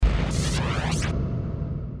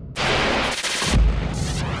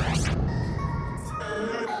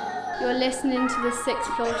listening to the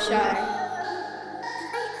Sixth Floor Show.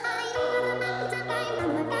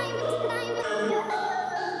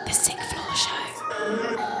 The Sixth Floor Show.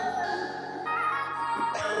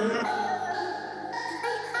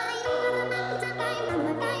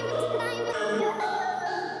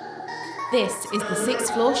 This is the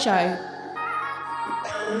Sixth Floor Show.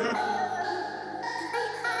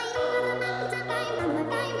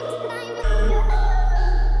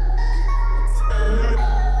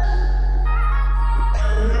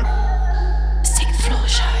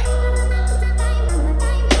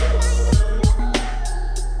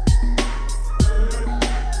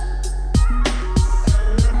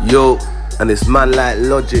 Yo, and it's man like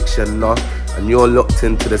Logic, you know, and you're locked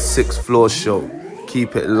into the Sixth Floor Show.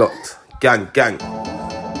 Keep it locked. Gang, gang.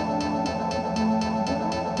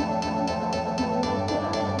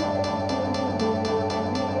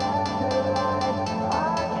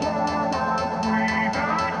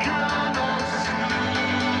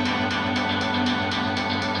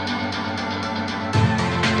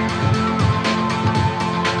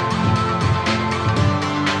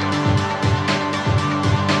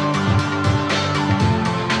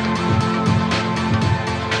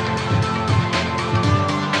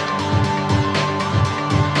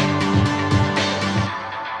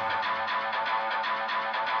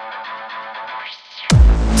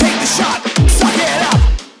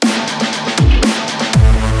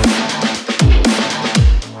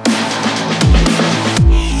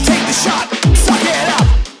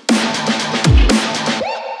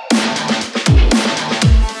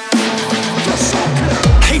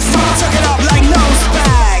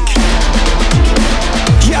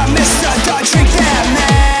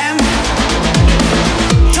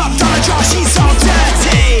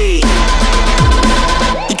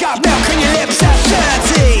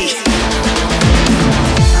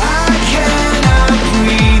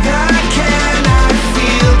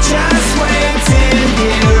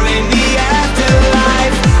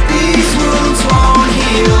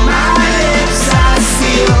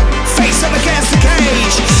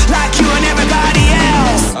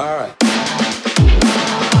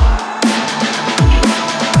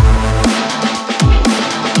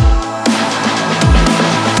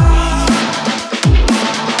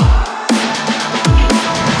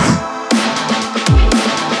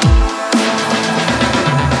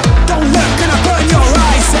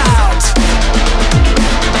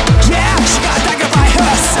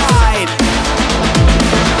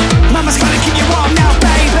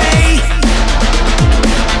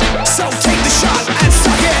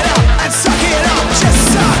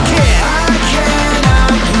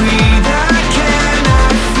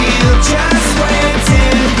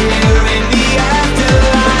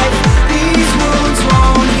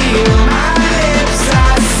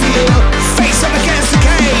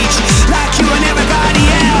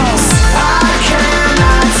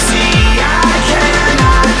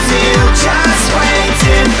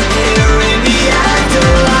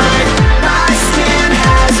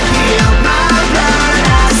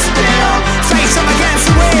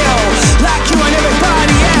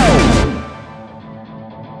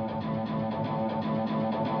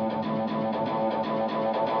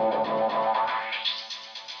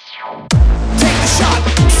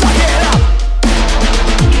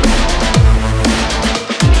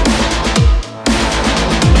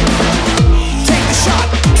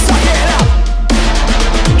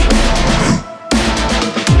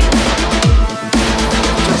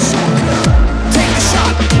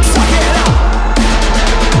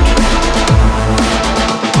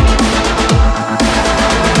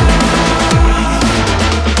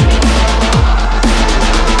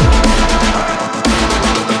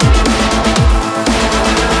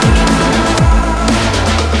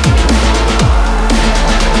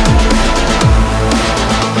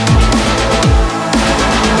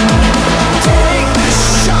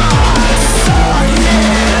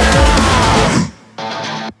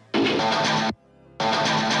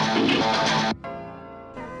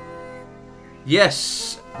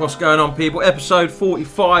 Yes, what's going on, people? Episode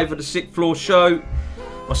 45 of the Sixth Floor Show.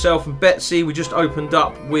 Myself and Betsy, we just opened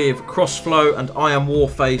up with Crossflow and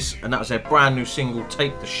IAMWARFACE, and that was their brand new single,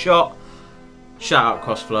 Take the Shot. Shout out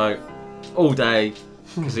Crossflow all day,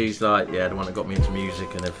 because he's like, yeah, the one that got me into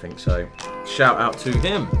music and everything, so shout out to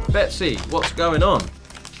him. Betsy, what's going on?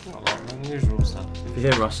 Not a lot of unusual stuff. If you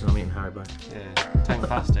hear rustling, I'm eating Haribo. Yeah, Tank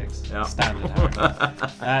Plastics. Yeah. Standard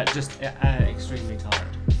Haribo. Just extremely tired.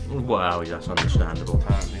 Wow, that's understandable.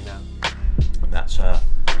 Apparently now. That's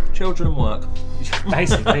children and work.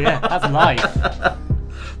 Basically, yeah, that's life.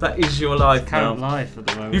 That is your life Current now. life at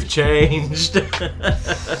the moment. You've changed.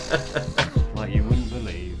 Like you wouldn't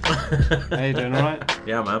believe. How you doing, alright?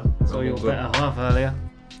 Yeah, man. Saw your better half earlier.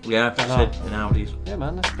 Yeah, said in Aldi's. Yeah,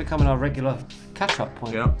 man, that's becoming our regular catch-up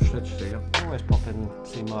point. Yeah, should see you. Always pop in and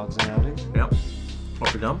see Margs and Aldi's. Yeah.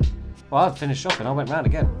 What we done? Well, I finished shopping, I went round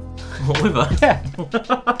again. What with her? Yeah.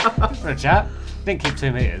 Just for a chat. Didn't keep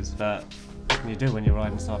 2 metres, but what can you do when you're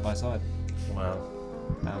riding side by side? Wow.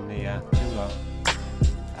 Down the chill out.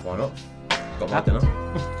 Why not? Got my dinner.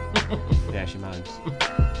 Yeah, she moans.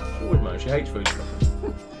 She always moans. She hates food stuff.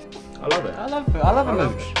 I love it. I love a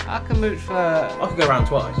mooch. I can mooch for... I could go round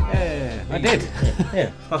twice. Yeah. I did. Yeah,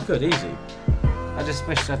 I could, easy. I just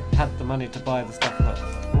wish I'd had the money to buy the stuff that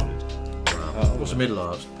I wanted. Wow. What's the middle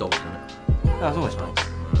of it? Dogs, isn't it? That was always nice.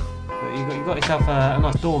 But you got yourself a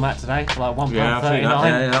nice doormat today for like £1.39.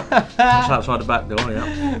 Yeah, yeah. That's outside the back door,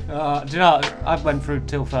 yeah. Do you know, I went through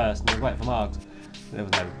till first and I was waiting for Margs. There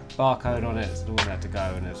was no barcode on it, so the woman had to go,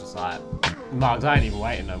 and it was just like, Margs, I ain't even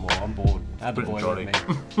waiting no more, I'm bored. I had the boy with me.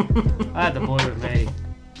 I had the boy with me.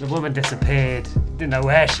 The woman disappeared, didn't know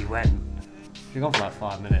where she went. She was gone for like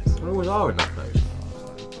 5 minutes. We always are in that place.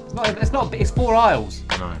 It's 4 aisles.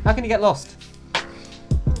 I know. How can you get lost?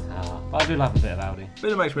 But I do love a bit of Aldi. The bit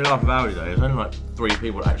that makes me laugh about Aldi though, there's only like 3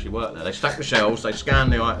 people that actually work there. They stack the shelves, they scan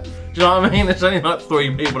the items. Do you know what I mean? There's only like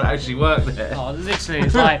 3 people that actually work there. Oh, literally,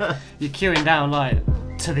 it's like you're queuing down like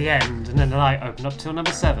to the end, and then they're like, open up till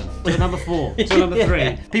number 7, till number 4, till number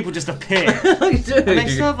 3. People just appear. They do. And they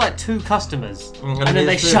serve like 2 customers, and then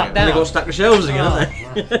they shut down. And they've got to stack the shelves again,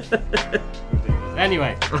 haven't they?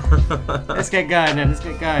 Anyway, let's get going then.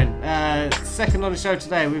 Second on the show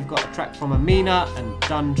today, we've got a track from Aminah and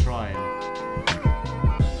Done Trying.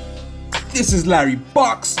 This is Larry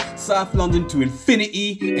Box, South London to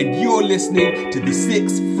infinity, and you're listening to the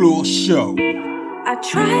 6th Floor Show. I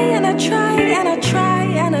try and I try and I try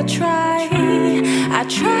and I try. I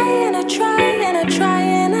try and I try and I try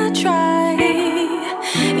and I try.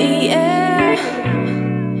 Yeah.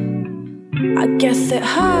 I guess it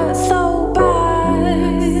hurts so bad.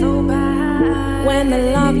 When the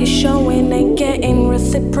love you're showing ain't getting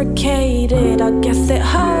reciprocated. I guess it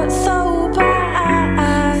hurts so bad.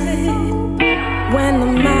 When the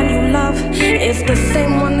man you love is the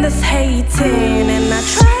same one that's hating. And I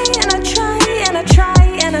try and I try and I try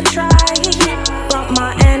and I try, but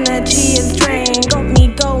my energy is drained, got me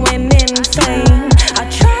going insane. I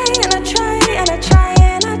try and I try and I try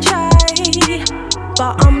and I try,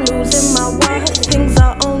 but I'm losing my worth, things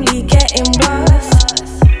are only getting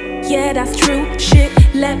worse. Yeah, that's true shit,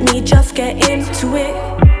 let me just get into it.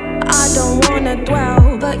 I don't wanna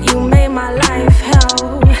dwell, but you made my life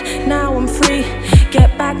hell. Now I'm free,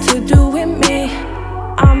 get back to doing me.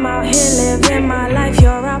 I'm out here living my life,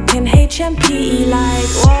 you're up in HMP like,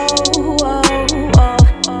 whoa, whoa, whoa.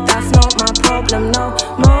 That's not my problem no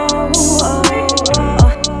more.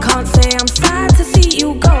 Can't say I'm sad to see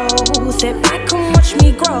you go. Sit back and watch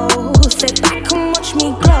me grow. Sit back and watch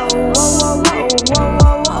me glow. Whoa, whoa, whoa,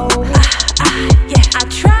 whoa, whoa, whoa. Yeah, I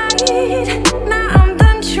tried, now I'm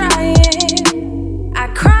done trying. I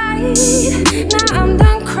cried, now I'm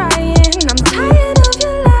done crying. I'm tired of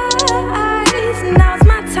your lies, now's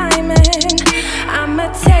my timing. I'ma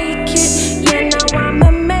take it, yeah, now I'ma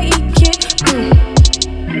make it.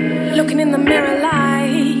 Looking in the mirror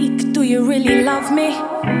like, do you really love me?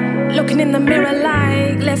 Looking in the mirror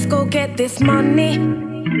like, let's go get this money.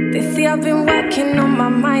 They see I've been working on my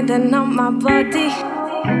mind and on my body.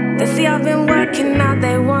 They see I've been working out,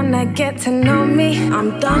 they wanna get to know me.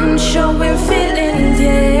 I'm done showing feelings,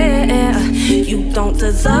 yeah. You don't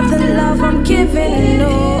deserve the love I'm giving,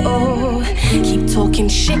 no. Keep talking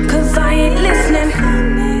shit cause I ain't listening.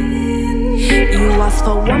 You asked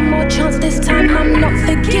for one more chance, this time I'm not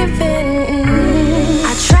forgiving.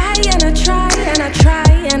 I try and I try and I try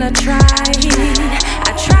and I try.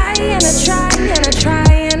 I try and I try and I try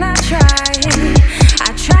and I try.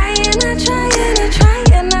 I try and I try and I try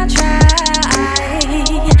and I try.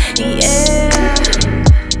 Yeah.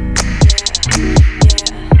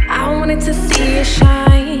 I wanted to see you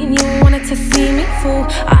shine, you wanted to see me fall.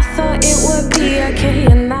 I thought it would be okay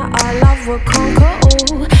and that our love would conquer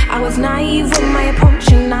all. I was naive with my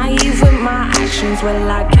approach and naive with my actions. Well,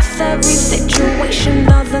 I guess every situation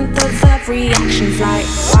doesn't deserve reactions. Like,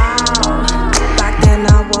 wow, back then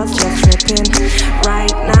I was just tripping.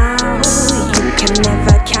 Right now, you can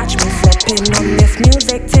never catch me slipping on this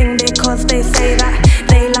music thing, because they say that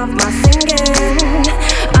they love my singing.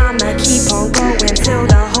 I'ma keep on going till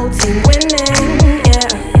the whole team winning, yeah.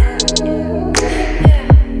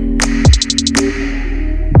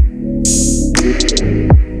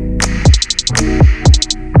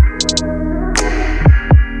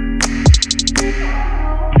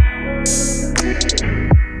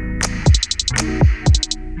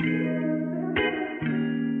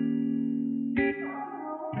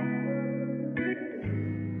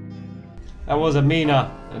 was Aminah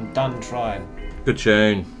and Done Trying. Good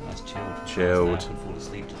tune. That's chilled. Chilled. I could fall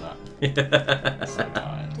asleep to that. So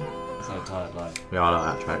tired. So tired, like. Yeah, I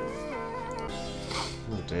like that track.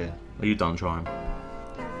 Oh dear. Are you done trying?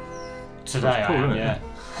 Today cool, I am, yeah.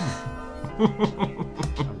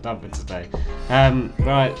 I'm done with today.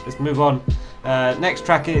 Right, let's move on. Next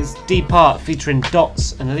track is Dpart featuring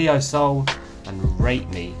Dotz and Leo Soul and Rate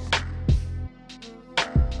Me.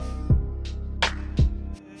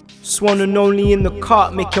 One and only in the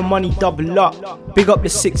cart, make your money double up. Big up the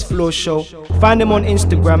 6th Floor Show. Find them on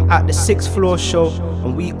Instagram at the 6th Floor Show,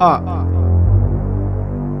 and we up.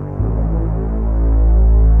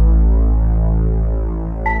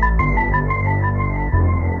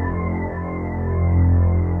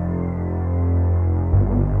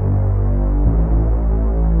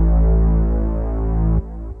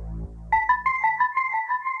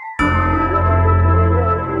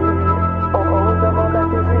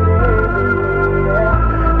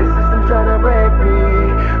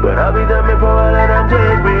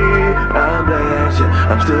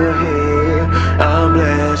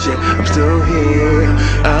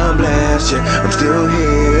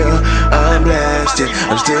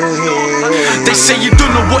 They say you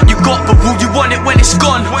don't know what you got, but will you want it when it's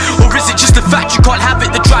gone? Or is it just the fact you can't have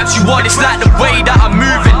it that drives you on? It's like the way that I'm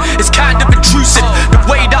moving, it's kind of intrusive. The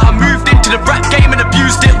way that I moved into the rap game and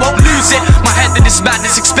abused it, won't lose it. My head in this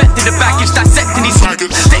madness, expecting the baggage, dissecting these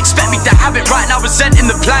faggots. They expect me to have it right now, resenting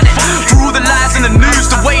the planet. For all the lies in the news,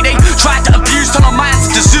 the way they tried to abuse, turn our minds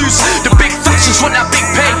into zoos. The big factions want that big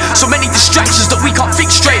pay, so many distractions that we can't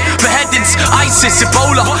fix straight. Beheadings, ISIS,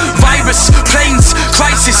 Ebola, virus, planes,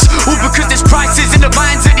 crisis, all because there's prices in the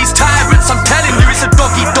minds of these tyrants. I'm telling you, it's a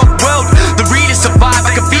dog-eat-dog world. The realest survive,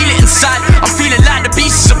 I can feel it inside. I'm feeling like the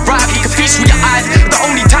beast is arrived. You can feast with your eyes, the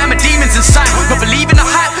only time a demon's inside. Not believing the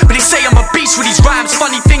hype, but they say I'm a beast with these rhymes.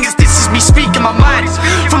 Funny thing is, this is me speaking my mind.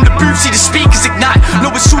 From the booth, see the speakers ignite.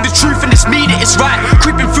 Know it's all the truth and it's me that it's right.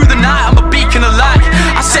 Creeping through the night, I'm a beacon of light.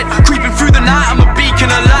 I said, creeping through the night, I'm a beacon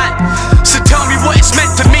of light. So tell me what it's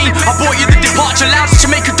meant to mean. I bought you the departure lounge to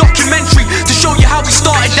make a documentary, to show you how we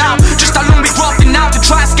started out, just how long we grafting now to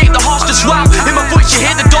try escape the harshness. Wow, in my voice you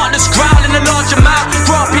hear the darkness growl in a large amount.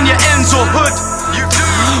 Grow up in your ends or hood,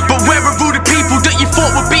 but where are all the people that you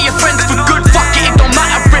thought would be your friends for good? Fuck it, it don't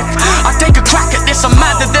matter if I take a crack at this. I'm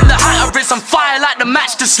madder than the hatter is, I'm fire like the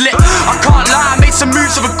match that's lit. I can't lie, I made some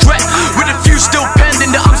moves of regret, with a few still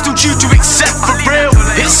pending that I'm still due to accept. For real,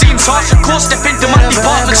 it seems harsh, of course. Step into my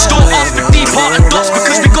department store, ask for Dpart and Dotz,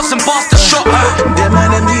 because we got some bars to shot. Them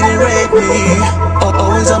man, them need to rape me.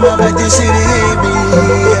 Always on my back, they say they hate me,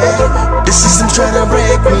 yeah. The system's trying to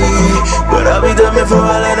break me, but I'll be done before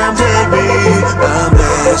I let them take me. I'm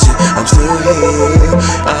blessed, I'm still here.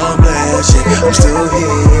 I'm blessed, I'm still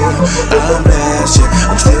here. I'm blessed,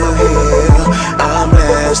 I'm still here. I'm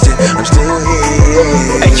blessed, I'm still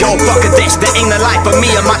here. Hey yo, fuck this, there ain't a life for me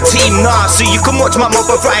and my team, nah. So you can watch my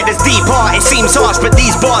mother riders Dpart. It seems harsh, but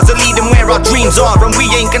these bars are leading where our dreams are, and we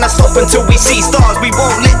ain't gonna stop until we see stars. We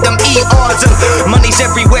won't let them eat ours, and money's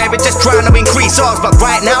everywhere, it's just trying to increase ours. But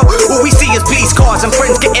right now, all we see is police cars and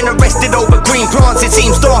friends getting arrested over green plants. It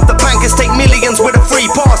seems daft, the bankers take millions with a free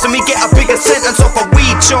pass, and we get a bigger sentence off a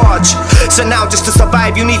weed charge. So now just to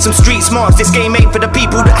survive you need some street smarts. This game ain't for the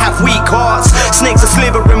people that have weak hearts. Snakes are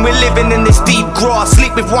slithering, we're living in this deep grass.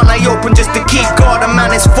 Sleep with one eye open just to keep guard, and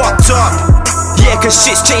man, it's fucked up. Yeah, cause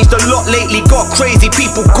shit's changed a lot lately. Got crazy,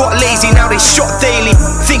 people got lazy, now they shot daily,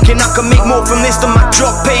 thinking I can make more from this than my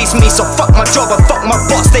job pays me. So fuck my job and fuck my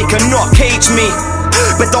boss, they cannot cage me.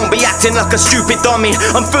 But don't be acting like a stupid dummy.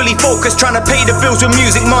 I'm fully focused, trying to pay the bills with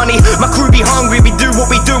music money. My crew be hungry, we do what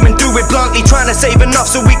we do and do it bluntly, trying to save enough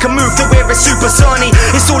so we can move to where it's super sunny.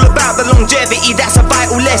 It's all about the longevity, that's a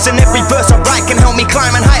vital lesson. Every verse I write can help me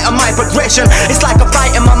climb and heighten my progression. It's like a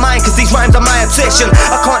fight in my mind, cause these rhymes are my obsession.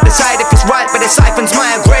 I can't decide if it's right, but it siphons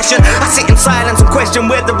my aggression. I sit in silence and question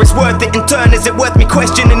whether it's worth it. In turn, is it worth me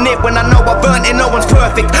questioning it when I know I burnt it? No one's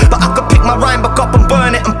perfect, but I could pick my rhyme back up and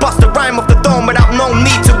burn it, and bust the rhyme off the dome without no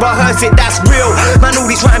need to rehearse it. That's real, man, all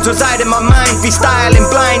these rhymes reside in my mind. Freestyling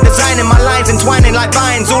blind, designing my lines, entwining like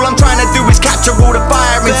vines. All I'm trying to do is capture all the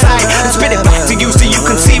fire inside and spit it back to you so you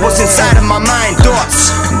can see what's inside of my mind.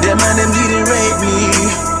 Dotz. Them man, them didn't rape me.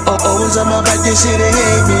 Always on my back, they say they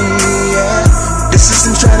hate me, yeah. The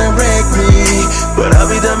system's trying to break me, but I'll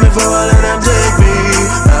be done before I let them take me.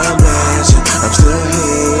 I'm blessed, I'm still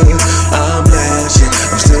here. I'm blessed,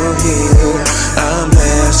 I'm still here. I'm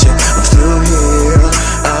blessed, I'm still here.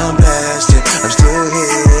 I'm blessed, I'm still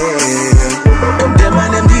here. Them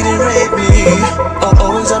man, them didn't rape me.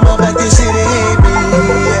 Always on my back, they say they hate me,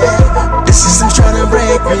 yeah. The system's trying to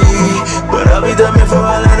break me, but I'll be done before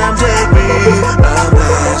I let them take me.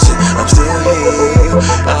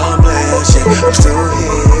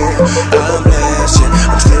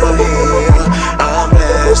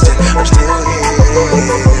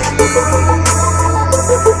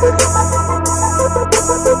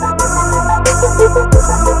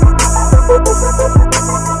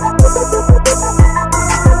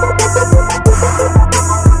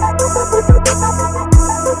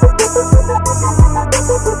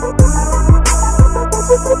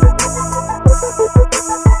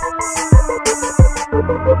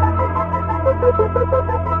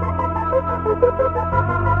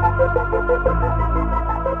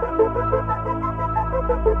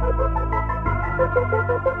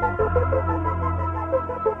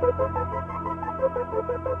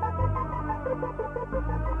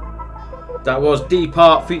 That was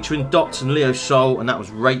Dpart featuring Dotz and Leo Soul, and that was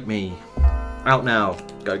Rate Me. Out now.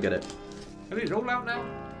 Go get it. Are these all out now?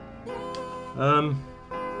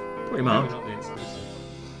 Pretty much. Maybe not the exclusive.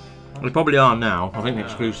 They probably are now. I think the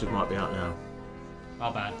exclusive might be out now.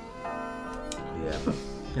 Our bad. Yeah, but,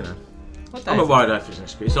 you know. What I'm day not is worried if it's an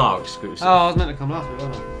exclusive. It's our exclusive. Oh, I was meant to come last week,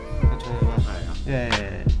 wasn't I?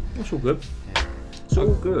 Yeah. It's all good. Yeah. It's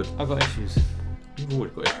all good. I've got issues. You've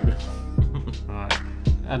always got issues. Right.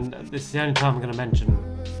 And this is the only time I'm going to mention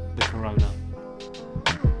the corona.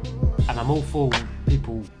 And I'm all for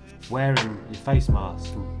people wearing your face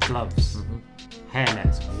mask and gloves,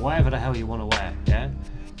 hairnets, whatever the hell you want to wear, yeah?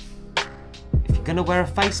 If you're going to wear a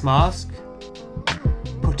face mask,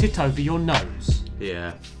 put it over your nose.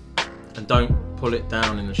 Yeah. And don't pull it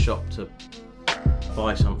down in the shop to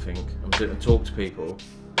buy something and talk to people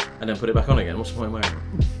and then put it back on again. What's the point of wearing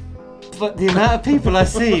it? But the amount of people I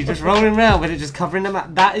see just rolling around with it just covering them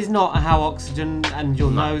up, that is not how oxygen and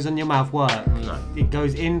your nose and your mouth work. No. It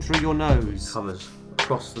goes in through your nose. It covers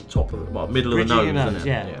across the top of the middle of the Bridging nose, your isn't it?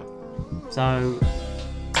 yeah. So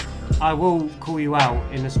I will call you out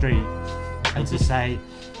in the street and to say,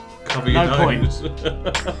 cover your nose.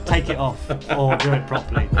 Point. Take it off or do it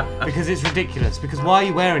properly. Because it's ridiculous. Because why are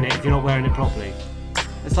you wearing it if you're not wearing it properly?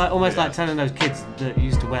 It's like almost like telling those kids that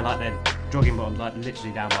used to wear like their jogging bottoms like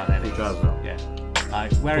literally down by their knees. Yeah.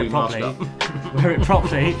 Like wear it properly. Wear it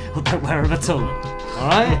properly or don't wear them at all.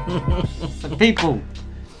 Alright? So people,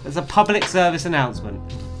 there's a public service announcement.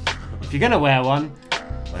 If you're gonna wear one,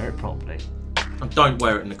 wear it properly. And don't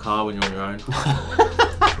wear it in the car when you're on your own.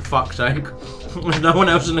 For fuck's sake. There's no one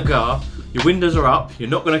else in the car. Your windows are up. You're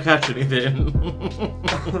not going to catch anything.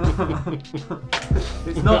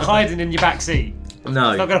 It's not hiding in your back seat.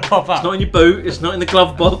 No. It's not going to pop up. It's not in your boot. It's not in the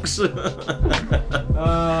glove box.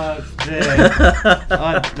 Oh dear.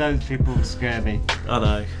 Those people scare me. I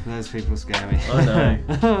know. Those people scare me. I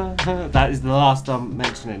know. That is the last I'm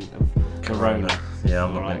mentioning of Corona. Yeah,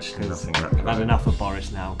 I'm not mentioning nothing like that. I've had enough of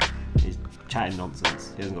Boris now. He's chatting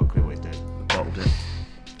nonsense. He hasn't got a clue what he's doing. Bottled it. A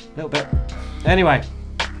little bit. Anyway.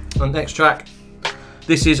 On the next track,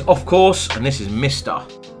 this is OffCourse and this is Mr.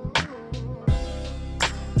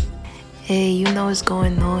 Hey, you know what's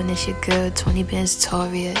going on. It's your girl, 20 Bands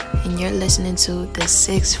Toria, and you're listening to The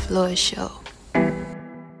 6th Floor Show.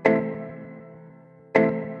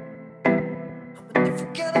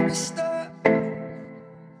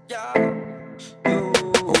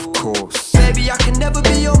 OffCourse. Baby, I can never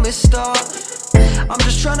be your mister. I'm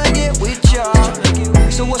just tryna get with ya.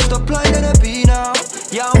 So what's the plan gonna be now?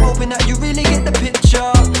 Yeah, I'm hoping that you really get the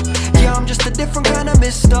picture. Yeah, I'm just a different kind of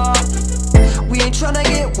mister. We ain't tryna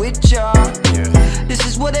get with ya. This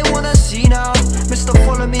is what they wanna see now. Mister,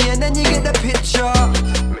 follow me and then you get the picture.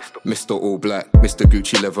 Mr. All Black, Mr.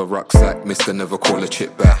 Gucci leather rucksack, Mr. Never call a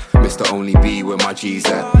chip back, Mr. Only be where my G's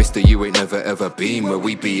at, Mr. You ain't never ever been where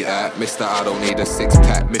we be at, Mr. I don't need a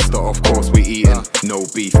six-pack, Mr. Of course we eatin', no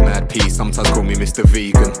beef, mad peas, sometimes call me Mr.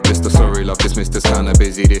 Vegan, Mr. Sorry love, this Mr's kinda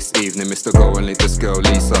busy this evening, Mr. Go and link this girl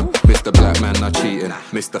Lisa, Mr. Black man not cheating,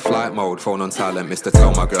 Mr. Flight mode, phone on silent, Mr.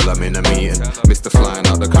 Tell my girl I'm in a meeting, Mr. Flying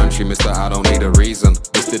out the country, Mr. I don't need a reason,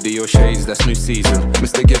 Mr. Dior shades, that's new season,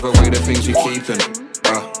 Mr. Give away the things you keepin',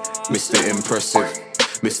 Mr. Impressive,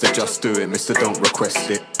 Mr. Just Do It, Mr. Don't Request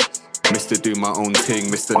It, Mr. Do My Own Thing,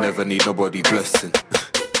 Mr. Never Need Nobody Blessing.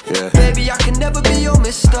 Yeah. Baby, I can never be your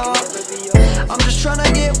mister. I'm just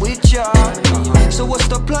tryna get with ya. So what's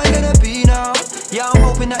the plan gonna be now? Yeah, I'm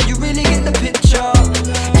hoping that you really get the picture.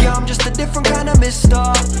 Yeah, I'm just a different kind of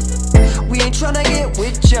mister. We ain't tryna get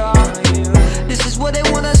with ya. This is what they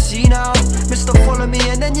wanna see now. Mister, follow me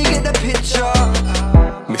and then you get the picture.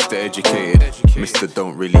 Mr. Educated, Mr.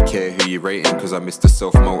 Don't really care who you rating, cause I'm Mr.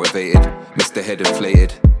 Self-motivated, Mr. Head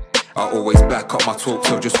inflated. I always back up my talk,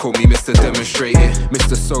 so just call me Mr. Demonstrate It.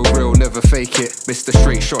 Mr. So real, never fake it. Mr.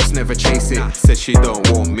 Straight shots, never chase it. Said she don't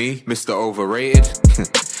want me, Mr. Overrated.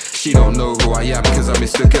 She don't know who I am, cause I'm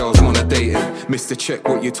Mr. Girls wanna date him. Mr. Check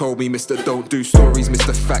what you told me, Mr. Don't do stories,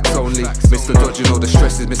 Mr. Facts only. Mr. Dodging all the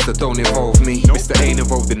stresses, Mr. Don't involve me. Mr. Ain't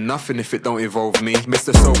involved in nothing if it don't involve me.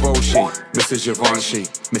 Mr. So bullshit, Mr. Givenchy.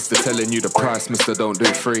 Mr. Telling you the price, Mr. Don't do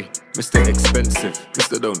free. Mr. Expensive,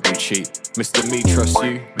 Mr. Don't do cheap. Mr. Me trust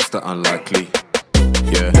you, Mr. Unlikely.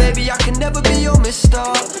 Yeah. Baby, I can never be your mister.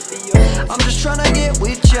 I'm just tryna get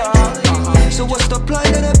with ya. So what's the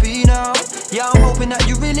plan gonna be now? Yeah, I'm hoping that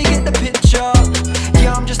you really get the picture.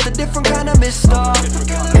 Yeah, I'm just a different kind of mister.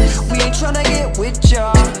 We ain't tryna get with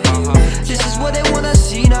ya. This is what they wanna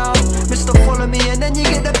see now. Mister, follow me and then you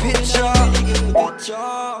get the picture.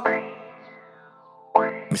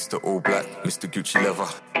 Mr. All Black, Mr. Gucci Leather.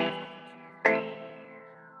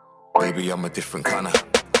 Baby, I'm a different kinda.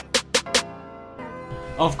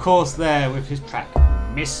 Of course, there with his track,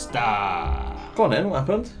 Mister. Go on then, what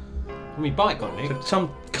happened? My bike got nicked. Some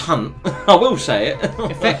cunt. I will say it.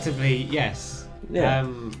 Effectively, yes. Yeah.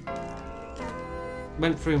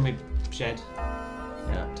 Went through my shed.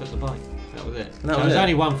 Yeah. Took the bike. That was it. That So was there's it?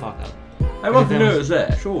 only one fuck up. Everyone knew it was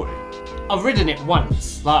there, surely. I've ridden it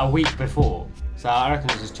once, like a week before. So I reckon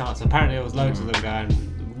it was just chance. Apparently there was loads of them going,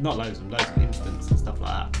 not loads of them, loads of incidents and stuff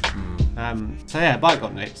like that. So yeah, bike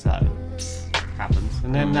got nicked, so happens.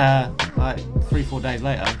 And then like 3-4 days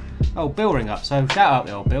later, old Bill ring up. So shout out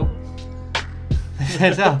the old Bill.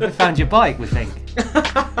 They said, "Oh, we found your bike, we think."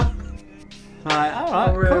 Like, all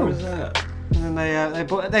right, cool. Was that? And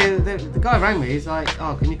then the guy rang me. He's like,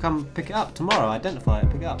 "Oh, can you come pick it up tomorrow? Identify it,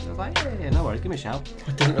 pick it up." I was like, "Yeah, no worries. Give me a shout."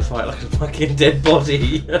 Identify it like a fucking dead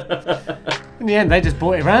body. In the end, they just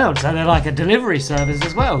brought it round, so they're like a delivery service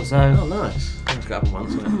as well. So. Oh, nice. That's got happen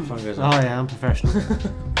once. And the phone goes Oh up. yeah, I'm professional.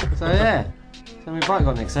 So yeah, so my bike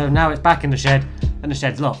got nicked. So now it's back in the shed, and the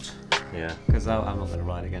shed's locked. Yeah. Because I'm not going to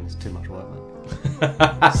ride again. It's too much work, man.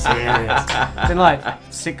 Serious. It's been like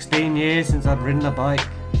 16 years since I've ridden a bike.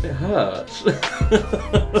 It hurts.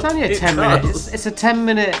 It's only a 10 minute. It's a 10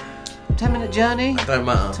 minute journey. That don't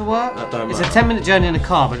matter. To work. That don't It's matter. a 10-minute journey in a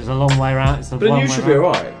car, but it's a long way around. It's a But long you way should be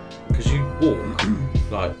round. alright because you walk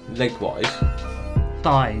like leg-wise.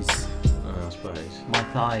 Thighs. I suppose. My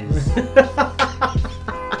thighs.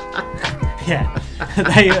 Yeah.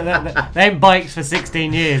 They ain't bikes for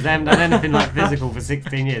 16 years. They haven't done anything like physical for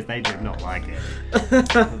 16 years. They did not like it.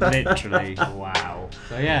 Literally. Wow.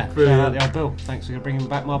 So yeah, shout out the old Bill. Thanks for bringing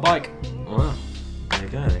back my bike. Wow. There you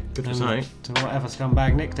go. Good for something. To whatever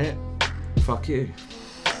scumbag nicked it. Fuck you.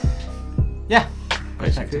 Yeah.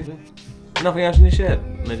 Basically. Nothing else in your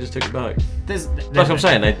shed. They just took the bike. That's what I'm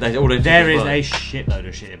saying. They all did. There is a shitload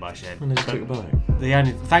of shit in my shed. And they just took the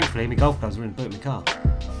bike. Thankfully, my golf clubs were in the boot of my car.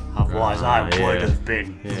 Otherwise, I would have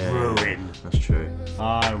been ruined. That's true.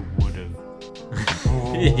 I would have.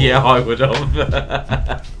 Yeah, I would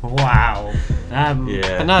have. Wow.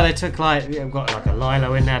 Yeah. But no, they took I've got like a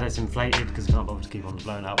Lilo in there that's inflated because I can't bother to keep on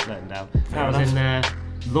blowing up, letting down. That was in there.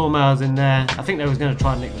 Lawnmower's in there. I think they was going to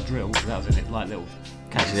try and nick the drill because that was in it, like little.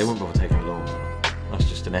 Actually, they wouldn't bother taking a lawnmower. That's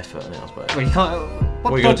just an effort, isn't it? I suppose. Well, you can't.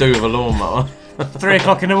 What are you going to do with a lawnmower? 3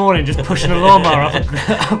 o'clock in the morning, just pushing a lawnmower up.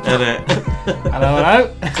 Hello.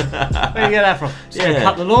 Where do you get that from? Just gonna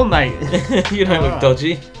cut the lawn, mate. You don't look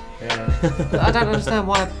dodgy. Yeah. I don't understand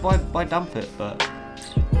why dump it, but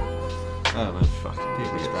oh man, fucking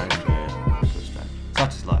people strange.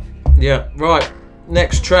 Such is life. Yeah. Right.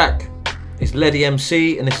 Next track is Leddie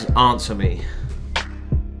MC, and this is Answer Me.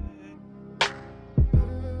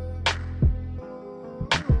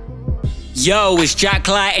 Yo, it's Jack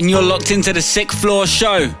Light and you're locked into the 6th Floor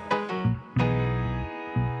Show.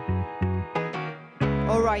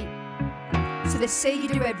 Alright, so they say you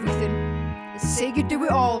do everything, they say you do it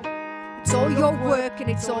all. It's all your work and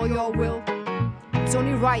it's all your will. It's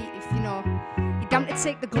only right if you're down to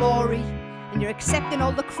take the glory and you're accepting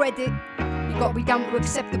all the credit. You gotta be down to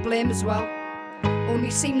accept the blame as well. Only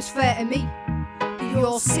seems fair to me that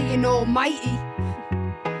you're seeing almighty.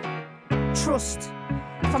 Trust,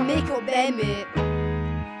 if I make it up there, mate,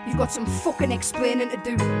 you've got some fucking explaining to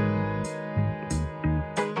do.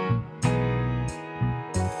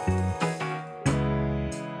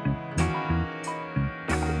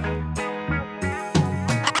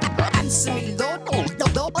 Answer me, Lord.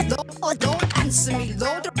 Don't answer me,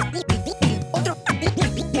 Lord.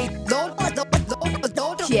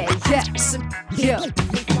 Yeah.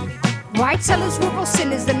 Why tell us we're all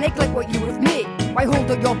sinners and neglect what you have made? Why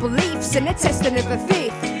hold all your beliefs in a testing of a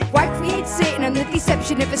faith? Why create Satan and the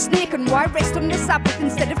deception of a snake? And why rest on the Sabbath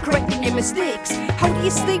instead of correcting your mistakes? How do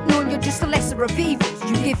you sleep knowing you're just a lesser of evils?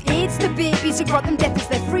 You give AIDS to babies and grant them death as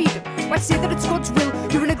their freedom. Why say that it's God's will?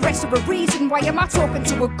 You're an aggressor of reason. Why am I talking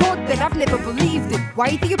to a God that I've never believed in?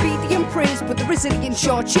 Why the obedient praise but the resilient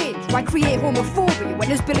shortchange? Why create homophobia when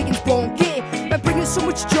there's billions born gay? Why bring us so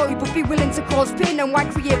much joy but be willing to cause pain? And why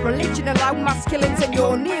create religion, allow mass killings in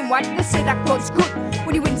your name? Why do they say that God's good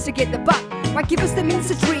when he wins to get the back? Why give us the means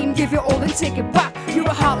to dream, give it all and take it back. You're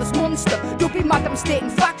a heartless monster, don't be mad, I'm stating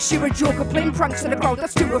facts. You're a joker playing pranks in a crowd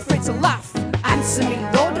that's too afraid to laugh. Answer me,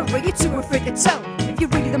 Lord, or are you too afraid to tell? If you're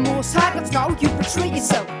really the most high, that's not how you portray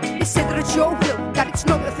yourself. They say that it's your will, that it's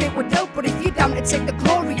not the fate we're dealt. But if you're down to take the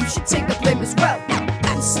glory, you should take the blame as well.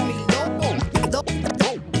 Answer me, Lord,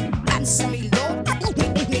 answer me, Lord.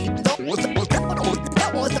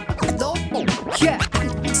 Yeah.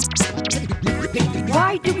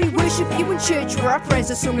 Why do we worship you in church where our prayers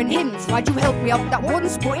are sung in hymns? Why'd you help me out that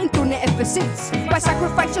once but ain't done it ever since? Why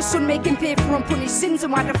sacrifice your son making pay for unpunished sins?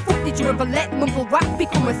 And why the fuck did you ever let mumble rap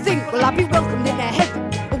become a thing? Will I be welcomed into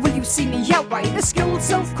heaven? Or will you see me out? Why the skilled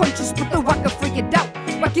self-conscious but the whacker figured out?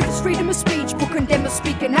 Why give us freedom of speech but condemn us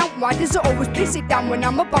speaking out? Why does it always piss it down when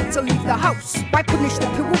I'm about to leave the house? Why punish the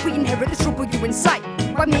poor? We inherit the trouble you incite.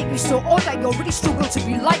 Why make me so odd I already struggle to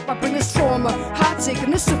be like? Why bring us trauma, heartache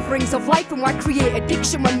and the sufferings of life? And why create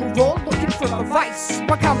addiction when we're all looking for a vice?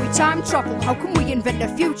 Why can't we time travel? How can we invent a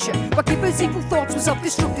future? Why give us evil thoughts with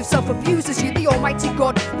self-destructive self-abusers? You're the almighty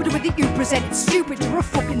God, but the way that you present it's stupid. You're a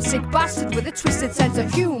fucking sick bastard with a twisted sense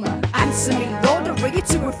of humour. Answer me, Lord, or are you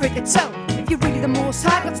too afraid to tell? If you're really the most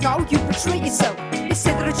high, that's not how you portray yourself. They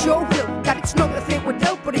say that it's your will, that it's not the fate we're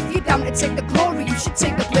dealt. But if you're down to take the glory, you should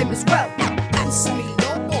take the blame as well. Answer me, Lord.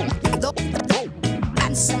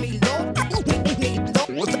 Answer me, Lord.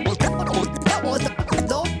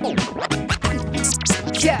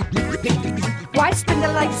 Yeah. Why spend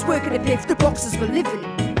our lives working to pay for the boxes we're living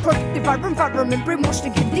in? Productive environment, brainwashed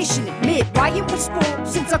and conditioning. Mate, why ain't we sport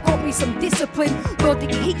since I got me some discipline? Lord,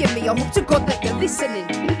 that you hear me, I hope to God that you're listening.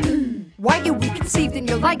 Why are we conceived in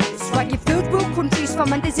your likeness? Why give third world countries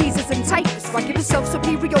famine, diseases and typhus? Why give yourself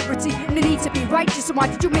superiority and the need to be righteous? And why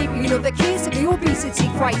did you make me another case in the obesity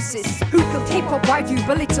crisis? Who killed hip-hop? Why do you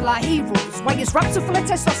belittle our heroes? Why is rap so full of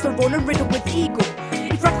testosterone and riddled with ego?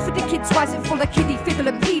 If rap for the kids, why is it full of kiddie, fiddle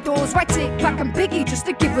and pedos? Why take Black and Biggie just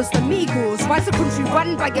to give us the Migos? Why is the country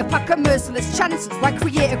run by a pack of merciless chances? Why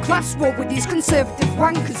create a class war with these conservative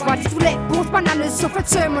wankers? Why did we let both bananas suffer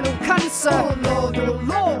terminal cancer? Oh Lord, oh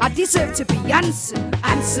Lord, I deserve to be answered.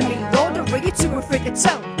 Answer me, Lord, or are you too afraid to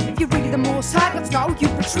tell? If you're really the most high, that's not how you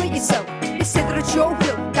portray yourself. They say that it's your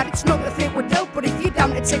will, that it's not the fate we're dealt. But if you're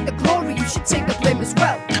down to take the glory, you should take the blame as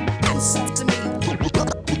well. Answer to me,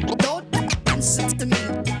 Lord, answer to me.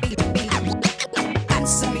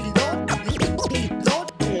 Answer me, Lord,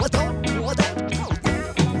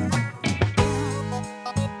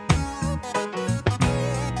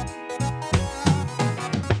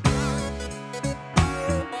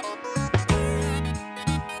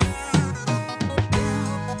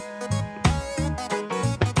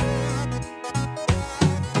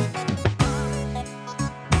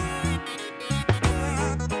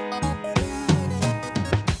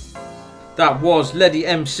 That was Leddie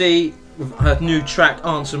MC with her new track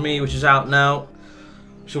Answer Me, which is out now.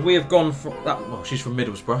 So we have gone from that. Well, she's from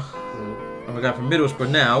Middlesbrough, and we're going from Middlesbrough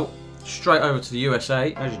now straight over to the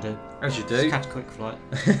USA. As you do. As you do. Just catch a quick flight.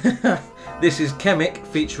 This is Kemic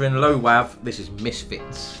featuring Low Wav. This is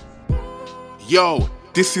Misfits. Yo,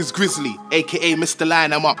 this is Grizzly, aka Mr.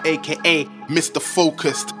 Line I'm Up, aka Mr.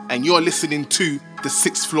 Focused, and you're listening to the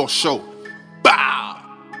 6th Floor Show. Bow!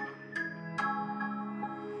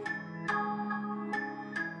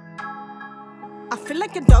 I feel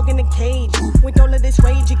like a dog in a cage. With all of this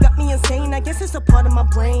rage, you got me insane. I guess it's a part of my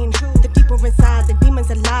brain. The deeper inside, the demon's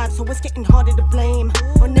alive, so it's getting harder to blame.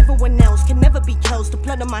 On everyone else, can never be close. The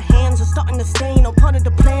blood on my hands are starting to stain. All part of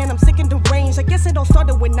the plan, I'm sick and deranged. I guess it all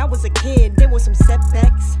started when I was a kid. There were some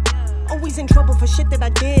setbacks. Always in trouble for shit that I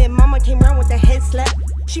did. Mama came round with a head slap.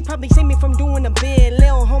 She probably saved me from doing a bid.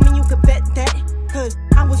 Lil' homie, you could bet that. Cause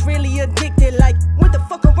I was really addicted. Like, where the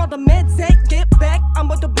fuck are all the meds at? Get back, I'm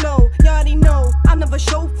about to blow. You already know, I never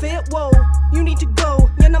show fit. Whoa, you need to go,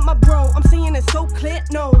 you're not my bro. I'm seeing it so clear,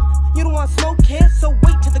 no. You don't want smoke here, so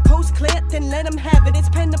wait till the coast clear. Then let him have it, it's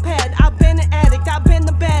pen to pad. I've been an addict, I've been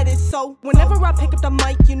the baddest. So whenever I pick up the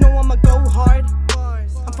mic, you know I'ma go hard.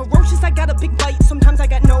 I'm ferocious, I got a big bite. Sometimes I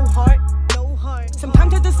got no heart.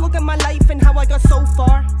 Sometimes I just look at my life and how I got so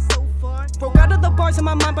far. Broke out of the bars in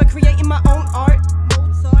my mind by creating my own art.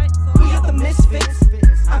 We are the misfits.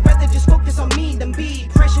 I'd rather just focus on me than be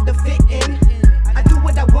pressure to fit in. I do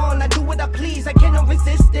what I want, I do what I please, I cannot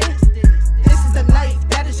resist it. This is the life,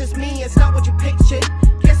 that is just me, it's not what you pictured.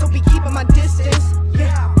 Guess I'll be keeping my distance.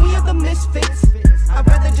 Yeah, we are the misfits. I'd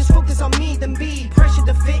rather just focus on me than be pressure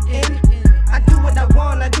to fit in. I do what I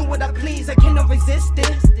want, I do what I please, I cannot resist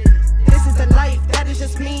it. This is the life, that is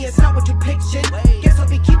just me, it's not what you pictured. Guess I'll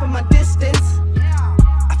be keeping my distance.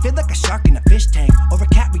 I feel like a shark in a fish tank, or a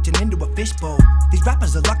cat reaching into a fishbowl. These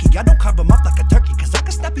rappers are lucky, I don't carve them up like a turkey, cause I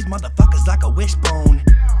can snap these motherfuckers like a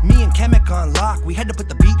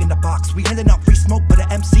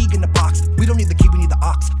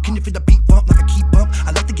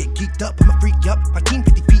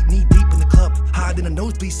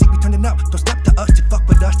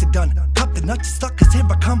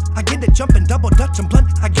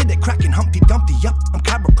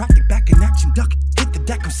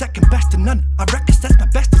none. I reckon that's my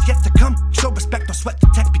best is yet to come. Show respect, don't sweat the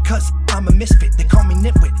tech because I'm a misfit. They call me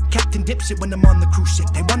nitwit, Captain Dipshit when I'm on the cruise ship.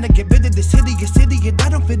 They wanna get rid of this hideous idiot. I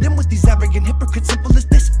don't fit in with these arrogant hypocrites, simple as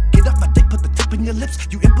this. Get off my dick, put the tip in your lips.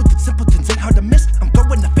 You impotent simpletons ain't hard to miss. I'm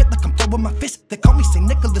throwing a fit like I'm throwing my fist. They call me St.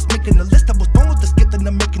 Nicholas, making a list. I was born with the skit and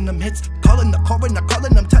I'm making them hits. Calling the coroner,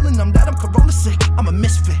 calling, I'm telling them that I'm corona sick. I'm a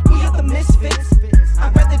misfit. We are the misfits.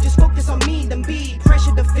 I'd rather just focus on me than be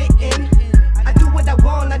pressure to fit in. I do what I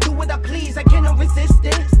want, I do what I please, I cannot resist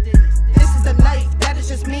it. This is the life, that is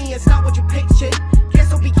just me, it's not what you pictured.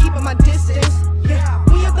 Guess I'll be keeping my distance. Yeah,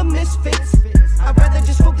 we are the misfits. I'd rather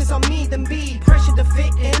just focus on me than be pressure to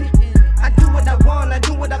fit in. I do what I want, I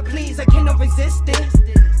do what I please, I cannot resist it.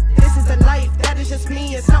 This is the life, that is just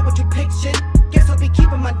me, it's not what you pictured. Guess I'll be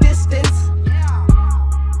keeping my distance.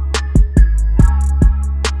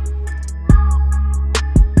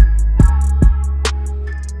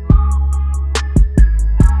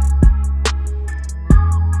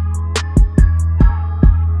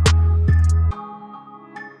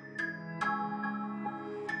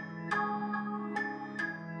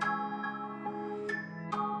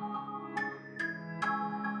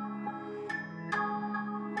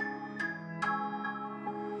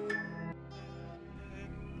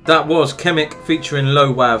 That was Kemic featuring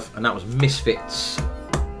Low Wav, and that was Misfits.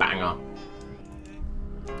 Banger.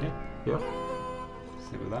 Yeah.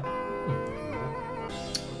 Stick with that.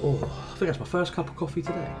 Oh, I think that's my first cup of coffee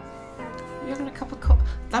today. You're having a cup of coffee?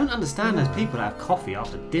 I don't understand those people that have coffee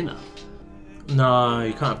after dinner. No,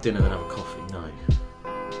 you can't have dinner and have a coffee. No.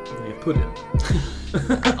 You have pudding.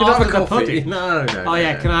 After the pudding? No. Oh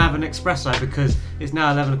yeah, can I have an espresso because it's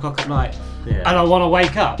now 11 o'clock at night Yeah. and I want to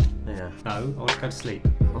wake up? Yeah. No, I want to go to sleep.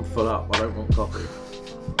 I'm full up. I don't want coffee.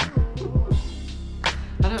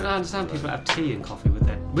 I don't understand people that have tea and coffee with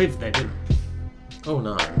their dinner. Oh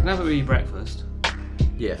no. Can I have it with your breakfast?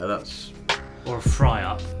 Yeah, that's. Or a fry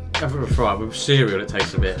up. Have a fry with cereal. It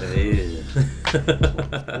tastes a bit. Weetabix.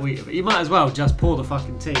 You might as well just pour the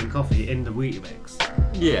fucking tea and coffee in the Weetabix.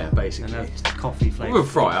 Yeah, basically. And have coffee flavour. With a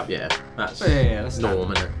fry up, yeah. That's that's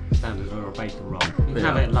norm, isn't it? Standard or a bacon roll. You can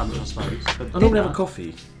have it at lunch, I suppose. But I normally have a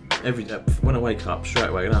coffee every day. When I wake up, straight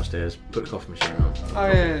away, go downstairs, put the coffee machine on. Oh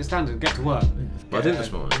yeah, standard. Get to work. But I didn't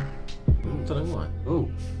this morning. I don't know why. Oh,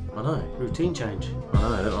 I know. Routine change. I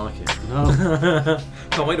know. I don't like it. No.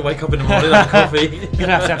 Can't wait to wake up in the morning and have coffee. You're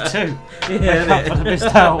gonna have two. Yeah, wake up for the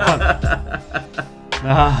missed out one.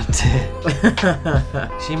 Ah, dear.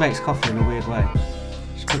 She makes coffee in a weird way.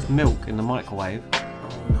 She puts milk in the microwave.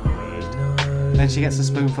 No. Then she gets a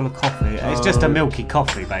spoonful of coffee. It's just a milky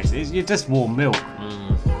coffee, basically. You're just warm milk.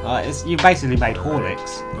 You basically made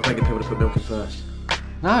Horlicks. I think get people to put milk in first.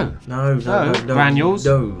 No. No. Granules.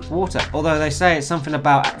 No. Water. Although they say it's something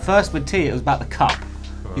about. First with tea, it was about the cup.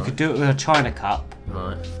 Right. You could do it with a china cup.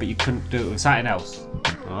 Right. But you couldn't do it with something else.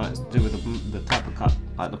 Right. It's to do with the type of cup,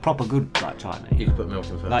 like the proper good like china. You could put milk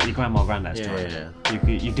in first. Like your grandma or granddad's china. Yeah.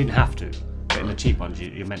 You didn't have to. But in the cheap ones,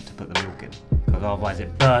 you're meant to put the milk in because otherwise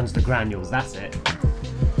it burns the granules. That's it.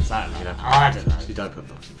 I don't know. You don't put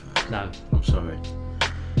milk in first. No. I'm sorry.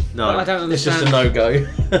 No, I don't understand. It's just a no-go.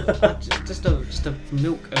 just a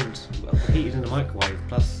milk and heated in the microwave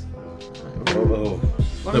plus. The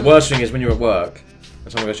worst thing is when you're at work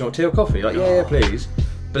and someone goes, "Do you want tea or coffee?" You're like, yeah, please.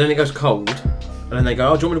 But then it goes cold, and then they go,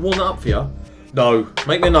 "Oh, do you want me to warm that up for you?" No,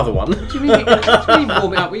 make me another one. What do you mean? What do you mean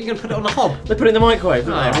warm it up? Are you going to put it on the hob? They put it in the microwave,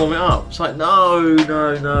 don't they? And warm it up. It's like no.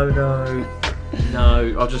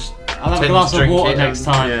 I'll have a glass of water next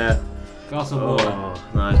time. Yeah. Glass of water. Oh,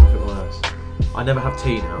 no, it's nothing worse. I never have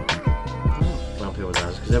tea now. Well, people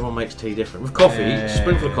does because everyone makes tea different. With coffee,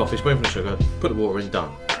 spoonful of coffee, spoonful of sugar, put the water in, done.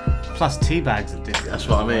 Plus tea bags are different. That's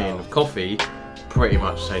what I mean. With coffee, pretty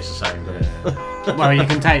much tastes the same, doesn't it? Well, you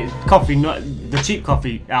can take coffee, not the cheap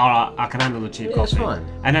coffee. I can handle the cheap coffee. It's fine.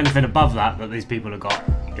 And anything above that these people have got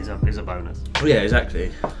is a bonus. Well, yeah,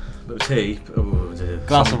 exactly. But with tea,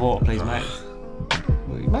 glass of water, please, mate.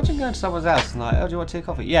 Imagine going to someone's house and like, oh, do you want tea or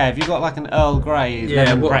coffee? Yeah, if you've got like an Earl Grey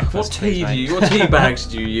breakfast. What tea bags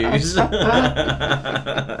do you use?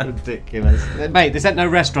 Ridiculous. Mate, this ain't no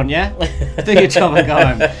restaurant, yeah? Do your job and go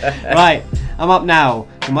home. Right, I'm up now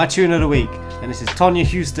for my tune of the week, and this is Tonya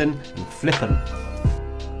Houston and Flippant.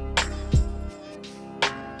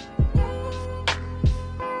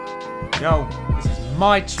 Yo, this is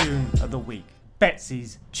my tune of the week,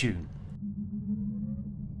 Betsy's tune.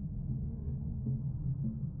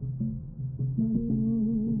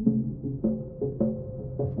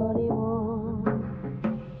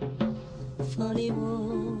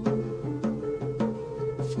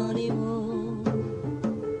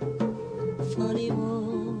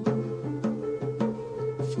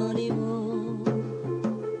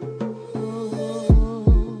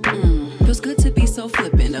 so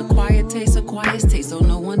flippant. Acquired taste, acquired taste. So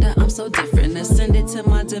no wonder I'm so different. Ascended to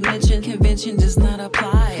my dimension. Convention does not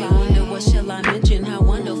apply. I wonder what shall I mention? How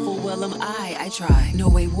wonderful, well am I try. No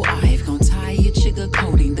way will I've gonna tie your sugar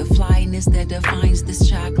coating. The flyness that defines this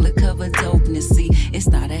chocolate covered dopeness. See, it's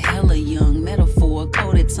not a hella young metaphor,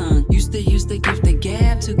 coated tongue. Used to give the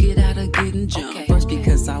gab to get out of getting jumped. First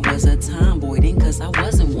because I was a tomboy, then cause I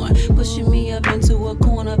wasn't one. Pushing me up into a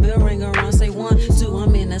corner, bell ring around, say 1, 2,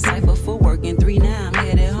 I'm in a cipher for work, and 3, now I'm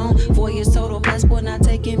headed home. 4 years total, passport not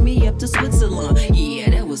taking me up to Switzerland.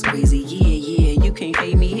 Yeah, that was crazy, yeah, you can't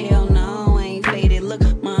fade me, hell no, I ain't faded. Look,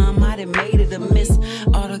 mom, I done made it a miss.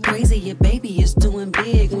 All the crazy, your baby is doing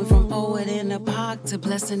big. Went from poet in the park to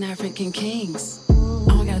blessing African kings. I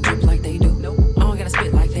don't gotta drip like they do, nope. I don't gotta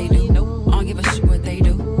spit like they do, nope. I don't give a shit what they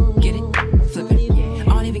do, get it, flip it. I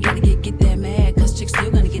don't even gotta get that mad, cause chicks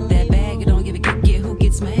still gonna get that bag. I don't give a get who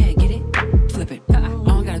gets mad, get it, flip it. I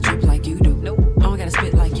don't gotta drip like you do, nope. I don't gotta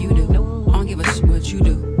spit like you do, nope. I don't give a shit what you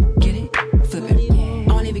do, get it, flip it. I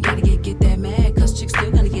don't even gotta get that mad, cause chicks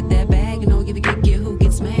still gonna get that bag. I don't give a get who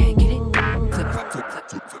gets mad, get it, flip it.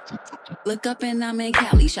 Look up and I'm in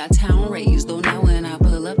Cali, Chi-Town raised. Though now when I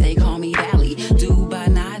pull up, they call me Valley. Do by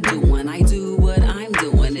not doing, I do what I'm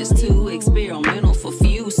doing. It's too experimental for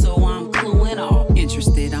few, so I'm cluing all.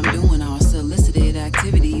 Interested, I'm doing all solicited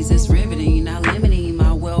activities. It's riveting, not limiting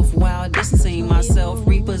my wealth while distancing myself.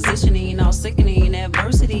 Repositioning, all sickening,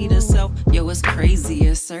 adversity to self. Yo, it's crazy,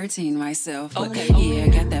 asserting myself. But yeah, I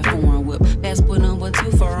got that foreign whip. Passport number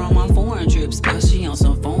 2 for all my foreign trips. But she on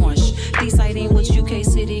some foreign deciding which UK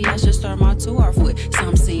city I should start my tour off with.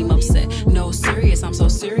 Some seem upset. No, serious, I'm so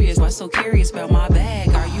serious. Why so curious about my bag?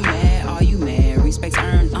 Are you mad? Are you mad? Respect's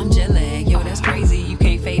earned. I'm jet lag. Yo, that's crazy. You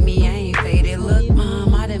can't fade me. I ain't faded. Look,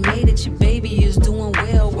 mom, I done made it. Your baby is doing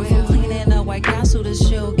well. We're from cleaning up White Castle to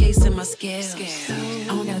showcasing my scales. I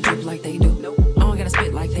don't gotta drip like they do. I don't gotta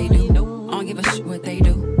spit like they do. I don't give a shit what they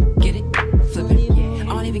do. Get it? Flip it. I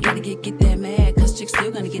don't even gotta get that mad, cause chicks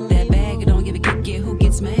still gonna get that bag. I don't give a get who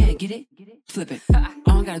gets mad. Get it? Flip it. I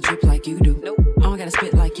don't gotta drip like you do. I don't gotta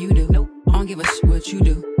spit like you do. I don't give a shit what you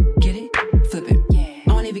do. Get it? Flip it.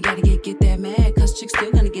 I don't even gotta get that mad, cause chicks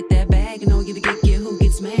still gonna get that bag. And don't give a get who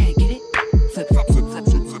gets mad. Get it? Flip it.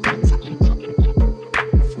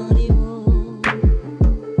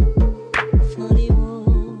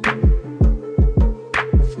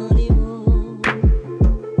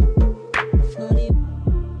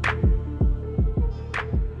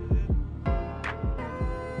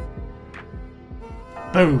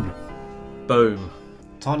 Boom. Boom.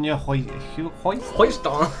 Tonya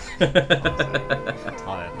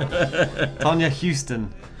Tonya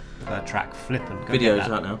Houston. Her track Flippant. Video's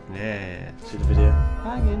out now. Yeah. See the video.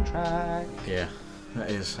 Banging track. Yeah,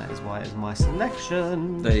 that is why it is my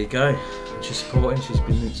selection. There you go. She's supporting. She's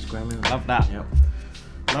been Instagramming. Love that. Yep.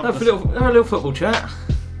 Have a little football chat.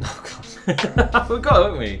 Oh God. We've got,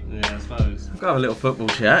 haven't we? Yeah, I suppose. We've got to have a little football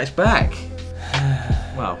chat. It's back.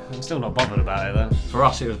 Well, I'm still not bothered about it though. For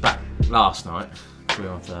us, it was back last night. We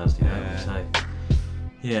were on Thursday night, so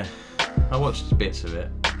yeah, I watched bits of it.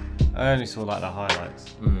 I only saw like the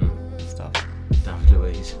highlights and stuff. Daft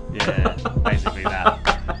Louise. Yeah, basically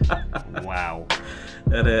that. Wow.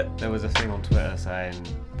 Edit. There was a thing on Twitter saying,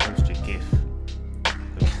 post your GIF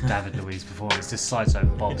of David Louise performance, just Sideshow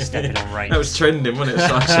Bob stepping on rakes. That was trending, wasn't it?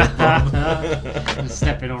 Sideshow Bob.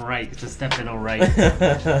 Stepping on rakes, just stepping on rakes.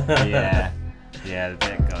 Yeah. Yeah, the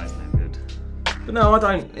dead guy's no good. But no,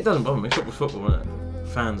 it doesn't bother me. Football's football, isn't it?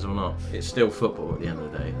 Fans or not, it's still football at the end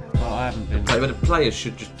of the day. Well, I haven't been. But the players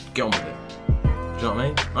should just get on with it. Do you know what I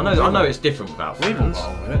mean? I know it's different without fans. We've all got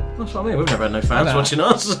on with it. That's what I mean. We've never had no fans watching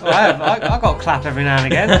us. I got a clap every now and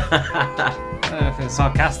again. I don't know if it's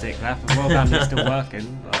sarcastic clap. Well done, it's still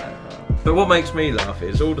working. But what makes me laugh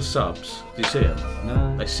is all the subs. Do you see them?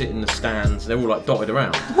 No. They sit in the stands. They're all like dotted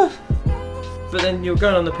around. But then you're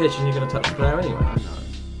going on the pitch and you're going to touch the player anyway.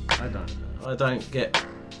 I don't get,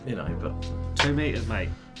 but 2 meters, mate.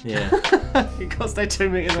 Yeah. You can't stay 2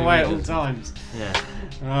 meters away at all times. Yeah.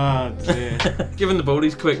 Oh dear. Give him the ball.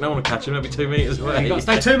 He's quick. No one will catch him. He'll be 2 meters away. You got to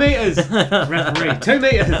stay 2 meters. Referee, 2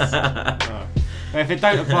 meters. Oh. But if it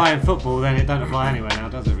don't apply in football, then it don't apply anywhere now,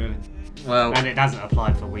 does it? Really? Well. And it hasn't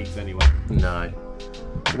applied for weeks anyway. No.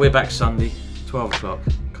 We're back Sunday, 12 o'clock.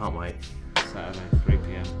 Can't wait. Saturday, 3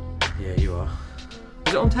 p.m. Yeah, you are.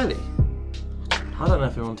 Is it on telly? I don't know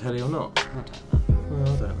if they're on telly or not. I don't know. Well,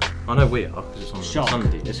 I don't know. I know we are because it's on Shock.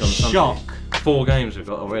 Sunday. It's on Sunday. Shock. 4 games we've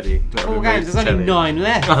got already. 4 games. There's only 9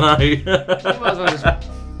 left. I know. You might as well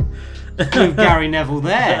just move Gary Neville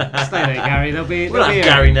there. Stay there, Gary. We'll have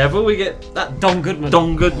Gary Neville. We get that Don Goodman.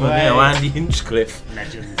 Andy Hinchcliffe.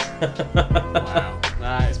 Legends. Wow.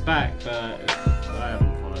 Nah, it's back, but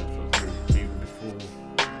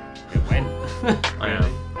I am.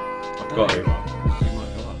 I've got to. You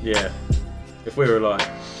might go up. Yeah. If we were like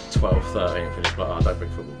 12, 13, and finished like, I don't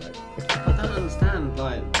bring football, mate. I don't understand,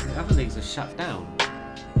 like, the other leagues are shut down.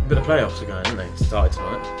 But the playoffs are going, aren't they? Started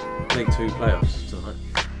tonight. League 2 playoffs tonight.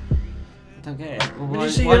 I don't get it. Well, Did you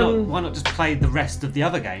see, why not just play the rest of the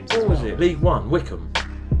other games as What well? was it? League 1, Wickham.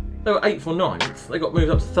 They were 8th or 9th. They got moved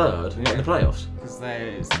up to 3rd and got in the playoffs. Because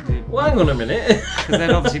Well, hang on a minute. Because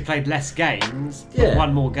they'd obviously played less games. Yeah.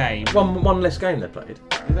 One more game. One less game they played.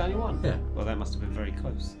 Is that only one? Yeah. Well, that must have been very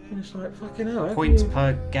close. And it's like, fucking hell. how Points can you-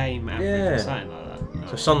 per game average Yeah. or something like that.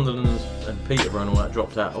 So Sunderland and Peterborough and all that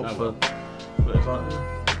dropped out. Oh, But it's like,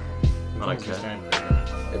 I don't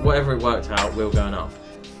care. Whatever it worked out, we're going up.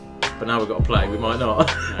 But now we've got to play, we might not.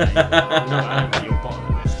 You're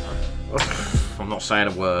bottom this time. I'm not saying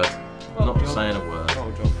a word. Saying a word.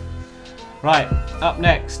 Right, up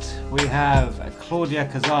next we have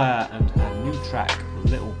Klaudia, Keziah and her new track,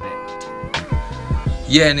 Little Bit.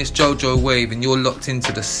 Yeah, and it's JoJo Wave, and you're locked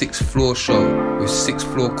into the 6th Floor show with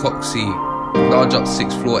 6th Floor Coxie. Large up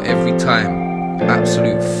 6th Floor every time.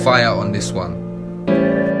 Absolute fire on this one.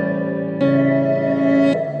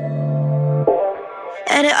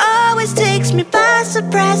 And it always takes me by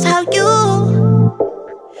surprise how you,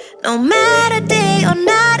 no matter day or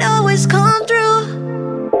night, always come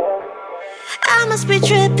through. I must be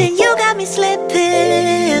tripping, you got me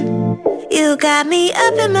slipping. You got me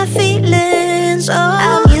up in my feelings. Oh,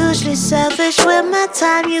 I'm usually selfish with my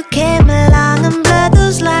time. You came along and blurred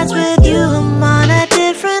those lines. With you I'm on a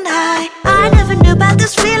different high. I never knew about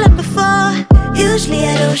this feeling before. Usually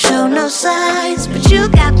I don't show no signs, but you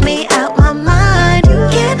got me out my mind.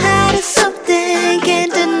 Can't hide it's something,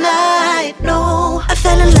 can't deny it, no. I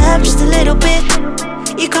fell in love just a little bit.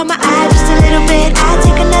 You caught my eye just a little bit. I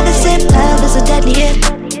take another sip, love is a deadly hit.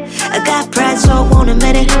 I got pride so I won't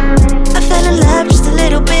admit it. I fell in love just a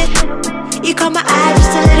little bit. You caught my eye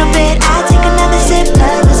just a little bit. I take another sip,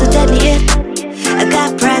 love is a deadly hit. I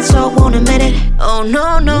got pride so I won't admit it. Oh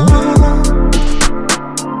no, no.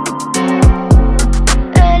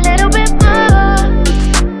 A little bit more.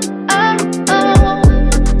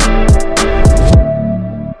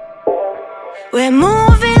 We're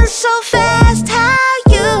moving so fast, how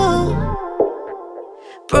you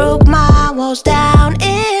broke my walls down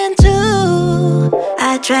in two.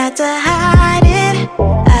 I tried to hide it,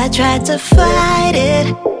 I tried to fight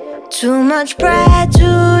it. Too much pride to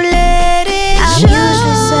let it show. I'm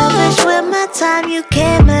usually selfish with my time. You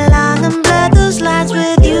came along and blurred those lines.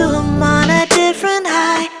 With you I'm on a different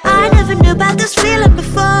high. I never knew about this feeling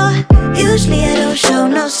before. Usually I don't show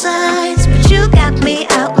no signs, but you got me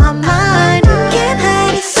out my mind. Can't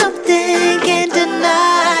hide it's something, can't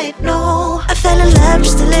deny it, no. I fell in love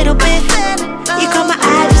just a little bit. You caught my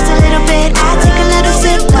eye just a little bit. I take a little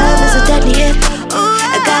sip, love is a deadly hit.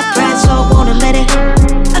 I got pride so I won't admit it.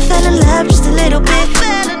 I fell in love just a little bit.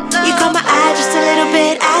 You caught my eye just a little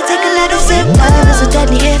bit. I take a little sip, love is a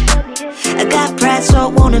deadly hit. I got pride so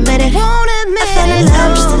I won't admit it. I fell in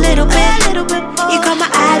love just a little bit. You caught my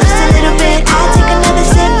eye just a little bit. I take another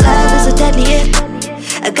sip, love is a deadly hit.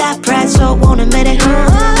 I got pride so I won't admit it.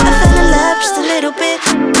 I fell in love just a little bit.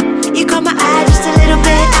 You caught my eye just a little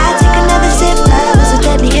bit. I take another sip, love is a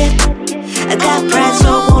deadly hit. I got pride so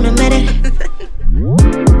I won't admit it.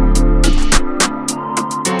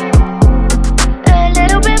 A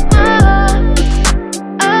little bit more.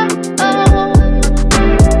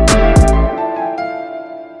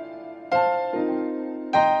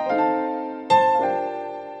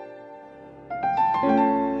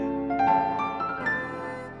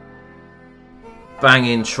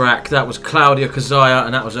 Banging track. That was Klaudia, Keziah,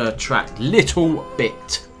 and that was her track Little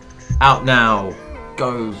Bit. Out now.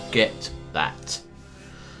 Go get that.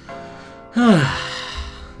 What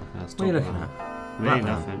are you looking at? Really Blackburn?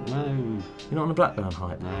 nothing. No. You're not on the Blackburn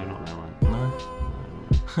hype? No, not that one.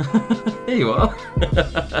 No. Here you are.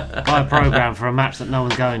 Buy a programme for a match that no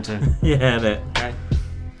one's going to. Yeah, innit? Okay.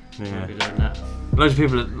 Yeah. I'll be doing that. Loads of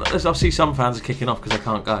people. I see some fans are kicking off because they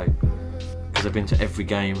can't go because they've been to every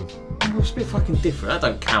game. It's a bit fucking different. That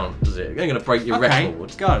don't count, does it? You're going to break your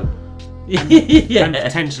record. Go. Yeah. And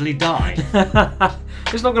potentially die.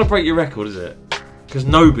 It's not going to break your record, is it? Because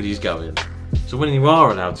nobody's going. So when you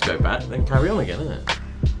are allowed to go back, then carry on again, isn't it?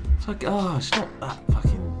 It's like, it's not that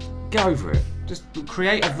fucking. Get over it. Just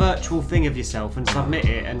create a virtual thing of yourself and submit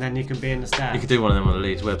it, and then you can be in the stand. You could do one of them on the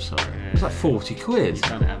Leeds website. Yeah, it's like 40 quid. You've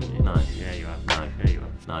done it, haven't you? No. Yeah, you have. No. Yeah, you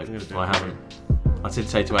have. No, I'm gonna do I it. haven't. I did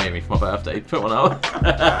say to Amy for my birthday, put one up.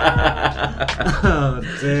 Oh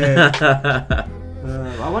dear.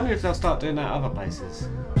 I wonder if they'll start doing that at other places.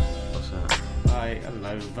 What's that? Like, I don't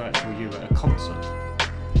know, virtual you at a concert.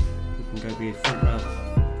 You can go be front row.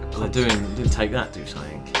 didn't take that, do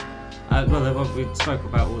something. We spoke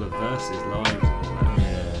about all the verses live and all that.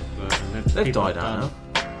 Yeah. But They've died out now.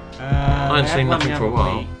 I I ain't seen nothing for a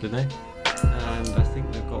while, did they? And I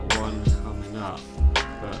think they've got one coming up.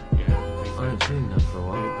 But yeah, I haven't seen that for a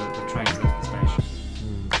while. The train's left the station.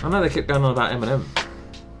 I know they kept going on about Eminem.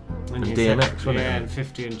 And DMX, wasn't it? Yeah, and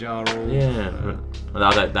 50 and Ja Rule. Yeah,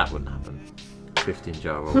 but that wouldn't happen. 50 and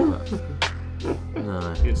Ja Rule.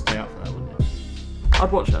 No. You'd stay up for that, wouldn't you? I'd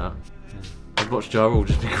watch that. I'd watch Ja Rule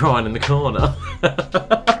just be crying in the corner.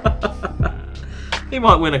 He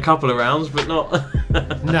might win a couple of rounds, but not.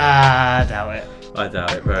 Nah, I doubt it. I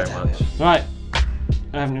doubt it very much. Right.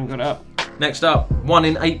 I haven't even got it up. Next up, 1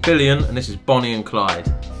 in 8 billion, and this is Bony and Clyde.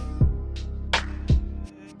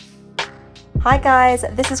 Hi guys,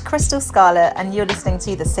 this is Crystal Scarlett and you're listening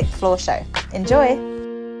to The Sixth Floor Show. Enjoy!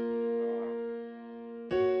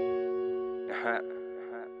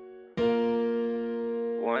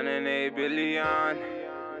 1 in 8 billion.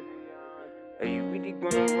 Are you really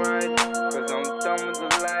gonna ride? Cause I'm done with the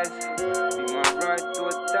lies. Be my ride to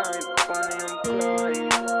a dime. Funny I'm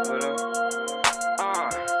Clyde. Hold up.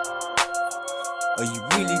 Are you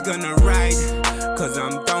really gonna ride? Cause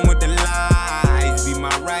I'm done with the lies. Be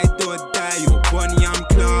my ride to a die. You're Bonnie, I'm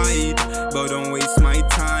Clyde. But don't waste my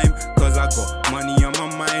time. Cause I got money on my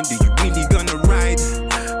mind. Are you really gonna ride?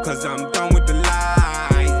 Cause I'm done with the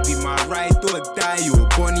lies. Be my ride to a die. You're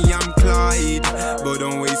Bonnie, I'm Clyde. But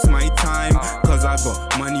don't waste my time. Cause I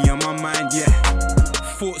got money on my mind, yeah.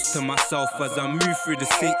 Thoughts to myself as I move through the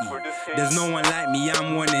city. There's no one like me,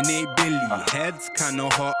 I'm 1 in 8 billion. Head's kinda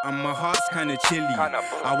hot and my heart's kinda chilly.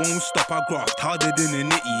 I won't stop, I graft harder than a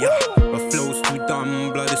nitty, yeah. My flow's too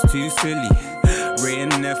dumb, blood is too silly. Ray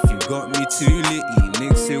and nephew got me too litty.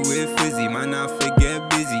 Mix it with fizzy, man, I forget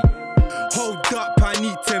busy. Hold up, I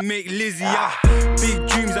need to make Lizzie, yeah. Big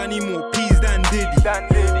dreams, I need more peas than Diddy.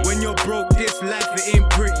 When you're broke, this life, it ain't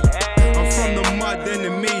pretty. I'm from the mud and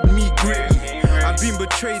it made me gritty. I've been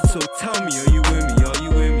betrayed, so tell me, are you with me? Are you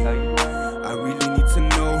with me? I really need to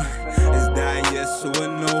know, is that a yes or a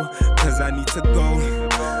no? Cause I need to go,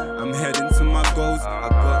 I'm heading to my goals. I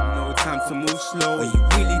got no time to move slow. Are you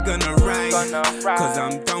really gonna ride? Cause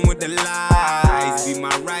I'm done with the lies. Be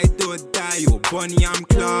my ride or die. You're Bonnie, I'm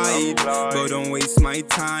Clyde. But don't waste my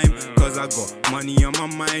time. Cause I got money on my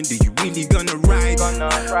mind. Are you really gonna ride?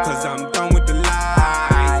 Cause I'm done with the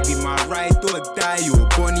lies. Be my ride or die. You're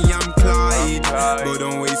Bonnie, I'm Clyde. But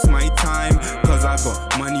don't waste my time. Cause I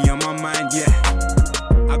got money on my mind, yeah.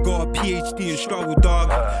 I got a PhD in struggle, dog.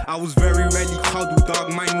 I was very rarely cuddled, dog.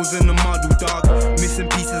 Mine was in the muddle, dog. Missing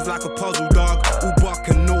pieces like a puzzle, dog. All bark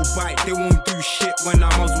and no bite. They won't do shit when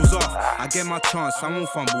our muzzle's off. I get my chance, I won't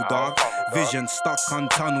fumble, dog. Vision stuck on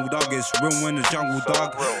tunnel, dog. It's real in the jungle,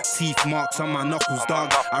 dog. Teeth marks on my knuckles,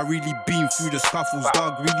 dog. I really beam through the scuffles,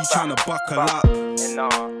 dog. Really trying to buckle up.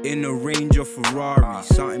 In the range of Ferrari,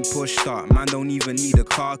 something pushed up. Man don't even need a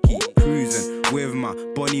car key. Cruising with my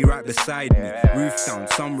Bonnie right beside me. Roof down,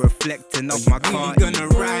 sun reflecting off my car. Really gonna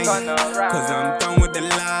ride? Cause I'm done with the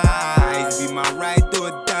lies. Be my ride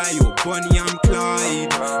or die. You're Bonnie, I'm Clyde.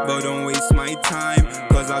 But don't waste my time.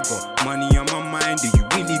 Cause I got money on my mind. Are you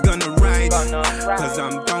really gonna ride? Cause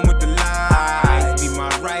I'm done with the lies. Be my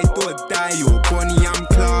ride or die. You're Bonnie, I'm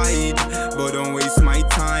Clyde. But don't waste my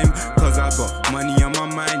time. Cause I got money on my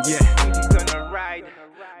mind, yeah. Really gonna ride?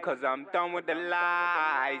 Cause I'm done with the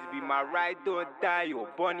lies. Be my ride or die. You're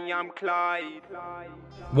Bonnie, I'm Clyde.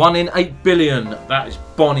 1 in 8 billion. That is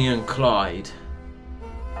Bonnie and Clyde.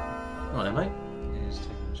 Right then, mate. Yeah, it's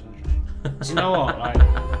taking the charger. Do you know what? Like,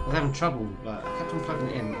 I was having trouble. Like, I kept on plugging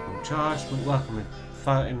it in. It wouldn't charge. Wouldn't work on my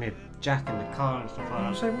phone, in my jack in the car and stuff like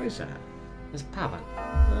that. So what is that? It's a power bank.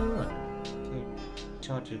 Oh, right. So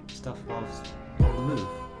charge your stuff whilst on the move.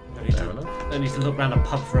 Fair enough. Don't need to look around a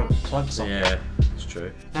pub for a plug socket. Yeah, it's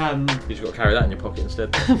true. You just got to carry that in your pocket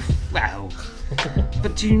instead. Well,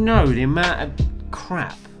 but do you know the amount of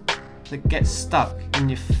crap that gets stuck in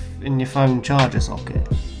your phone charger socket?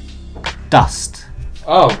 Dust.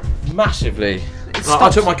 Oh, massively. I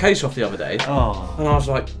took my case off the other day. Oh. And I was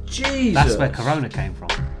like, Jesus. That's where Corona came from.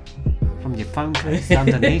 From your phone case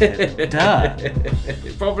underneath it. Duh.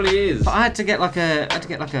 It probably is. But I had to get like a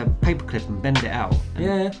paper clip and bend it out.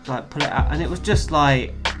 And like pull it out, and it was just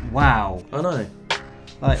like, wow. I know.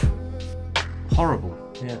 Like horrible.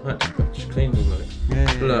 Yeah, I just cleaned all of it.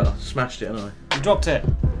 Yeah. I smashed it, and I. You dropped it.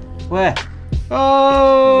 Where?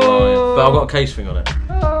 Oh. But I've got a case thing on it.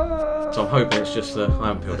 So I'm hoping it's just I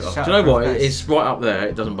haven't peeled it off. Do you know what? It's right up there.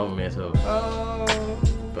 It doesn't bother me at all.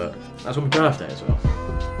 But that's on my birthday as well.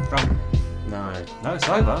 Drunk? No, it's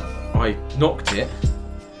over. I knocked it.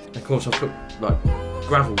 Of course, I put like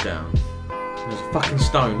gravel down, There was a fucking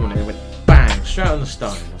stone, wasn't it? It went bang, straight on the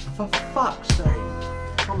stone. I was like, for fuck's sake.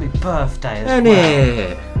 On my birthday as Isn't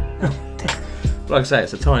well. it? Like I say,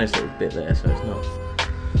 it's the tiniest little bit there, so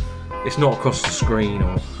it's not across the screen,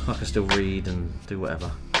 or I can still read and do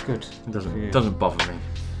whatever. Good. It doesn't bother me.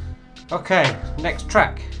 Okay, next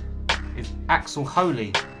track is Axel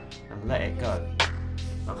Holy and Let It Go.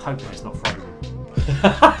 I'm hoping it's not Frozen.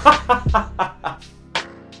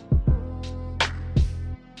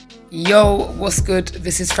 Yo, what's good?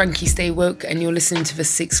 This is Frankie Stay Woke and you're listening to the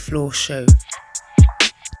Sixth Floor Show.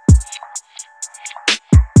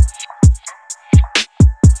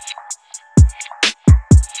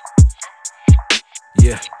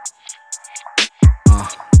 Yeah.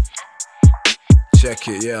 Check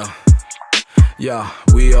it, yeah. Yeah,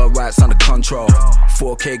 we are rights under control.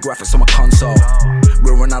 4K graphics on my console.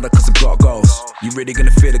 Real Ronaldo cause I got goals. You really gonna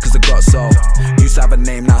feel it cause I got soul. Used to have a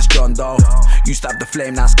name, now it's John Doe. Used to have the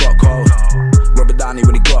flame, now it's got cold. Robert Downey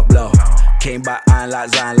when he got blow. Came back iron like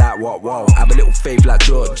Zion, like what, whoa. Have a little faith like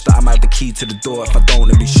George, that I might have the key to the door. If I don't,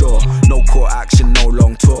 then be sure. No court action, no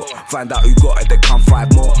long talk. Find out who got it, then come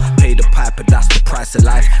 5 more. Pay the piper, that's the price of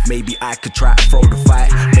life. Maybe I could try to throw the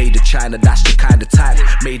fight. Made of China, that's your kind of type.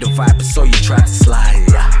 Made of viper, so you try to slide.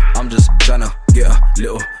 I'm just tryna get a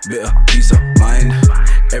little bit of peace of mind.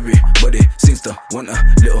 Everybody seems to want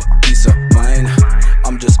a little piece of mind.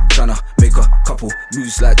 I'm just tryna make a couple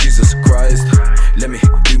moves like Jesus Christ. Let me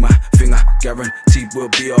do my thing, I guarantee we'll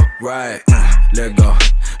be alright. Let go,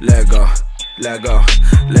 let go, let go,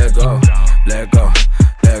 let go, let go,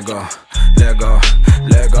 let go, let go,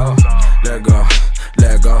 let go, let go,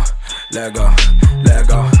 let go, let go, let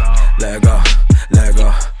go, let go, let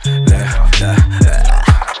go, let go.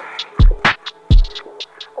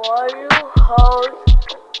 Why you hoes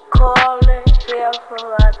calling here for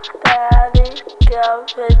my daddy? Give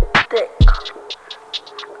his dick.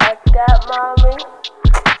 Like that, mommy?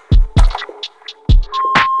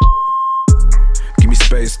 Give me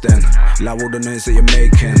space then, allow all the noise that you're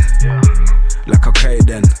making. Like okay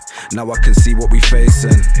then, now I can see what we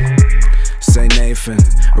facing. Say Nathan,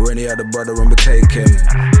 or any other brother and we take him.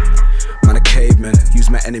 Man a caveman, use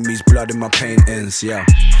my enemy's blood in my paintings, yeah.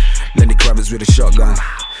 Lenny Kravitz with a shotgun,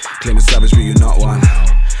 claiming savage but you're not one.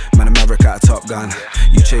 Man a maverick out of Top Gun,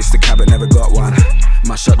 you chased the cab but never got one.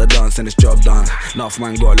 Man shut the dance and it's job done. Enough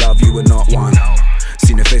man got love, you were not one.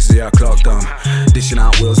 Seen their faces, yeah I clocked them. Dishing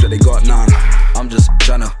out wheels but they got none. I'm just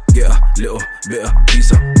tryna get a little bit of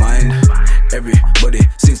peace of mind. Everybody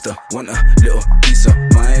seems to want a little piece of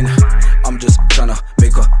mind. I'm just tryna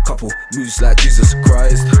make a couple moves like Jesus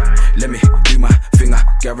Christ. Let me do my thing, I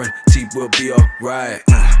guarantee we'll be alright.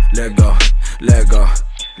 Let go, let go,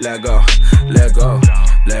 let go, let go,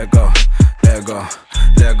 let go, let go,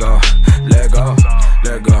 let go, let go,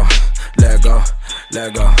 let go, let go,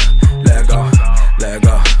 let go, let go, let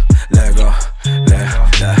go, let go, let go.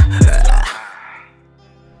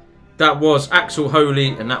 That was Axel Holy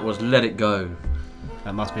and that was Let It Go.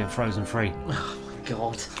 That must be in Frozen 3. Oh my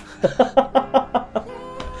god.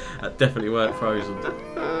 That definitely weren't Frozen.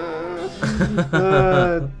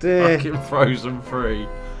 Oh dear. Fucking Frozen 3.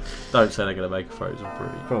 Don't say they're going to make a Frozen 3.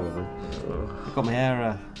 Probably. I got my hair,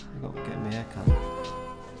 I got getting my hair cut.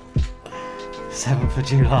 7th of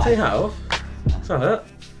July. Take that off. What's that?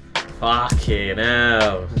 Fucking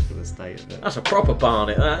hell. Look at the state of it. That's a proper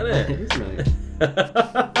barnet, that, isn't it? Isn't it?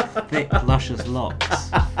 Thick, luscious locks.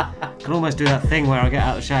 Can almost do that thing where I get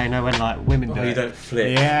out of the shower, you know, when like women do you it. don't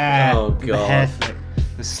flick. Yeah. Oh The god. hair flick.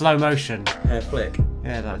 The slow motion. Hair flick.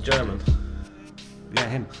 Yeah, that's German. Yeah,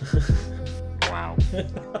 him. Wow.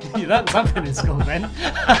 You learned something in school then.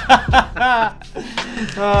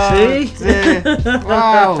 Oh, See? Dear.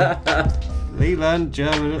 Wow. Lee learned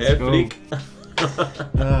German at Hair school. flick.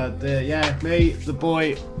 Oh dear. Yeah, me, the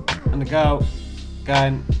boy, and the girl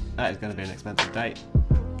going. That is going to be an expensive date.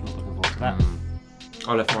 Not looking forward to that.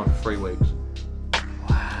 I left mine for 3 weeks. Wow.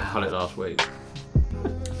 I had it last week.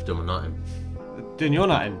 Still my nutting. Doing your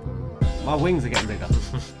nutting? My wings are getting bigger.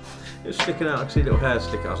 It's sticking out. I can see little hair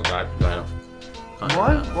sticking out. I was like, going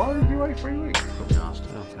off. Why did you wait 3 weeks? Probably asked.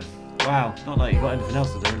 Okay. Wow, not like you've got anything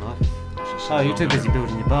else to do in life. Oh, you're too busy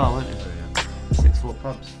building your bar, weren't you? 6 floor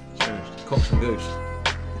pubs. It's finished. Cox and goose.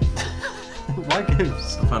 Why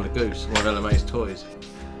goose? I found a goose, one of LMA's toys.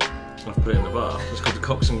 I've put it in the bar. It's called the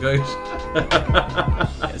Cox and Goose.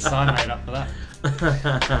 Get a sign made up for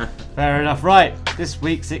that. Fair enough. Right, this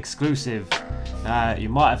week's exclusive. You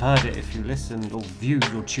might have heard it if you listened or viewed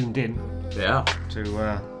or tuned in. Yeah. To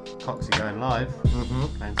Coxie going live.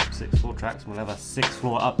 Playing some 6th floor tracks. We'll have a 6th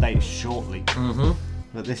floor update shortly.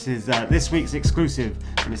 But this is this week's exclusive,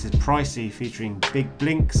 and this is Pricey featuring Big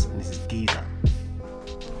Blinkz, and this is Geeza.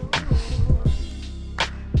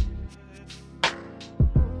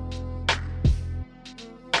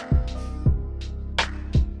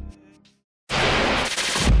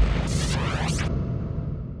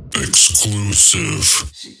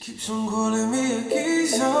 exclusive. She keeps on calling me a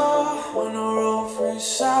geezer. On the road through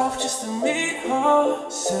south just to meet her.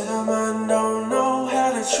 Said a man don't know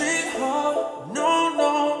how to treat her. No,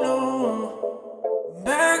 no, no.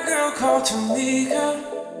 Bad girl called Tamika.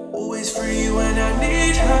 Always free when I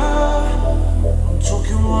need her. I'm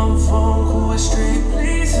talking one phone call, a straight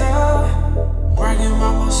pleaser. Bragging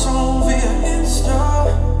about my song via Insta.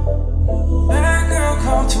 Bad girl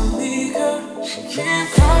called Tamika. She keep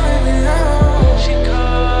calling me out. She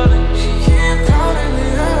calling. She keep calling me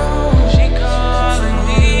out. She calling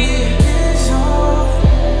me. She keeps on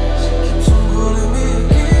calling me a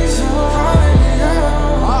geezer. Calling me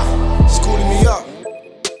out. She's calling me up.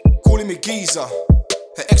 Calling me geezer.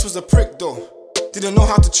 Her ex was a prick though. Didn't know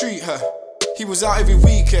how to treat her. He was out every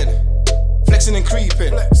weekend. Flexing and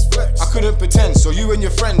creeping. I couldn't pretend, so you and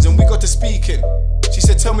your friends and we got to speaking. She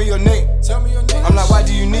said, tell me your name. I'm like, why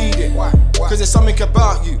do you need it? Cause there's something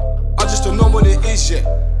about you. I just don't know what it is yet.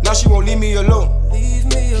 Now she won't leave me alone.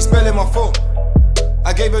 She's spelling my phone.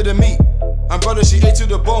 I gave her the meat. And brother, she ate to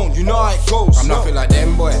the bone. You know how it goes. I'm nothing like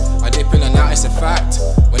them, boy. I dip in and out, it's a fact.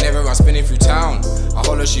 Whenever I'm spinning through town, I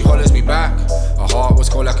holler, she hollers me back. Her heart was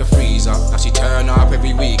cold like a freezer. Now she turn up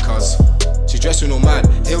every week, cause she dressing all mad,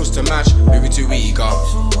 heels to match, moving too eager.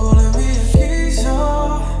 Calling me a geezer.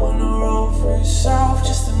 On the road through south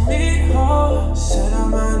just to meet her. Said a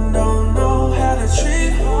man don't know how to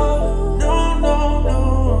treat her. No, no,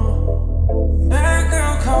 no. Bad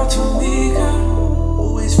girl called Tamika.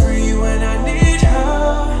 Always free when I need her.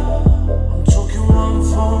 I'm talking one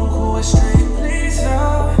phone call, a straight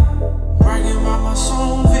pleaser. Bragging about my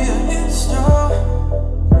song via Insta.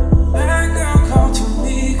 Bad girl called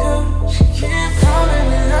Tamika. She keep calling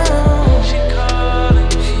me out. She calling.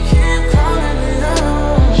 She keep calling me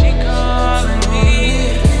out. She calling me.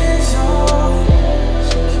 She keeps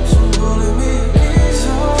on calling me a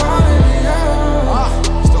geezer. Calling me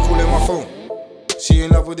out. Still calling my phone. She in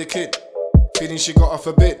love with the kid. Feeling she got off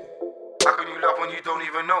a bit. How can you love when you don't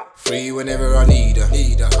even know? Free whenever I need her.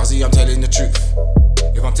 Cause I'm telling the truth.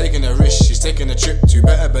 If I'm taking a risk, she's taking a trip to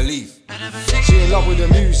better believe. She in love with the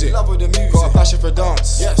music. Got a passion for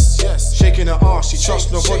dance. Yes. Shaking her ass, she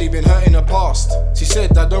trusts nobody, been hurt in the past. She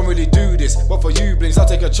said I don't really do this, but for you, Blinkz, I'll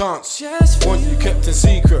take a chance. Want you kept in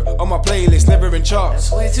secret, on my playlist, never in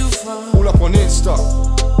charts. Way too far. All up on Insta,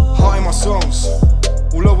 heart in my songs.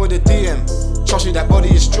 All over the DM, trust me, that body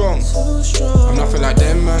is strong. I'm nothing like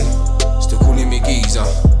them, man. Still calling me geezer.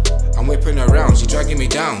 I'm whipping around, she dragging me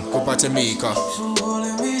down. Goodbye to Mika.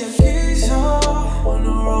 Calling me a geezer. On the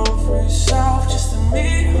road through south just to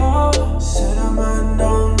meet her. Said a man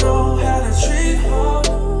don't know how to treat her.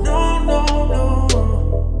 No, no, no.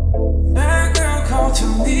 Bad girl called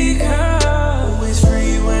Tamika. Always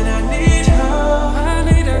free when I need her. I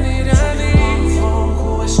need. One phone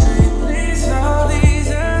call, a straight pleaser.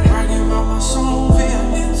 Bragging about my song via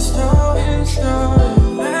Insta.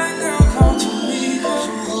 Bad girl called Tamika.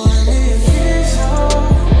 Calling me a geezer.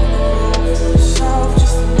 On the road through south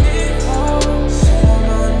just to meet her. Said a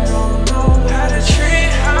man don't know how to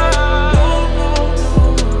treat her.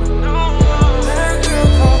 No. Bad girl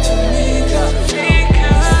called Tamika. Free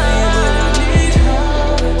when I need her.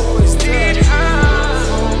 Always need her.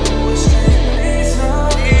 Phone call, a straight pleaser.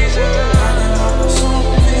 Bragging about my song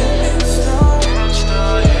via Insta.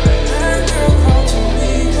 Bad girl called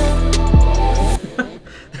Tamika.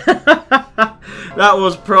 That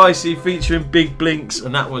was Pricey featuring Big Blinkz,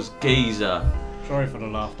 and that was Geeza. Sorry for the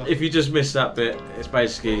laughter. If you just missed that bit, it's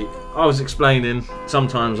basically, I was explaining,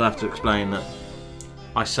 sometimes I have to explain that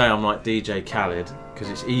I say I'm like DJ Khaled because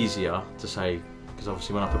it's easier to say, because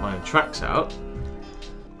obviously when I put my own tracks out,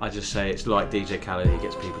 I just say it's like DJ Khaled, he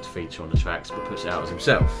gets people to feature on the tracks but puts it out as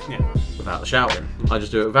himself. Yeah. Without the shouting. I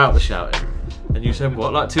just do it without the shouting. And you said,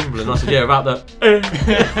 what, like Timberland? I said, yeah, without the...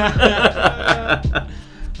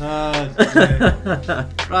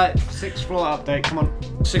 Right, sixth floor update, come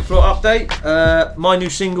on. Sixth floor update. My new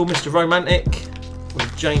single, Mr. Romantic,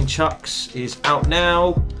 with Jane Chucks, is out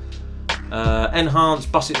now. Enhance,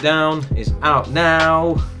 Bust It Down is out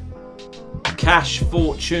now. Cash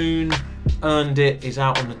Fortune, Earned It is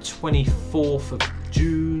out on the 24th of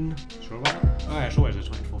June. Sure about that? Oh yeah, it's always the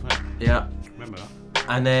 24th. Yeah. Remember that.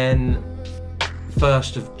 And then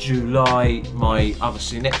 1st of July, my other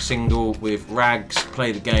next single with Rags,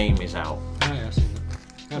 Play the Game, is out. Oh yeah, I've seen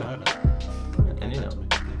that. I heard that. And you know.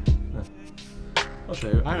 Yeah. I'll show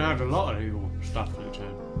you. I heard a lot of your stuff for the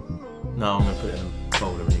channel. No, I'm going to put it in a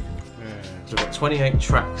folder and you can. Yeah. So I've got 28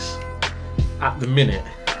 tracks at the minute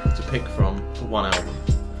to pick from for one album.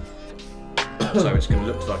 So it's going to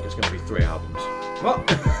look like it's going to be 3 albums. What?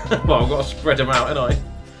 Well, I've got to spread them out, haven't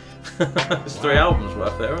There's 3 albums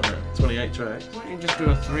worth there, aren't there? 28 tracks. Why don't you just do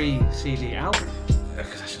a 3 CD album?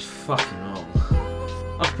 Because that's just fucking long.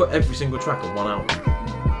 I've put every single track on one album.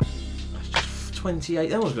 That's just 28.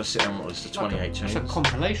 No one's going to sit down and listen to 28 tunes. That's a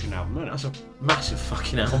compilation album, isn't it? That's a massive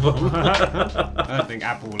fucking album. I don't think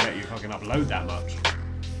Apple will let you fucking upload that much.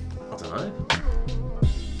 I don't know.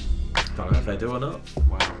 Don't know if they do or not.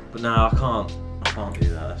 Wow. But no, I can't do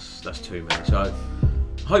that. That's too many. So I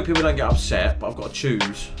hope people don't get upset, but I've got to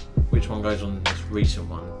choose which one goes on this recent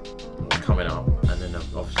one coming up, and then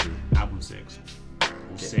obviously album 6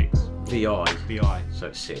 or 6 VI. So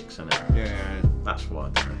it's 6, isn't it? Yeah. That's what I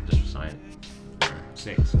don't know, just for saying.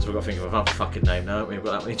 6. So we've got to think of another fucking name now. We've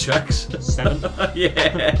got that many tracks. 7.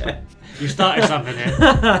 Yeah. You started something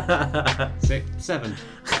here. 6, 7.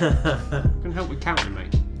 Couldn't help with counting,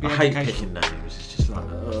 mate. I hate picking names. It's just like,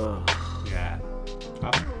 ugh. Yeah.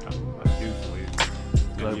 I'll do for you.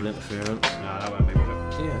 Global interference. No, that won't be, will it?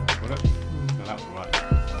 Yeah. Will it? No, that was right.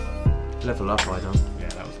 Level Up, I done. Yeah,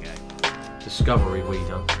 that was gay. Discovery, we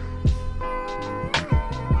done.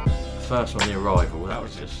 The first one, The Arrival. That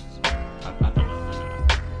was just. I don't know.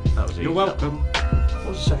 That was easy. You're welcome. What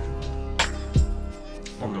was the second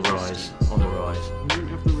one? On the Rise. On the Rise. You didn't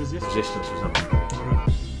have the Resistance. Resistance was number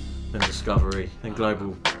 3. Then Discovery. Then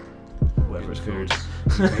Global. Whatever it's called.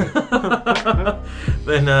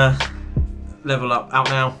 Then Level Up. Out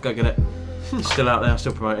now. Go get it. It's still out there. I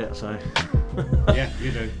still promote it. So. Yeah,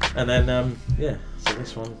 you do. And then yeah. So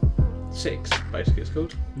this one. 6, basically, it's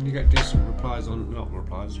called. And you get decent replies on, not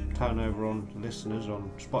replies, turnover on listeners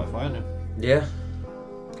on Spotify, isn't it? Yeah.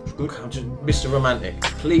 It's good. I'm just Mr. Romantic.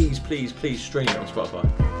 Please stream it on Spotify.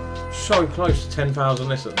 So close to 10,000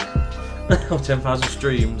 listens. Or 10,000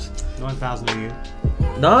 streams. 9,000 a year.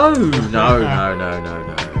 No.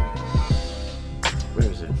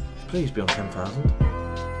 Where is it? Please be on 10,000.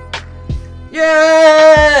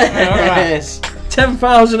 Yes!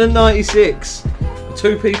 10,096.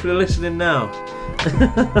 2 people are listening now.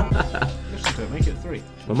 Listen to it, make it 3.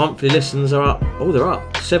 My monthly listens are up. Oh, they're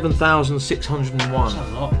up. 7,601. That's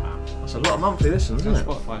a lot, man. That's a lot of monthly listens, isn't it?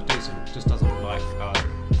 Spotify's decent. It just doesn't like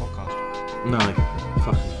podcast. No.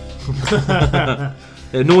 Fuck.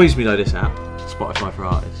 It annoys me though, this app, Spotify for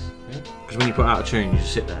Artists. Because when you put out a tune, you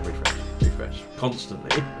just sit there and refresh.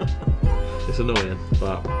 Constantly. It's annoying,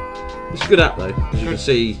 but it's a good app though, because you can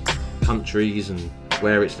see countries and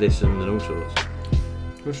where it's listened and all sorts.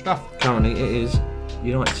 Good stuff. Currently, it is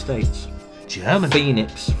United States, Germany,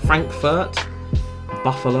 Phoenix, Frankfurt,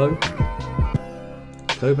 Buffalo,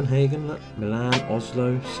 Copenhagen, Milan,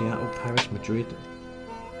 Oslo, Seattle, Paris, Madrid.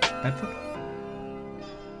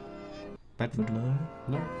 Bedford? No.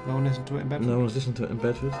 No one listened to it in Bedford? No one's listened to it in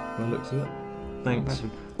Bedford. I looked at it. Thanks.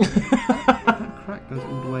 Crack goes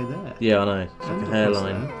all the way there. Yeah, I know. It's like a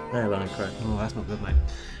hairline crack. Oh, that's not good, mate.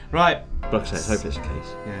 Right. Like I say, let's hope it's the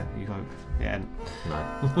case. Yeah, you hope. Yeah. No.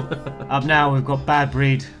 Up now, we've got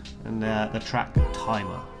BadBreed and the track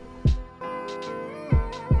Timer.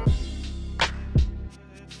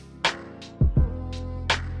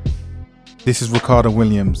 This is Ricardo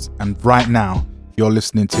Williams, and right now, you're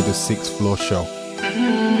listening to the Sixth Floor Show.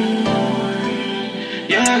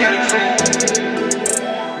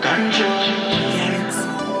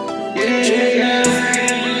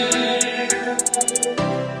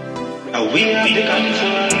 We have the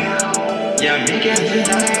control. Yeah, me get the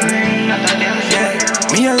time.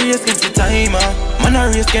 Me a race against the timer. Man a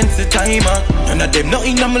race against the timer. None of them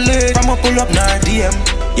nothing on my leg. From a pull up nor DM.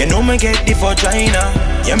 You know me get the vagina.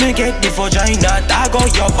 Yeah, me get the vagina. Dog on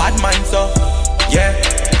your bad mind, so. Yeah.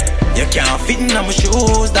 You can't fit in my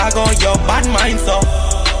shoes. Dog on your bad mind, so.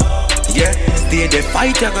 Yeah. Stay the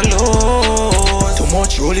fight, you go lose. Too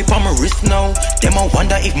much roll it on my wrist now. Them I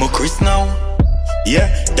wonder if my Chris now.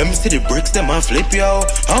 Yeah, them see the bricks, them a flip, yo.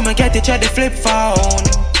 How me get it, try the flip phone.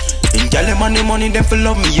 In tell them money, them full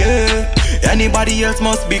love me, yeah. Anybody else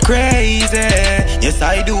must be crazy. Yes,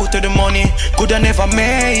 I do to the money, coulda never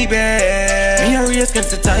maybe. Me a race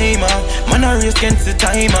against the timer, man a race against the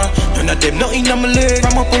timer. None of them nothing on my leg,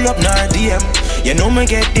 from a pull up nor DM. You know me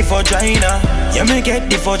get the vagina, yeah me get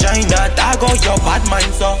the vagina. Dog on your bad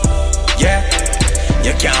mind, so yeah.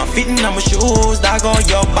 You can't fit in my shoes, dog on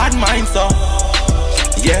your bad mind, so.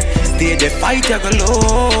 Yeah, stay the fight, you go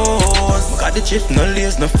lose. Got the chip, no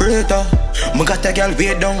lace, no freighter. Me got a girl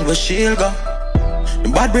way down where she'll go. The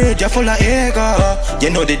BadBreed, you full of ego.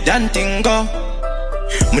 You know the damn thing go.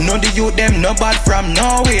 Me know the youth, them no bad from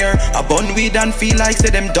nowhere. I bun weed and feel like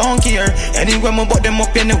say them don't care. Anyway, me bought them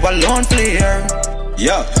up, you never alone player.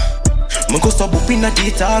 Yeah. Me go sub up in a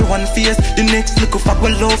detail, one face. The next look fuck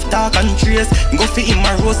with love, talk and trace. Go fit in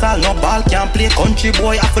my rose, all no ball, can't play country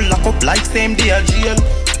boy. I feel lock up like same day a jail.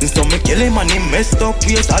 And so me Kill him and him messed up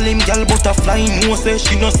ways. All him gal butterfly no say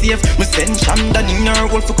she no safe. Me send Shandan in her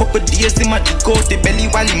hole for couple days. Him a dig out the belly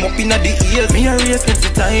while him up in the heels. Me a race against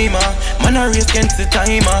the timer, man a race against the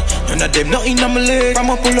timer. None of them nothing on my leg. From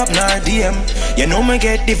a pull up nor DM. You know me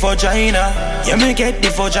get the vagina. Yeah me get the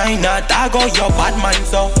vagina. Dog on your bad mind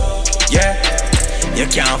so. Yeah. You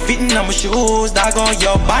can't fit in my shoes. Dog on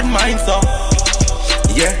your bad mind so.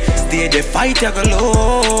 Yeah. Stay the fight you go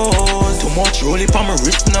lose. Too much roll it on my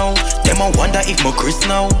wrist now. Them a wonder if my Chris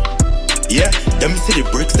now. Yeah, them see the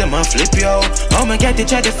bricks, them a flip yo. I'ma get it,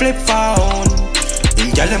 try to flip phone.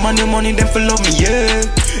 Them gyal them on the money, them for love me, yeah.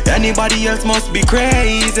 Anybody else must be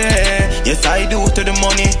crazy. Yes, I do to the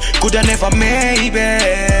money, coulda never maybe.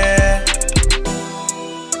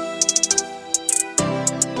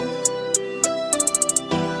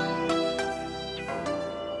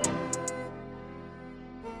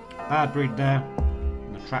 BadBreed there.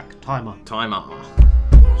 And the track Timer.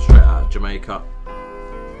 Straight out of Jamaica.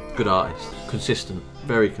 Good artist. Consistent.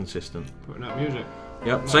 Very consistent. Putting out music.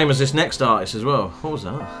 Yep. Same as this next artist as well. What was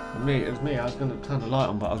that? It was me. I was going to turn the light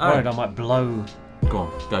on, but I was worried I might blow. Go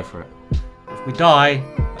on. Go for it. If we die,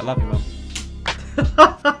 I love you, Mum.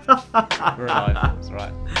 We're alive. It's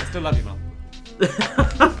alright. I still love you, Mum.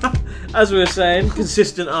 As we were saying,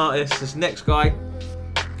 consistent artist. This next guy,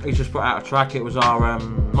 he just put out a track. It was our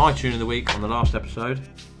My Tune of the Week on the last episode.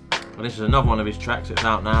 And this is another one of his tracks. It's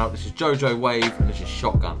out now. This is JoJo Wave and this is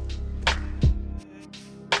Shotgun.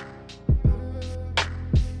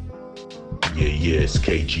 Yeah, it's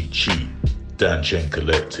KG Chi, Dan Chen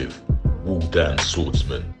Collective, Wu Dan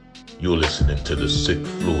Swordsman. You're listening to the 6th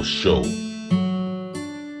Floor Show.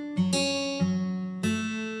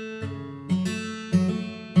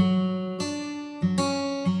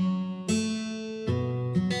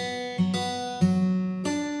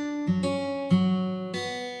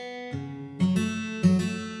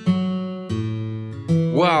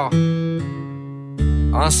 Wow,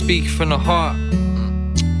 I'm speaking from the heart.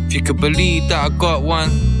 If you could believe that I got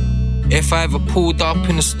one. If I ever pulled up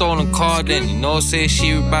in a stolen car, then you know, say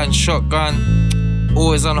she ran shotgun.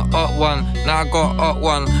 Always on a hot one, now I got a hot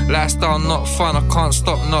one. Lifestyle not fun, I can't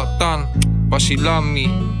stop, not done. But she love me.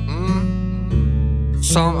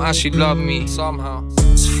 Somehow she love me. Somehow.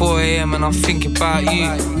 It's 4 AM and I'm thinking about you.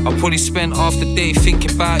 I probably spent half the day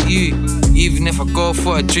thinking about you. Even if I go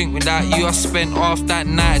for a drink without you, I spent half that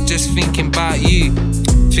night just thinking about you.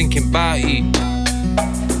 Thinking about you.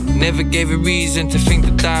 Never gave a reason to think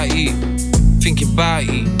to doubt you. Thinking about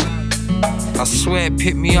you. I swear it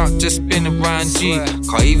picked me up just being around you.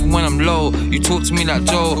 Cause even when I'm low, you talk to me like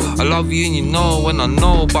Joe. I love you and you know when I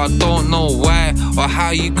know, but I don't know why or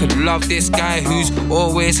how you could love this guy who's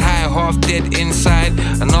always high, half dead inside.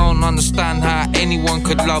 And I don't understand how anyone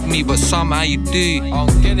could love me, but somehow you do. I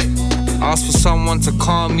don't get it. Ask for someone to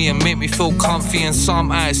calm me and make me feel comfy, and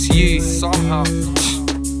somehow it's you. Somehow.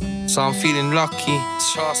 So I'm feeling lucky,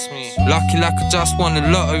 trust me. Lucky like I just won the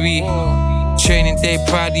lottery. Training day,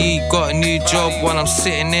 proud of you, got a new job. While I'm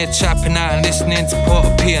sitting there chapping out and listening to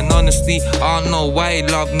Porter P. And honestly, I don't know why you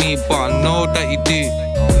love me, but I know that you do.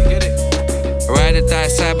 Get it? Ride or die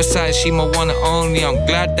side by side, she my one and only. I'm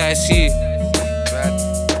glad that it's you.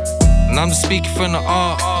 And I'm just speaking from the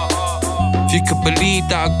art. If you could believe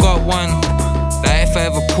that I got one. Like if I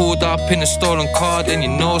ever pulled up in a stolen car, then you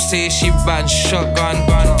know, say she ran shotgun.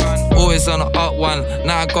 Always on a hot one,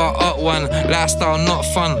 now I got a hot one. Lifestyle not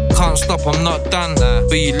fun, can't stop, I'm not done.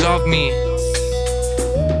 But you love me,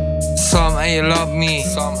 somehow you love me.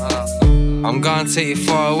 I'm gonna take you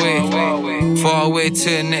far away to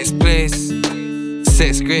the next place.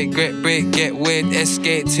 Sex, great break, get weird,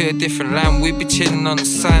 escape to a different land. We be chilling on the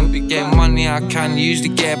sand, we get money I can usually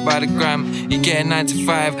get it by the gram. You get a 9 to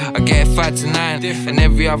 5, I get a 5 to 9. And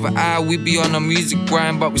every other hour we be on a music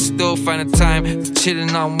grind, but we still find the time to chill and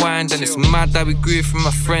unwind. And it's mad that we grew from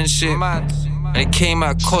a friendship. And it came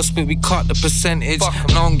at a cost, but we cut the percentage.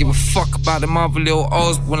 And I don't give a fuck about them other little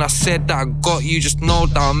O's. When I said that I got you, just know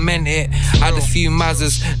that I meant it. Had a few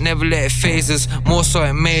mazzers, never let it phase us. More so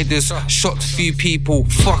it made us. Shot a few people,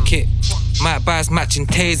 fuck it. Might buy us matching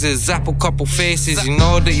tasers, zap a couple faces. You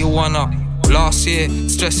know that you wanna. Last year,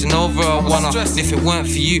 stressing over a wanna. And if it weren't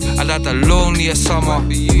for you, I'd had the loneliest summer.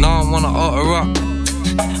 Now I wanna utter her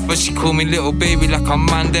up. But she call me little baby like a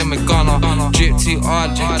man, then we're gonna drip too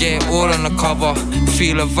hard, get it all on the cover.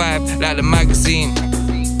 Feel a vibe like the magazine.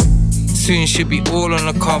 Soon she'll be all on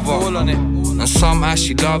the cover. And somehow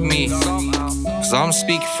she love me, cause I'm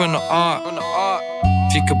speaking from the art.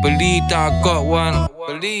 If you could believe that I got one.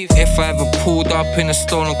 If I ever pulled up in a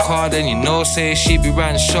stolen car, then you know, say she be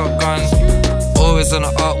riding shotgun. Always always on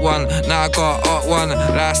a hot one. Now I got a hot one.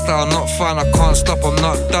 Lifestyle not fun, I can't stop, I'm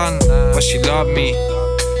not done. But she loved me.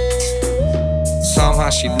 Somehow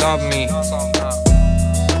she loved me.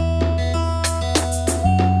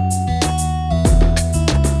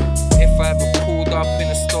 If I ever pulled up in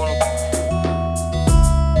a stone,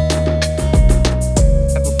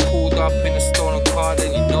 car,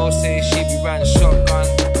 then you know, say she be riding shotgun.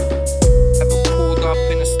 Ever pulled up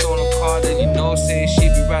in a stolen car, then you know, say she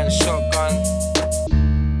be riding shotgun.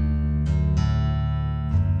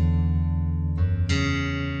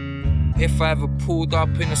 If I ever pulled up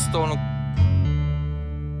in a stolen,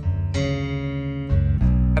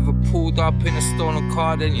 ever pulled up in a stolen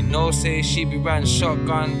car, then you know, say she be riding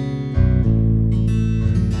shotgun.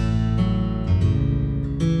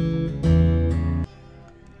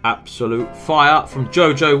 Absolute fire from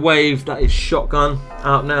JoJo Wave. That is Shotgun,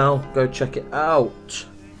 out now. Go check it out.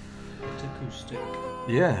 Acoustic.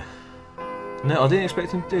 Yeah. No, I didn't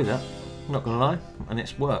expect him to do that. Not gonna lie, and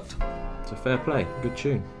it's worked. So fair play. Good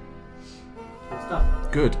tune. Good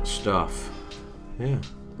stuff. Good stuff. Yeah.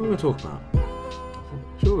 What are we gonna talk about?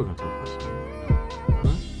 Sure, we're gonna talk about something.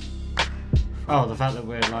 Oh, the fact that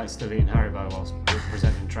we're like still eating Haribo whilst we're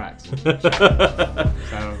presenting tracks.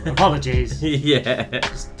 So apologies. Yeah.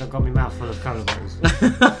 I've got my mouth full of colour bottles.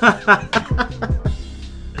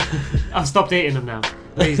 I've stopped eating them now.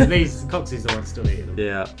 These Coxie's the one still eating them.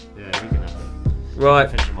 Yeah. Yeah, you can have them. Right.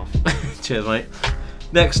 Finish them off. Cheers, mate.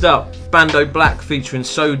 Next up, Bando Black featuring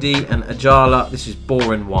SoDee and Ajala. This is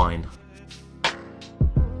Boring Whine.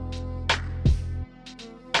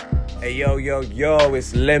 Hey yo,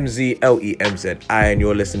 it's Lemzy, Lemzi, and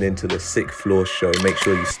you're listening to the 6th Floor Show. Make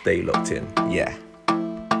sure you stay locked in. Yeah.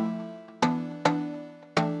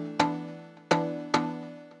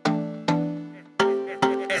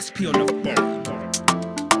 SP on the phone.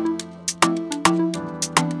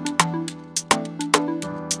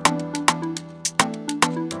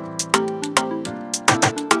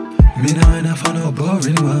 Me now ain't for no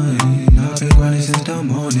boring wine. I've been grinding since the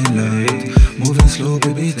morning light. Moving slow,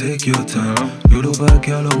 baby, take your time. You do back,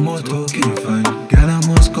 girl, I'm more talking fine. Girl, I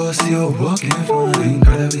must go see you walking fine.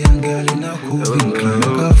 Caribbean girl in a cool incline.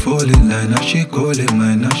 Look her fall in line, now she calling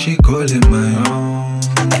mine, now she calling mine.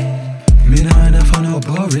 Me now ain't for no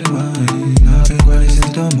boring wine. I've been grinding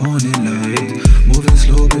since the morning light. Moving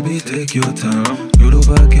slow, baby, take your time. You do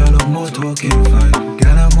back, girl, I'm more talking fine.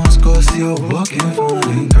 Girl, I must go see you walking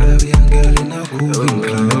fine. Caribbean girl in a cool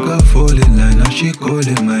incline. Look her fall in line, now she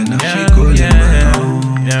calling mine, now she calling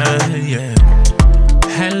mine. Yeah.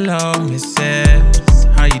 Hello, Misfits,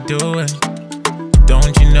 how you doing?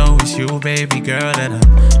 Don't you know it's you, baby girl, that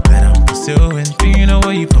I'm pursuing? Do you know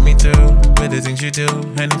what you put me through, with the things you do?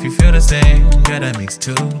 And if you feel the same, girl, that makes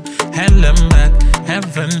two. Hell, I'm back,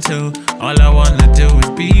 heaven too. All I wanna do is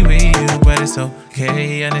be with you, but it's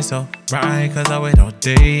okay and it's alright, cause I wait all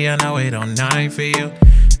day and I wait all night for you.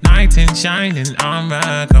 Night and shining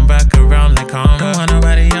armor, come back around like karma. Don't want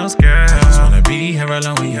nobody else, girl. I just wanna be here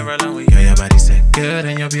alone with you. Yeah, your body set good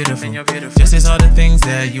and you're beautiful. Just as all the things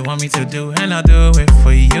that you want me to do, and I'll do it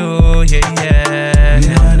for you. Yeah. Me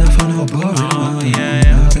now ain't for no boring wine.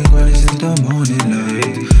 I've been grinding since the morning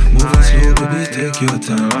light. Moving slow, baby, take your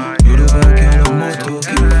time. You do back, girl, I'm more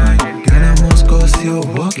talking fine. Girl, I must go see you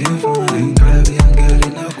walking fine. Caribbean girl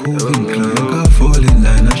in a cool incline. Look her fall in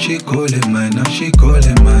line, now she calling mine, now she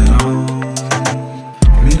calling mine.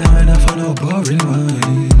 Me now ain't for no boring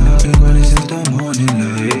wine. I've been grinding since the morning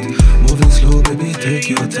light. Moving slow, baby, take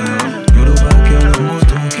your time. You do back, girl, I'm more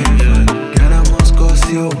talking fine. Girl, I must go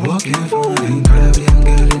see you walking fine. Caribbean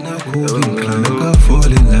girl in a cool incline. Look her fall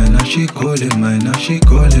in line, now she calling mine, now she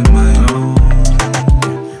calling mine.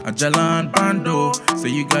 Ajala and Bando, so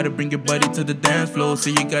you gotta bring your body to the dance floor. So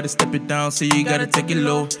you gotta step it down, so you gotta take it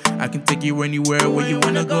low. I can take you anywhere where you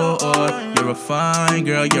wanna go. You're a fine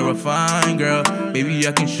girl, baby,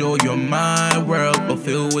 I can show you my world, but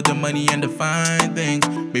filled with the money and the fine things.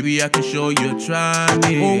 Baby, I can show you, try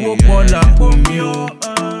me. Oh, bola for me, oh.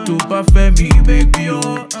 Tu pas fait me, baby,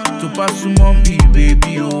 oh. Tu pas sumo me,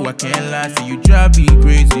 baby, oh. I can't lie, see you drive me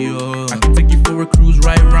crazy, oh. I can take you for a cruise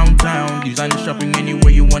right around town. Designer shopping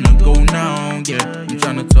anywhere you wanna go now, yeah. I'm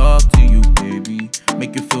tryna talk to you, baby.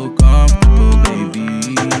 Make you feel comfortable, baby,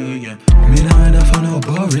 yeah. Me now ain't for no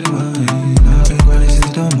boring wine. I've been grinding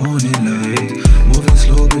since the morning light. Moving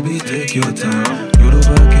slow, baby, take your time. You do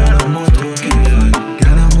back, girl, I'm more talking fine.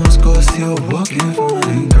 Girl, I must go see you walking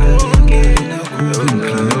fine. Caribbean girl in a cool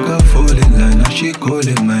incline. Look her fall in line, now she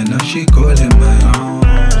calling mine, now she calling mine.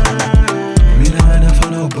 Me now ain't for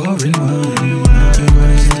no boring wine. I've been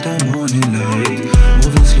grinding since the morning light.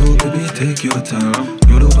 Moving slow, baby, take your time.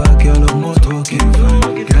 You do back, girl, I'm more talking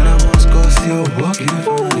fine. Girl, I must go see you walking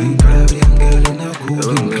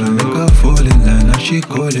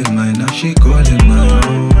calling mine, now she calling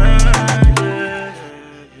mine.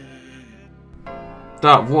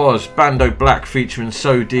 That was Bando Black featuring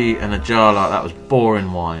SoDee and Ajala. That was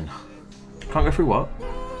Boring Whine. Can't go through what?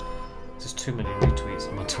 There's too many retweets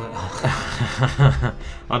on my Twitter.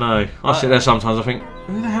 I know. I sit there sometimes. I think,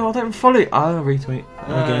 who the hell? I don't even follow it. I'll retweet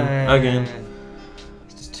again.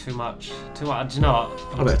 It's just too much. Do you know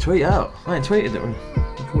what? I better tweet out. I ain't tweeted it when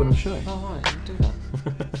recording the show. Oh right, you do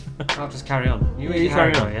that. I'll just carry on. You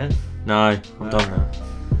carry on. Yeah. No, I'm done now.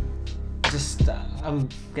 Just, I'm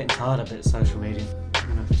getting tired of it. Social media. I'm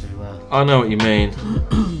gonna have to. I know what you mean.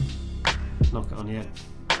 Knock it on yet.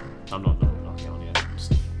 I'm not knocking it on yet.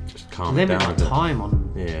 Just calm limit down. my time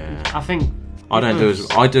on. Yeah. I think. I don't do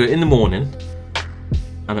it. I do it in the morning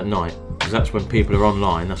and at night because that's when people are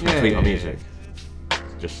online. That's when I tweet my music.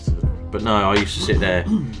 Just. But no, I used to sit there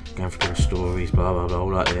going through people's stories, blah blah blah,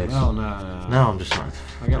 all like this. Oh no. Now I'm just like.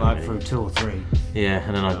 I get like through 2 or 3. Yeah,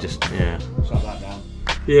 and then I just shut that down.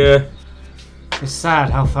 Yeah. It's sad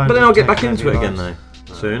how phones. But then I'll get back into it again though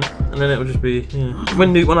soon, and then it will just be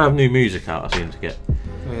when I have new music out, I seem to get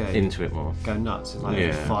into it more. Go nuts. It's like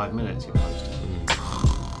every 5 minutes you post it.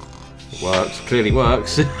 It works. Clearly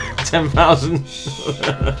works. 10,000.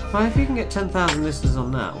 Well, if you can get 10,000 listeners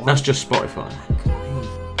on that, that's just Spotify. That could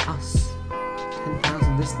be us.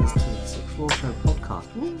 10,000 listeners to the Sixth Floor Show podcast.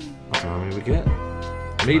 I don't know how many we get.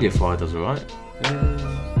 Mediafire does alright.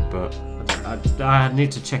 But I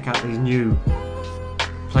need to check out these new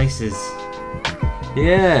places.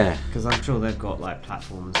 Yeah. Because I'm sure they've got like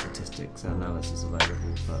platform and statistics and analysis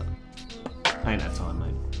available, but I ain't had time,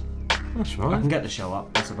 mate. That's right. I can get the show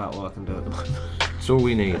up. That's about what I can do at the moment. It's all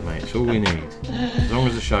we need, mate. It's all we need. As long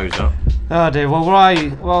as the show's up. Oh dear. Well,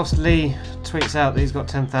 whilst Lee tweets out that he's got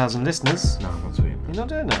 10,000 listeners. No, I'm not tweeting. You're not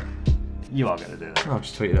doing that. You are going to do that. I'll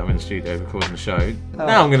just tweet that I'm in the studio recording the show.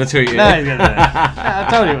 Now I'm going to tweet it. No, he's going to do it. I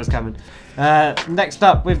told you it was coming. Next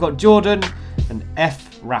up, we've got Jordan and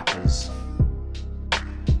F Rappers.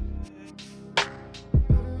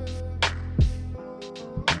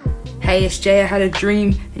 Hey, it's Jay. I had a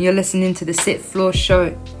dream, and you're listening to the Sixth Floor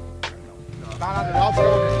Show.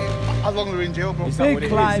 How long are we in jail, bro? Big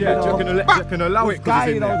Clyde, yeah, you can allow it guy,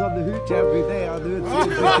 because you know, on the hooch every day. I do it so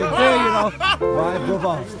you can do, you know. My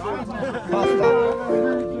brother.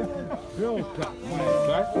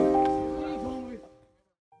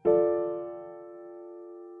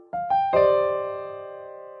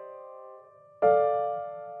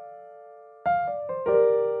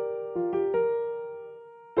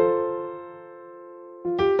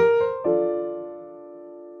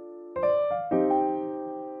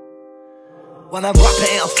 When I rap it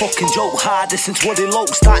ain't a fucking joke. Hard since Woody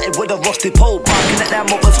Loke. Started with a rusty pole. Barking at their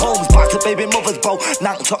mother's homes. Back to baby mother's bro.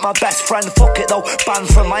 Nanked up my best friend. Fuck it though. Banned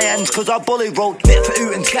from my ends cause I bully road. Bit for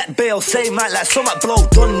Ootens, get bail. Same night like summer blow.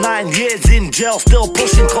 Done 9 years in jail. Still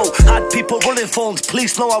pushing cold. Had people running phones.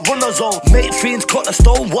 Police know I run the zone. Mate fiends cut the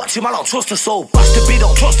stone. Watch him, I don't trust a soul. Bastard B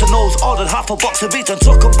don't trust the nose. Ordered half a box of beats and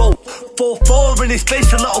took a boat. 4-4 in his face.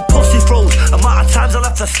 A little pussy froze. Amount of times I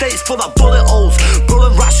left the states full of bullet holes. Bull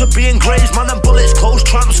and rash should be engraved. Man and bullets close,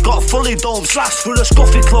 tramps got fully domed, slash through the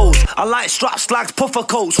scuffy clothes. I like straps, slags, puffer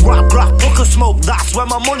coats, rap, book of smoke, that's where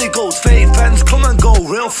my money goes. Fake friends come and go,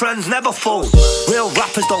 real friends never fold. Real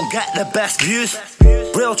rappers don't get the best views.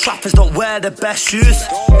 Real trappers don't wear the best shoes.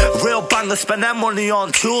 Real bangers spend their money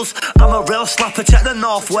on tools. I'm a real slapper, check the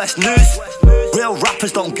Northwest News. Real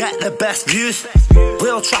rappers don't get the best views.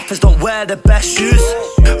 Real trappers don't wear the best shoes.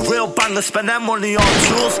 Real bangers spend their money on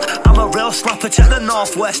tools. I'm a real slapper, check the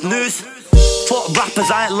Northwest News. Fuck rappers,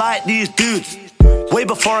 I ain't like these dudes. Way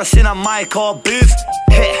before I seen a mic or booth.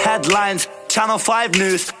 Hit headlines, Channel 5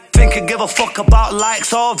 News. Think I give a fuck about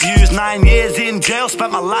likes or views. 9 years in jail,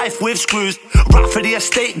 spent my life with screws. Rap for the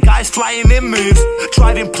estate, guys flying in moves.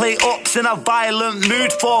 Driving plate ups in a violent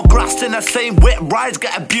mood. 4 grass in the same whip, rides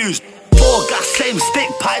get abused. 4 gas, same stick,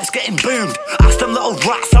 pipes getting boomed. Ask them little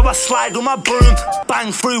rats how I slide with my broom.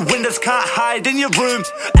 Bang through windows, can't hide in your room.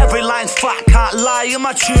 Every line's flat, can't lie in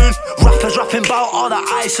my tune. Rappers rapping about all the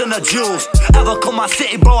ice and the jewels. Ever come my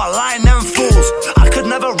city, bro, I line them fools. I could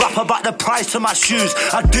never rap about the price of my shoes.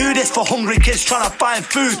 I do this for hungry kids trying to find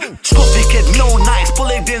food. Scruffy kid, no nights,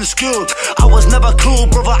 bullied in school. I was never cool,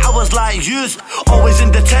 brother, I was like yous. Always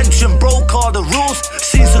in detention, broke all the rules.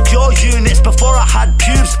 Seen secure units before I had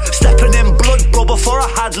pubes. Stepping in blood, bro, before I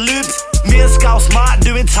had lubes. Me and Scout Smart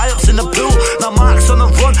doing tie-ups in the pool. Now Mark's on the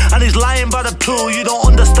run and he's lying by the pool. You don't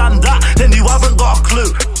understand that, then you haven't got a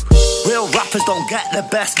clue. Real rappers don't don't get the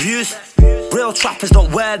best views. Real trappers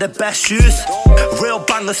don't wear the best shoes. Real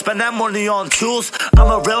bangers spend their money on tools. I'm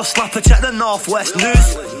a real slapper, check the Northwest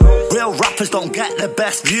news. Real rappers don't get the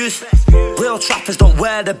best views. Real trappers don't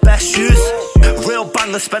wear the best shoes. Real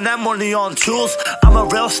bangers spend their money on tools. I'm a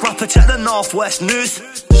real slapper, check the Northwest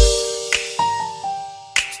news.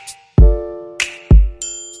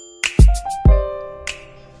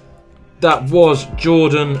 That was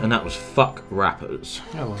Jordan, and that was Fuck Rappers.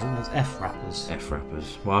 No, it wasn't. It was F Rappers. F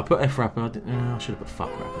Rappers. Well, I put F Rapper. I should have put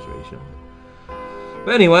Fuck Rappers, really, shouldn't I?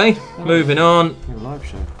 But anyway, moving on. Your live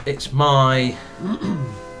show. It's my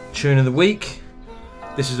tune of the week.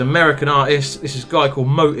 This is American artist. This is a guy called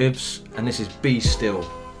Motives, and this is Be Still.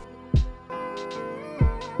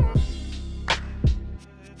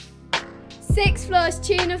 Sixth Floor's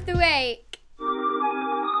tune of the week.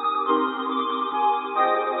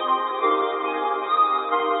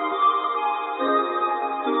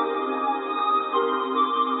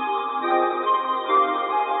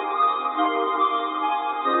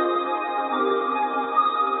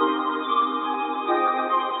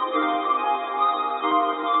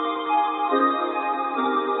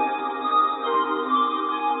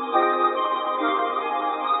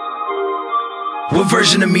 What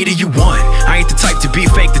version of me do you want? I ain't the type to be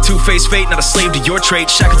fake, the two-faced fate, not a slave to your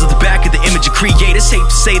trait. Shackles at the back of the image you create. It's safe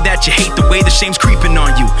to say that you hate the way the shame's creeping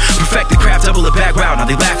on you. Perfect the craft, double the background. Now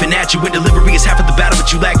they laughing at you when delivery is half of the battle,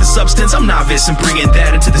 but you lack the substance. I'm novice and bringing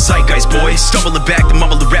that into the zeitgeist, boys. Stumbling back, the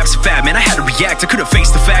mumble, the rap's a fad, man. I had to react, I couldn't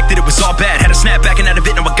face the fact that it was all bad. Had to snap back and out of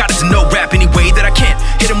it, now I got it to know rap any way that I can.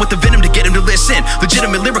 Hit him with the venom to get him to listen.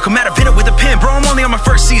 Legitimate lyrical matter, venom with a pen. Bro, I'm only on my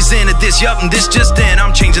first season of this, yup, and this just in.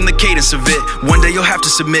 I'm changing the cadence of it. One day you'll have to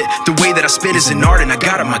submit. The way that I spit is an art and I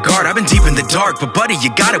got it my guard. I've been deep in the dark, but buddy, you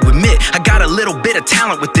gotta admit, I got a little bit of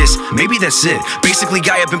talent with this. Maybe that's it. Basically,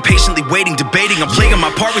 I have been patiently waiting, debating. I'm playing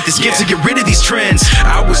my part with this gift to get rid of these trends.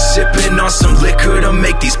 I was sipping on some liquor to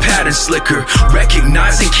make these patterns slicker.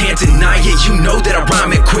 Recognizing, can't deny it, you know that I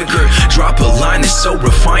rhyme it quicker. Drop a line that's so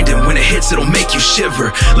refined and when it hits, it'll make you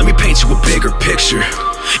shiver. Let me paint you a bigger picture.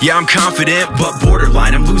 Yeah, I'm confident, but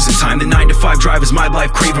borderline, I'm losing time. The 9-to-5 drive is my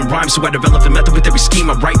life, craving rhyme. So I developed a method with every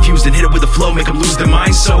scheme I write, fused and hit it with a flow, make them lose their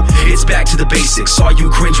mind. So it's back to the basics. Saw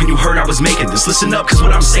you cringe when you heard I was making this. Listen up, cause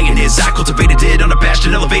what I'm saying is I cultivated it unabashed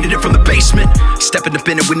and elevated it from the basement. Stepping up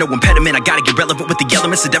in it with no impediment, I gotta get relevant with the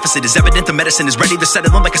elements. The deficit is evident, the medicine is ready to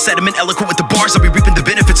settle on like a sediment. Eloquent with the bars, I'll be reaping the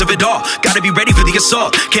benefits of it all. Gotta be ready for the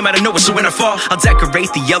assault, came out of nowhere so when I fall, I'll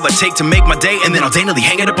decorate the yell I take to make my day. And then I'll daintily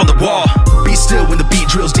hang it up on the wall. Be still when the beat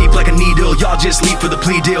drills deep like a needle. Y'all just leap for the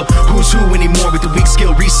plea deal. Who's who anymore with the weak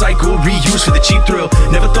skill? Recycle, reuse for the cheap thrill.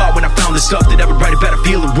 Never thought when I found this stuff that I would write a better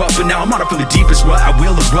feeling rough. But now I'm on it from the deepest rut. I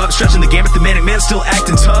will erupt, stretching the gamut. The manic man still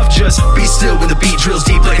acting tough. Just be still when the beat drills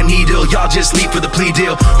deep like a needle. Y'all just leap for the plea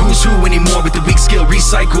deal. Who's who anymore with the weak skill?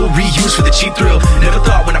 Recycle, reuse for the cheap thrill. Never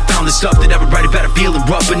thought when I found this stuff that I would write a better feeling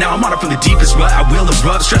rough. But now I'm on it from the deepest rut. I will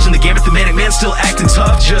erupt, stretching the gamut. The manic man still acting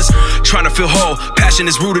tough. Just trying to feel whole.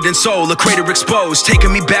 Passion is rooted in soul. A crater exposed,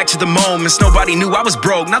 taking me back to the moments nobody knew I was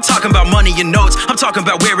broke. Not talking about money and notes, I'm talking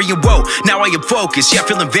about weary and woe. Now I am focused, yeah,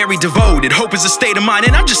 feeling very devoted. Hope is a state of mind,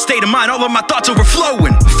 and I'm just state of mind. All of my thoughts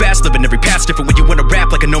overflowing. Fast living, every path's different when you wanna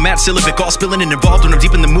rap like a nomad syllabic. All spilling and involved when I'm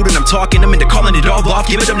deep in the mood and I'm talking. I'm into calling it all off,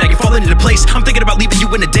 give it up, now you're falling into place. I'm thinking about leaving you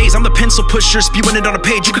in the days. I'm the pencil pusher, spewing it on a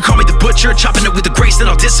page. You could call me the butcher, chopping it with a grace, then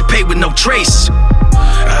I'll dissipate with no trace.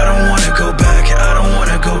 I don't wanna go back, I don't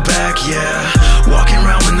wanna go back, yeah. Walking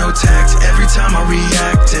around with no tact, every time I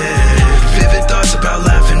reacted. Vivid thoughts about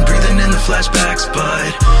laughing, breathing in the flashbacks. But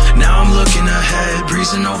now I'm looking ahead,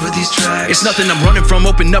 breezing over these tracks. It's nothing I'm running from,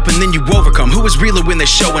 open up and then you overcome. Who is realer when they're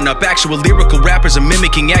showing up? Actual lyrical rappers are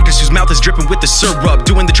mimicking actors whose mouth is dripping with the syrup.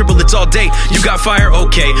 Doing the triplets all day, you got fire,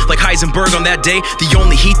 okay. Like Heisenberg on that day, the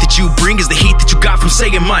only heat that you bring is the heat that you got from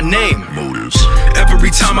saying my name. Motives.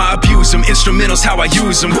 Every time I abuse them, instrumentals how I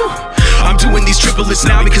use them. I'm doing these triplets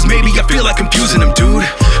now because maybe I feel like confusing them, dude.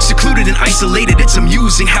 Secluded and isolated, it's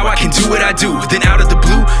amusing how I can do what I do. Then out of the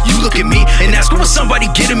blue, you look at me and ask, will somebody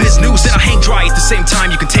get him his news? Then I hang dry at the same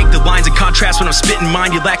time. You can take the lines and contrast when I'm spitting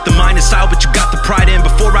mine. You lack the mind and style, but you got the pride. And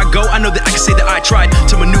before I go, I know that I can say that I tried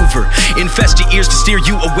to maneuver, infest your ears to steer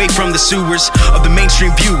you away from the sewers of the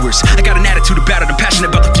mainstream viewers. I got an attitude about it, I'm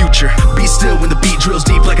passionate about the future. Be still when the beat drills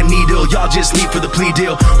deep like a needle. Y'all just leap for the plea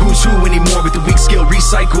deal. Who's who anymore with the weak skill?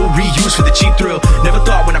 Recycle, reuse for the cheap thrill. Never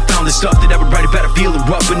thought when I found this stuff that I would write a better feeling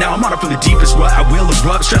rough. But now I'm on it from the deepest rut. I will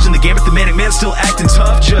erupt, stretching the gamut. The manic man still acting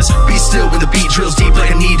tough. Just Just be still when the beat drills deep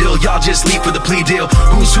like a needle. Y'all just leap for the plea deal.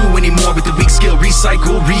 Who's who anymore with the weak skill?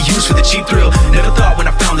 Recycle, reuse for the cheap thrill. Never thought when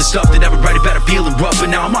I found this stuff that I would write it better feeling rough. But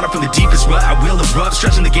now I'm on it from the deepest rut. I will erupt,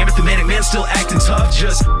 stretching the gamut. The manic man still acting tough.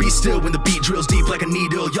 Just be still when the beat drills deep like a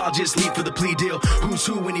needle. Y'all just leap for the plea deal. Who's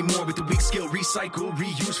who anymore with the weak skill? Recycle,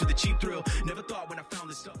 reuse for the cheap thrill. Never thought when I found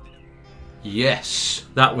this stuff. Yes,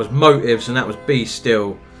 that was Motives and that was Be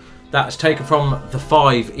Still. That's taken from the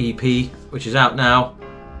 5 EP, which is out now.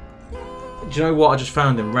 Do you know what? I just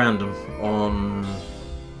found him random on,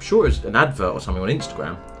 I'm sure it's an advert or something on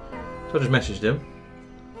Instagram. So I just messaged him.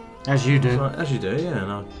 As you do. Like, as you do,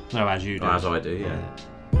 yeah. And No, as you do. As I do, yeah.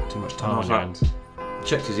 Too much time on your your hands.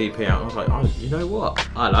 Checked his EP out and I was like, oh, you know what?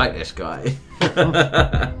 I like this guy.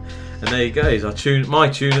 And there you go, he's my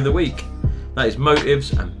tune of the week. That is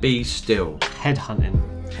Motives and Be Still.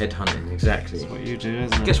 Headhunting. Headhunting, exactly. That's what you do,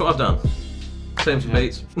 isn't it? Guess what I've done? Same some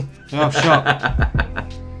beats. Oh, shock.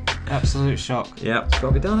 Absolute shock. Yeah, it's got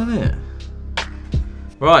to be done, isn't it?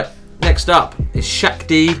 Right, next up is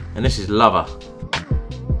Shaqdi, and this is Lover.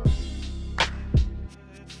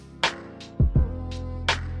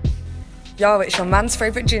 Yo, it's your man's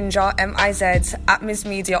favourite ginger, MIZ, at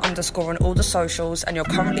MizMedia_ on all the socials, and you're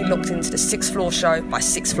currently locked into the 6th Floor Show by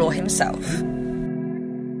 6th Floor himself.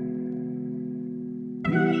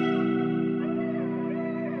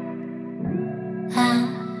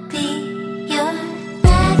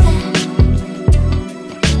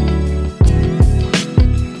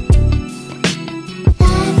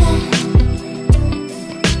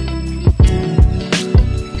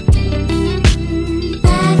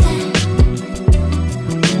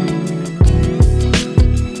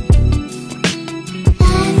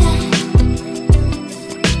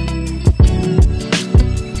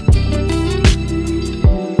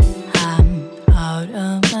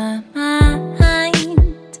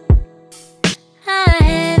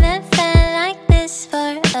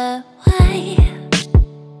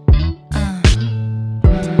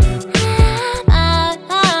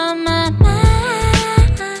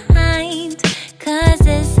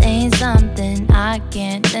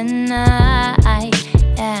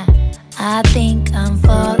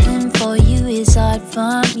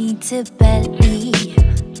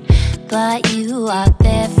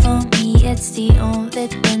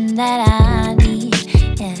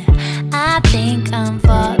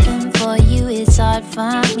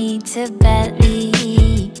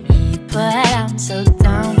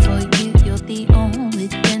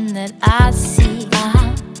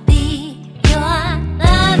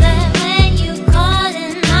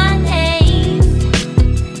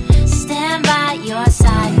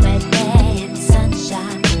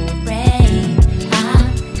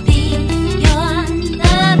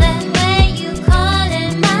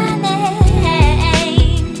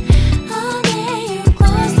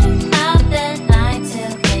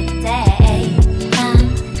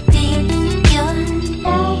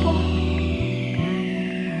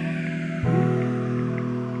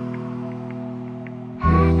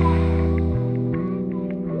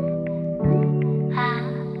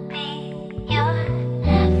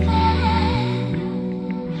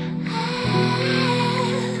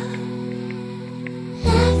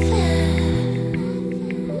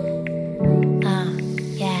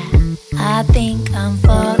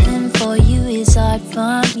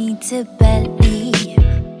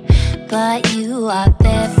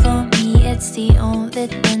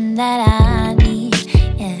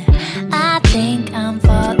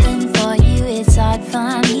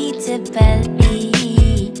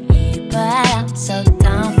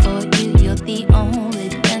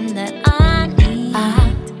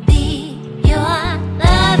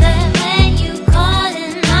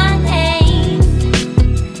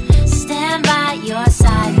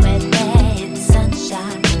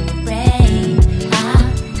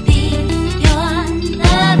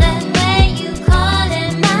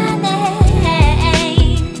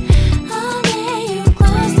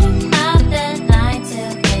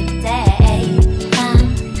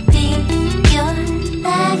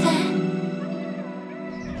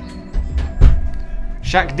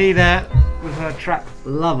 Shaqdi there with her track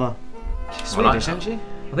Lover. She's Swedish, isn't she?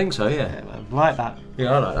 I think so, yeah. I like that.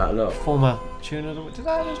 Yeah, I like that a lot. Former tuner. Did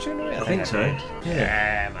I have a tuner? I think so.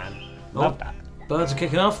 Yeah, man. Love that. Birds are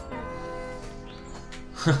kicking off.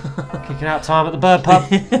 Kicking out time at the Bird Pub.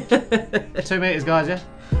 2 meters, guys, yeah?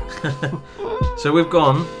 So we've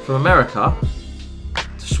gone from America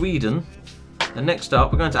to Sweden, and next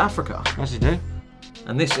up we're going to Africa. As you do.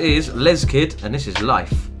 And this is Leskid, and this is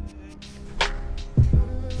Life.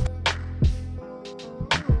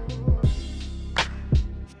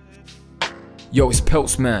 Yo, it's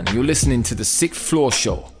Peltz Man. You're listening to the 6th Floor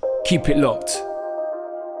Show. Keep it locked.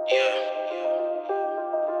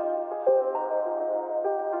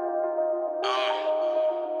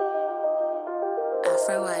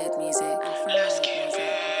 Afro-wired music.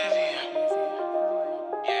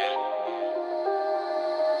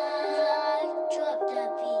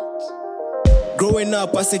 Growing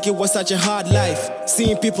up, I think it was such a hard life.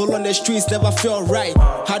 Seeing people on the streets never felt right.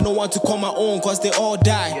 Had no one to call my own cause they all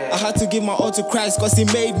died. I had to give my all to Christ cause he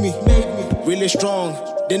made me really strong.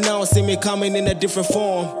 They now see me coming in a different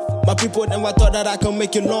form. My people never thought that I can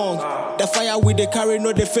make it long. The fire we they carry,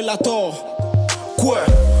 no they feel at all. Queer.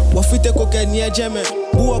 Wafite koke nye jeme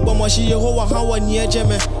Buwa bomoshi yehowa hawa nye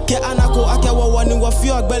jeme Ke anako ake wawani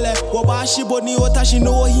wafi agbele Waba ashibo ni otashi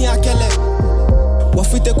no hi akele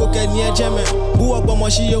Wafite koke nye jeme Buwa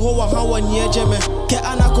bomoshi yehowa hawa nye jeme Ke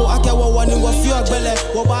anako ake wawani wafi agbele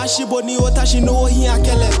Waba ashibo ni otashi no hi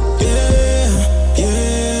akele. Yeah,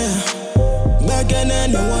 yeah Begene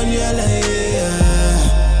no one yele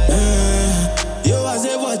Yo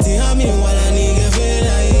azeboti hami wala nige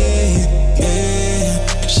vela.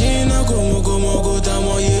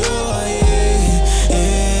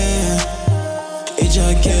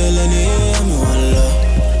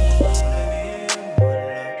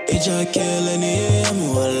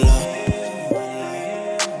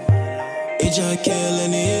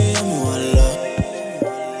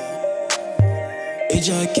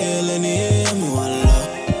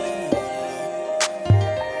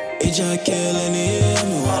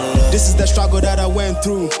 This is the struggle that I went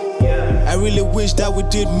through. I really wish that we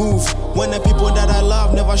did move. When the people that I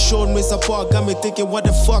love never showed me support, got me thinking, what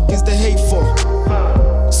the fuck is the hate for?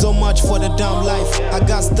 So much for the damn life. I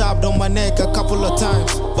got stabbed on my neck a couple of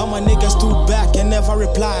times, but my nigga stood back and never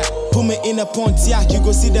replied. Put me in a Pontiac, you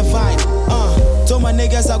go see the vibe. Told my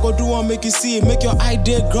niggas I go do and make you see. Make your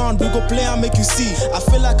idea ground, we go play and make you see. I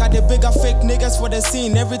feel like I the bigger fake niggas for the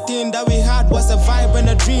scene. Everything that we had was a vibe and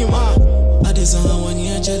a dream. I did some one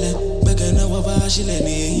year jelly. Begana waba shile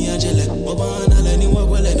ni Ajala. Waba nala ni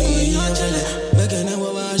wagwala ni Ajala. Begana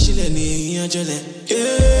waba shile ni Ajala.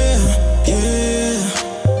 Yeah, yeah.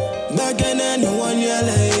 Begana ni one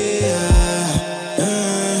yala.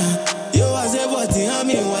 Yo azeboti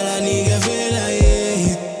hami wala ni gavela.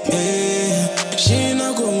 Yeah, she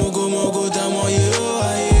na kumu tamo yo.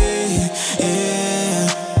 Yeah,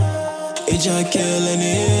 ija kele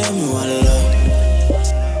ni ami wala.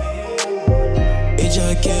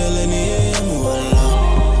 Ija kele ni ami wala.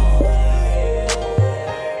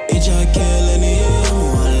 Ija kele ni ami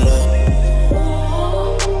wala.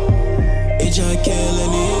 Ija kele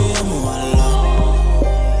ni ami wala.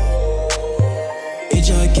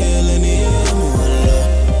 Ija kele ni ami wala.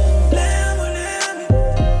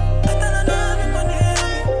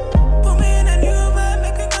 Put me in a new vibe,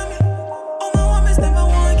 make it come in. All my women never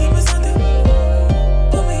want to keep me something.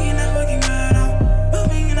 Put me in a fucking murder. Put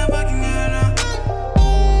me in a fucking murder.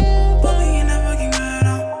 Put me in a fucking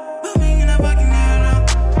murder. Put me in a fucking murder.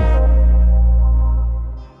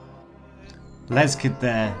 Leskid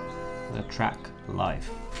there, the track Life.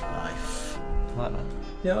 I like that.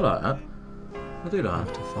 Yeah, I like that. I do like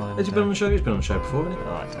that. Has he been on the show? He's been on the show before, hasn't he?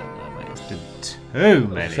 Oh, I don't know, mate. It's been too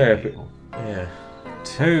many people. Yeah.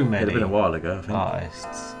 Too many. It'd have been a while ago, I think.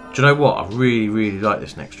 Artists. Do you know what? I really, really like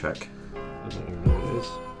this next track. I don't even know what it is.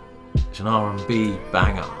 It's an R&B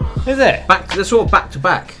banger. Is it? They're sort of back to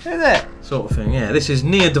back. Is it? Sort of thing, yeah. This is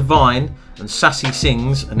Nia Devine and Sassy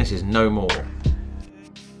Singz, and this is No More.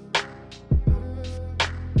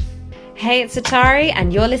 Hey, it's Atari,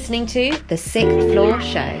 and you're listening to The Sixth Floor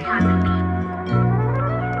Show.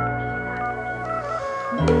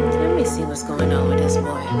 Let me see what's going on with this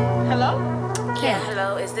boy. Hello? Yeah,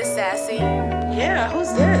 hello, is this Sassy? Yeah,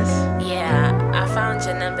 who's this? Yeah, I found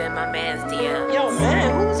your number in my man's DM. Yo,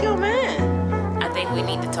 man, who's your man? I think we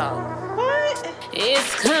need to talk. What?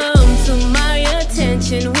 It's come to my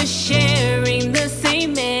attention, we're sharing the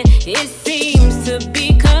same man. It seems to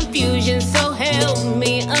be confusion, so help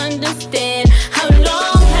me understand. How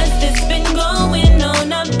long has this been going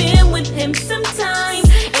on? I've been with him some time,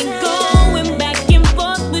 and going back and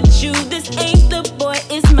forth with you. This ain't the boy,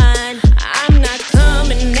 it's mine. I'm not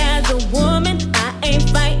coming as a woman, I ain't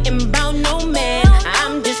fighting about no man.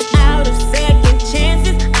 I'm just out of second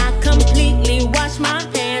chances, I completely wash my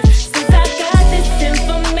hands. Since I got this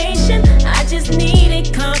information, I just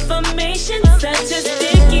needed confirmation. Such a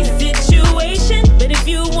sticky situation, but if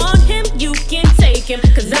you want him, you can take him.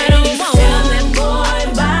 Cause I don't want that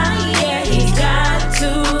boy by, yeah, he's got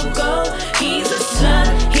to go. He's a slut,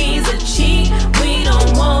 he's a cheat, we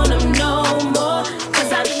don't want him no more.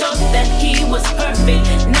 Cause I thought that he was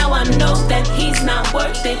perfect, now I know that he's not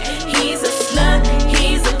worth it. He's a slut,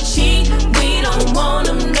 he's a cheat, we don't want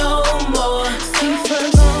him no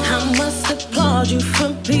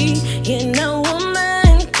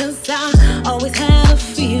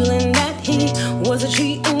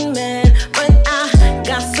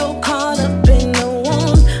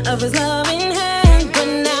of his loving hand. But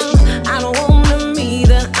now I don't want him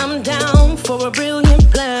either. I'm down for a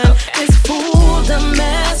brilliant plan. This fool done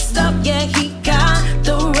messed up, yeah, he got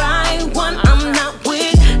the right one. I'm not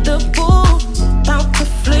with the fool, about to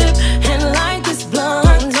flip and light this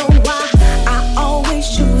blunt. Know why I always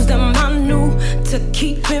choose them. I knew to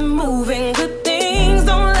keep it moving. Good things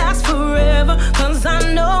don't last forever, 'cause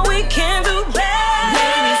I know we can do better.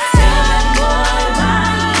 Ladies, tell that boy why,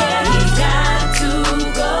 yeah, he got to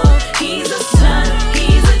go. He's a slut,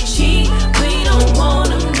 he's a cheat. We don't want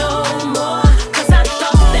him no more, 'cause I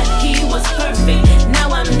thought that he was perfect. Now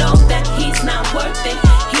I know that he's not worth it.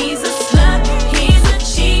 He's a slut, he's a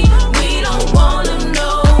cheat. We don't want him no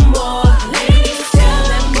more. Ladies, tell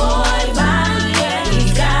that boy why, yeah, he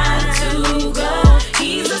got to go.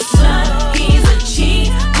 He's a slut, he's a cheat.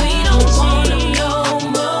 We don't want him no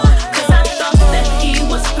more, 'cause I thought that he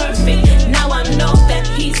was perfect. Now I know that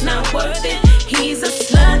he's not worth it. He's a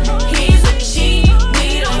slut, he's a cheat. We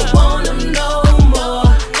don't want him no more.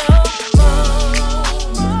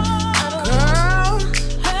 Girl,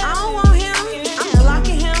 I don't want him. I'm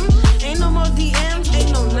blocking him. Ain't no more DMs,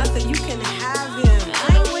 ain't no nothing. You can have him.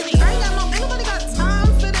 I ain't with it. Ain't nobody got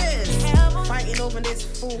time for this. Fighting over this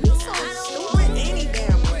fool. He's so stupid any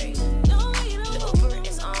damn way. The Uber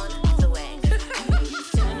is on the way.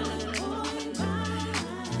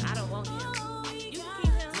 I don't want him. You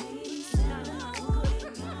can keep him.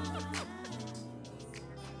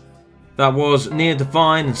 That was Near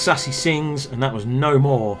Devine and Sassy Singz, and that was No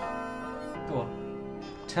More. Go on.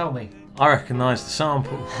 Tell me. I recognise the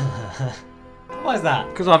sample. Why is that?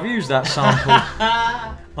 Because I've used that sample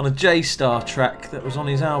on a J-Star track that was on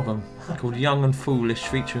his album called Young and Foolish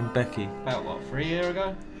featuring Becky. About what, 3 years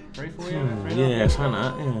ago? 3, 4 years ago? Yeah, something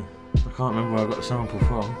like that, yeah. I can't remember where I got the sample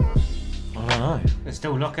from. I don't know. It's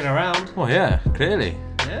still knocking around. Well, yeah, clearly.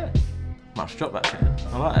 Yeah. Might have dropped that tune.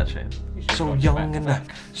 I like that tune. So dropped it young back to and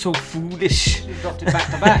back. so foolish. You dropped it back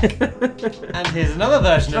to back. And here's another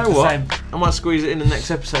version You of know the what? same. I might squeeze it in the next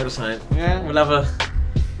episode or something. Yeah. We'll have a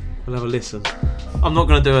listen. I'm not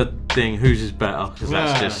going to do a thing, whose is better, because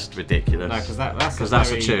that's No. just ridiculous. No, because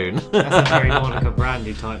that's a tune. That's a very Monica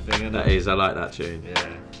Brandy type thing, isn't That it? is, I like that tune. Yeah.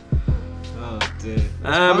 Oh dear.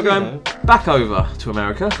 We're going back over to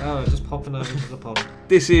America. Oh, just popping over to the pond.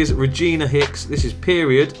 This is Regina Hicks. This is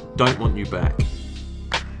Period, Don't Want You Back.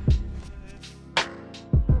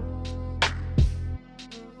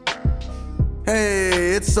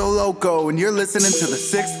 Hey, it's So Loco, and you're listening to the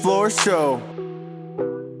 6th Floor Show.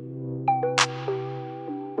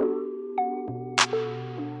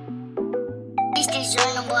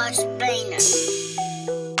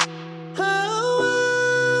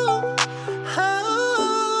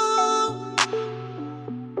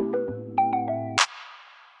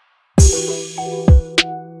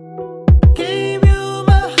 Gave you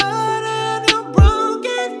my heart and you broke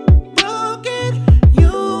it.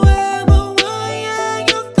 You were the one, yeah,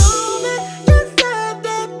 you told me. You said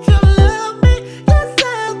that you love me. You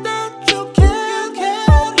said that you care.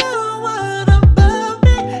 You weren't above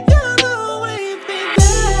me. You know we've been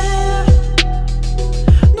there.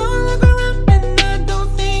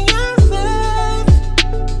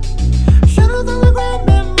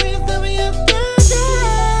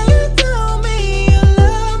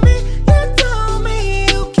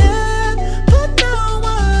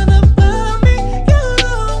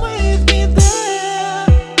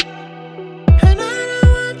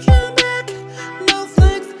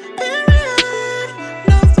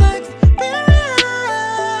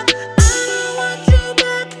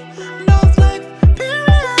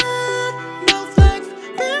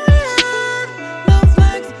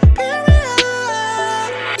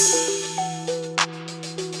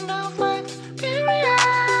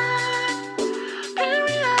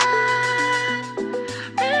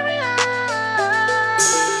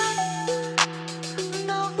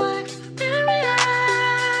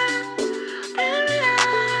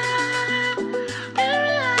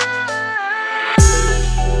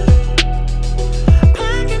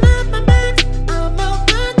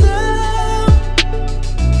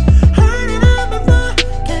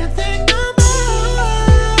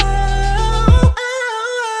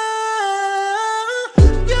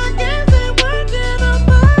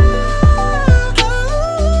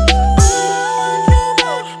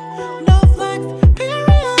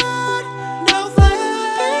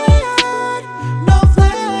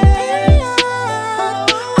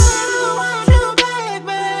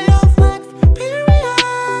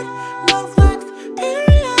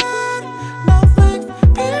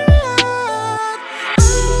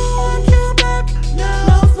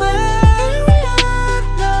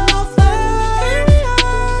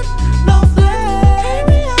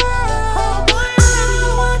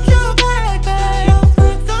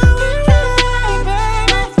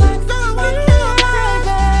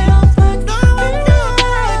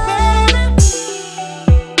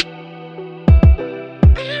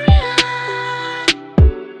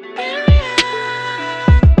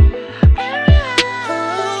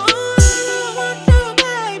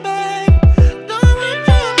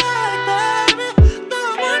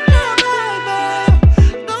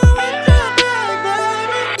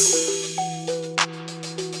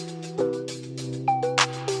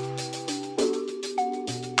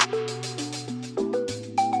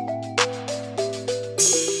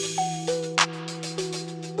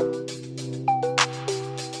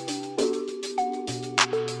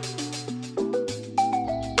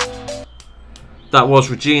 That was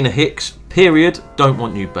Regina Hicks. Period. Don't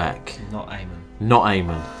Want You Back. Not Eamon. Not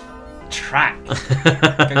Eamon. Track. Go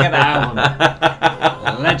get that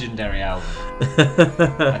album. Legendary album. I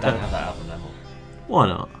don't have that album anymore. Why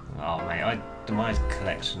not? Oh mate, my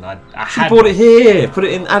collection. I She bought it here. Put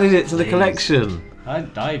it in. Added it to the collection.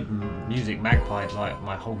 I Music Magpie like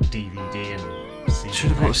my whole DVD and CD. Should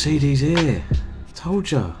have brought CDs here.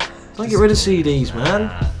 Told ya. Don't get rid of CDs, man.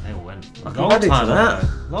 They all went.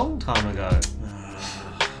 Long time ago.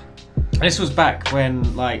 This was back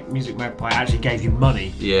when like Music Magpie actually gave you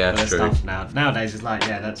money. Yeah, for their true. Stuff now. Nowadays it's like,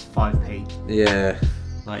 yeah, that's 5p. Yeah.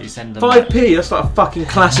 Like you send them 5p. That's like a fucking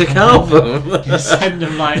classic album. You send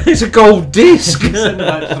them like it's a gold disc. You send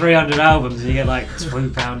them like 300 albums and you get like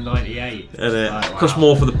 £2.98. And it like, wow. costs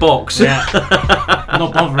more for the box. Yeah.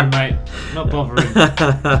 Not bothering, mate. Not bothering. No,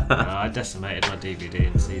 I decimated my DVD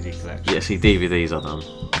and CD collection. Yeah, see, DVDs I done.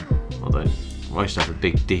 I used to have a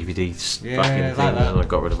big DVD fucking like thing, that. and I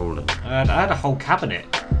got rid of all of them. I had a whole cabinet.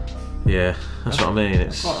 Yeah, that's what I mean.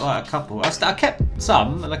 It's I've got like a couple. I kept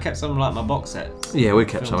some, and I kept some like my box sets. yeah, we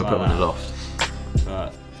kept some. I Films put them like in the loft.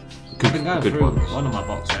 But Good- I've been going good through ones. one of my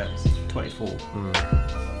box sets, 24,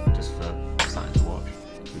 just for something to watch.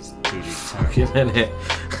 It's TV's terrible. Fucking innit?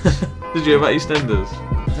 Did you hear about EastEnders?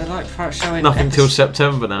 They're like showing Nothing till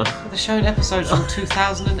September now. They're showing episodes from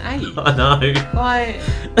 2008. I know. Like,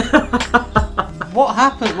 what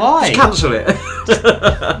happened? Why? Just cancel it.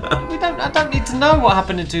 I don't need to know what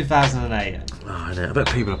happened in 2008. Oh, I know. I bet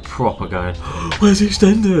people are proper going, where's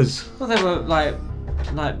EastEnders? Well, they were like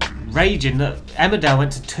raging that Emmerdale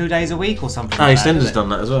went to 2 days a week or something. Oh, like EastEnders that, done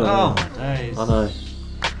that as well. Oh yeah. my days! I know.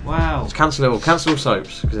 Wow. Just cancel it all. Cancel all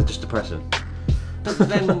soaps because they're just depressing. But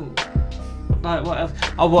then, like, what else?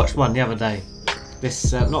 I watched one the other day.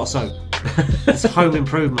 This not a soap. This home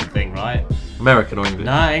improvement thing, right? American or English?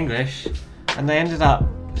 No, English. And they ended up.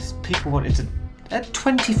 People wanted to. They had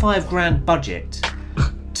 25 grand budget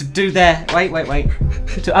to do their wait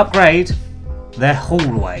to upgrade their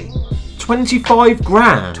hallway. 25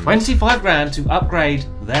 grand. 25 grand to upgrade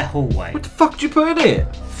their hallway. What the fuck did you put in it?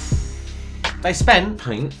 They spent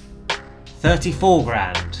paint 34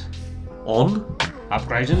 grand on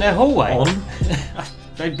upgrading their hallway. On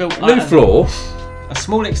they built new floor, a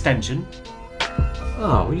small extension.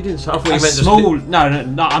 Oh, well, you didn't. I thought you A meant small. No,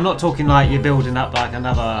 I'm not talking like you're building up like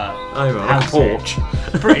another house porch.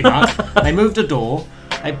 Pretty much. They moved a door.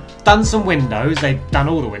 They've done some windows. They've done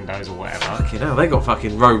all the windows or whatever. Fucking hell, they got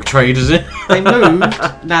fucking rogue traders in. They moved.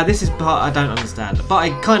 Now this is part I don't understand, but I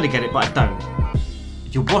kind of get it, but I don't.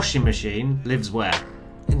 Your washing machine lives where?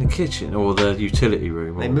 In the kitchen or the utility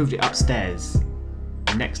room. They moved it upstairs,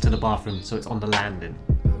 next to the bathroom, so it's on the landing.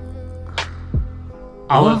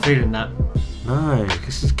 I wasn't feeling that. No,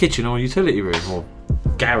 because it's kitchen or utility room or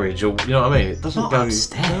garage or you know what I mean. It doesn't Not go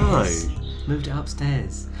upstairs. Moved it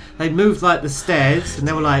upstairs. They moved like the stairs, and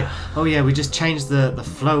they were like, "Oh yeah, we just changed the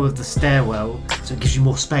flow of the stairwell, so it gives you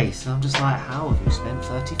more space." And I'm just like, "How have you spent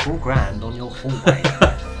 34 grand on your hallway?"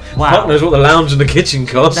 Wow. Fuck knows what the lounge and the kitchen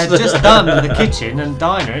cost. They've just done the kitchen and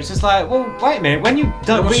diner. It's just like, well, wait a minute. When you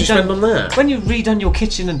How much you spend on that? When you redone your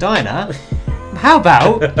kitchen and diner, how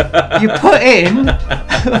about you put in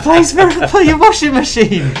a place for your washing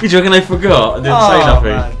machine? Do you reckon they forgot and didn't say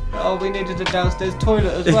nothing? Man. Oh, we needed a downstairs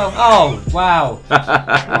toilet as well. Oh, wow.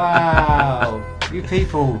 Wow. You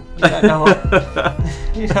people, you don't know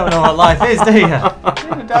what life is, do you?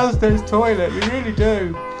 We need a downstairs toilet, we really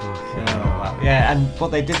do. Oh, wow. Yeah, and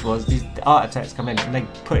what they did was these architects come in and they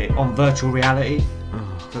put it on virtual reality.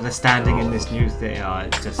 So they're standing in this new thing. Oh,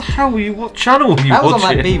 it's just. How were you? What channel were you that watching? was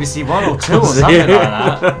on like BBC 1 or 2 or something like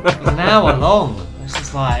that. It was an hour long. It's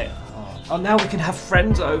just like, oh, now we can have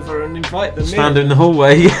friends over and invite them Stand in the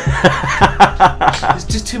hallway. There's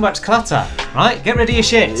just too much clutter, right? Get rid of your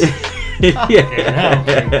shit.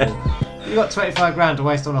 Yeah. You got 25 grand to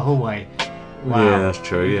waste on a hallway. Wow. Yeah, that's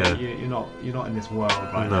true. Yeah. You're not in this world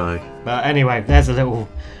right No. now. But anyway, there's a little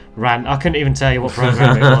rant. I couldn't even tell you what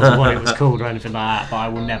program it was or what it was called or anything like that. But I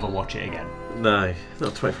will never watch it again. No,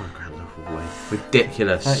 not 25 grand the hallway.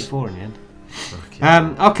 Ridiculous. 34 in the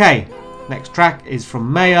end. Okay. Next track is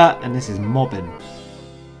from Maya, and this is Mobbin'.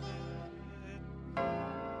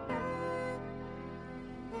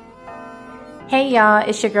 Hey y'all,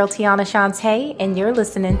 it's your girl Tiana Shantae, and you're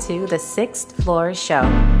listening to The Sixth Floor Show.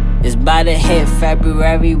 It's about to hit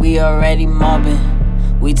February, we already mobbing.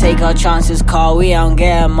 We take our chances, call, we don't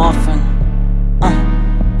get 'em often.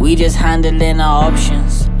 We just handling our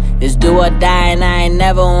options. It's do or die, and I ain't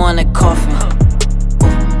never want a coffin.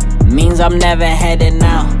 Means I'm never heading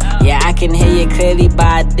out. Yeah, I can hear you clearly, but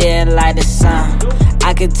I didn't like the sound.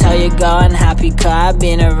 I could tell you're going happy, cause I've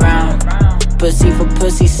been around. pussy for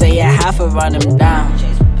pussy, say you have to run him down.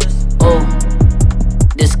 Oh,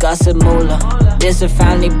 discussing moolah. This a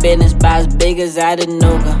family business, by as big as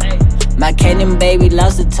Chattanooga. My Kenyan baby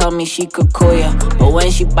loves to tell me she could call ya, but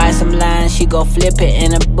when she buy some land, she go flip it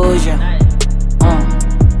in a bougie.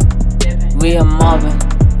 We are mobbing,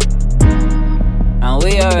 and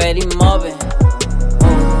we already mobbing.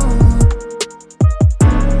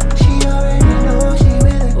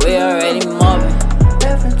 We already mobbing.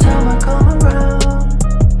 Every time I come around,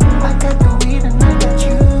 I got the weed and I got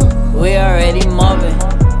you. We already mobbing.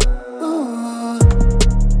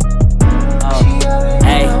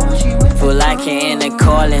 Hey, feel like you're in the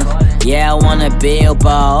calling. Yeah, I wanna build, but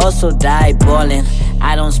I also die balling.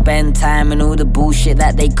 I don't spend time in all the bullshit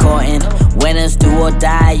that they caught in. Winners do or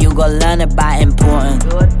die, you gon' learn about important.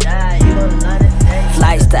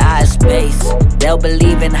 Flights to outer space, they'll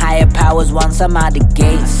believe in higher powers once I'm out the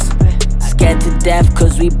gates. Scared to death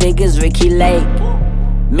cause we big as Ricky Lake.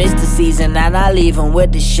 Missed the season and I leave 'em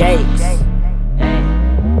with the shakes.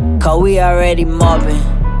 Cause we already mobbing.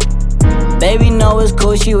 Baby know it's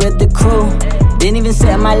cool, she with the crew. Didn't even sit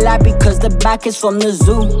in my lap because the back is from the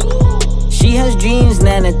zoo. She has dreams,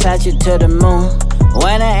 then attach it to the moon.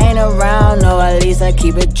 When I ain't around, no, at least I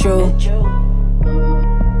keep it true.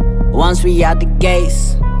 Once we out the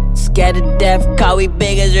gates, scared to death, cause we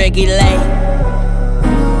big as Ricky Lake.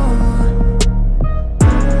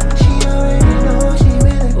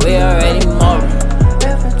 We already mobbing.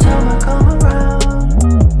 Every time I come around,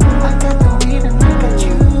 I got the weed and I got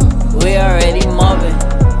you. We already mobbing.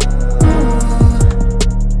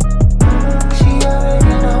 She already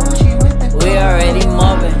knows she with the We already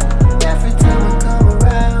mobbing. Every time I come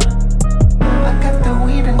around, I got the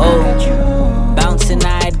weed and I got you. Bouncing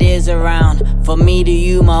ideas around. For me to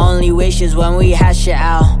you, my only wish is when we hash it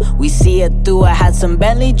out. We see it through, I had some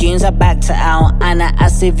Bentley dreams, I backed it out. And I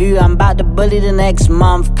see you, I'm about to bully the next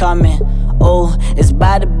month coming. Oh, it's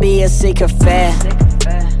about to be a sick affair.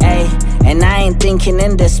 Ay, and I ain't thinking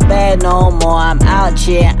in despair no more. I'm out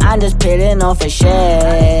here, I'm just peeling off a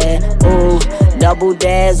share. Ooh, double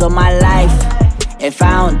dares on my life. If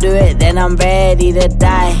I don't do it, then I'm ready to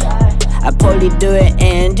die. I probably do it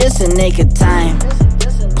in just a nick of time.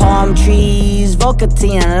 Palm trees, vodka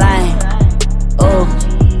tea and lime. Oh,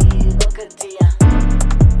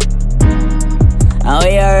 and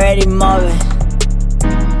we already mobbing.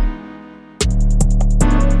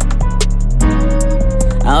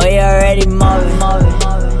 And we already mobbing.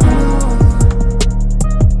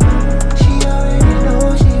 She already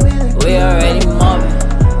knows she with it. We already mobbing.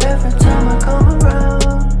 Every time I come around,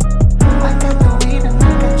 I got the weed and I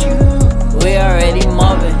got you. We already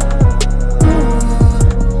mobbing.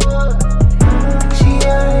 She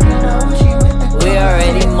already knows she with it. We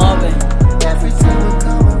already mobbing. Every time I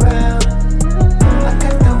come around, I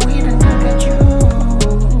got the weed and I got you.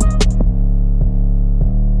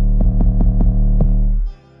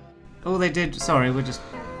 All they did, sorry, we're just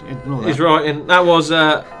ignore that. He's writing. That was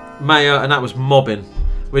Mayor, and that was mobbing.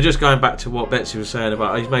 We're just going back to what Betsy was saying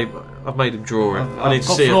about. I've made him draw it. I need to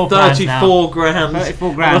see it. 34 grand.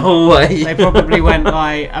 34 grand. The whole way. They probably went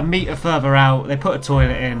like a metre further out. They put a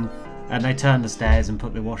toilet in, and they turned the stairs and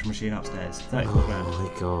put the washing machine upstairs. 34 grand. Oh my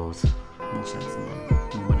god. More sense than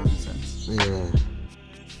that. More money than sense. Yeah.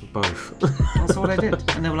 Both. That's all they did.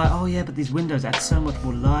 And they were like, oh yeah, but these windows add so much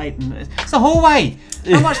more light. And it's a hallway.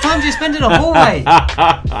 How much time do you spend in a hallway? Wow.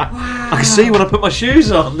 I can see when I put my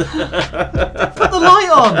shoes on. Put the light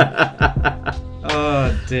on.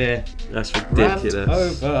 Oh dear. That's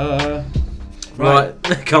ridiculous. Rant over. Right,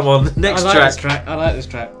 come on. Next track. I like this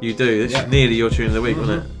track. You do. This is nearly your tune of the week,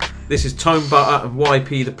 wasn't it? This is Tone Butter and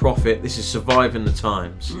YP the Prophet. This is Surviving the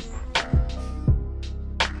Times.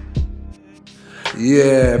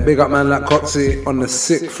 Yeah, big up man like Cotsy on the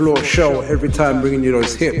 6th Floor show, every time bringing you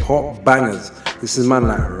those hip hop bangers. This is man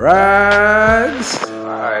like Rags.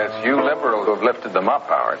 It's you liberals who have lifted them up,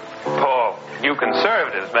 Howard. Paul, you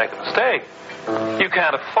conservatives make a mistake. You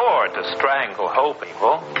can't afford to strangle hope,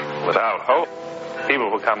 people. Without hope,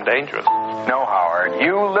 people become dangerous. No, Howard,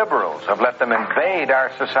 you liberals have let them invade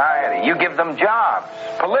our society. You give them jobs,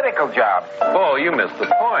 political jobs. Paul, you missed the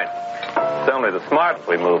point. It's only the smart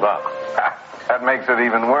we move up. That makes it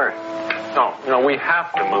even worse. No, we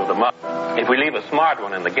have to move them up. If we leave a smart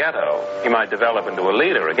one in the ghetto, he might develop into a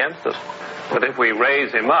leader against us. But if we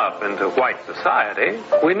raise him up into white society,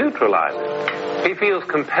 we neutralize him. He feels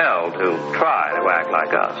compelled to try to act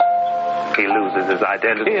like us. He loses his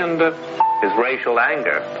identity and his racial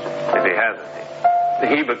anger, if he has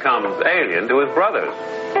any. He becomes alien to his brothers.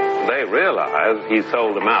 They realize he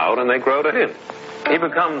sold them out and they grow to him. He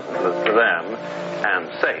becomes to them and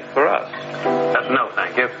safe for us. At No,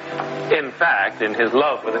 thank you. In fact, in his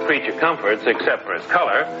love for the creature comforts, except for his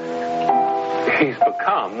color, he's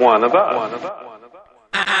become one of us.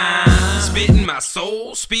 I'm spitting my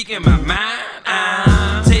soul, speaking my mind.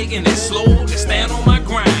 I'm taking it slow to stand on my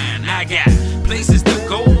grind. I got places to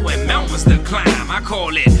go and mountains to climb. I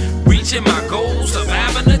call it reaching my goals,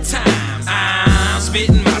 surviving the times. I'm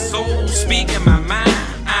spitting my soul, speaking my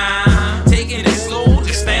mind. I'm taking it slow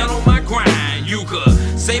to stand on my grind. You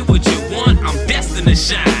could say what you want, I'm destined to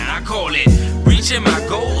shine. I call it reaching my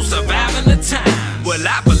goals, surviving the times. Well,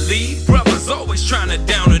 I believe brothers always trying to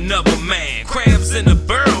down another man. Crabs in the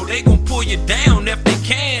barrel, they gon' pull you down if they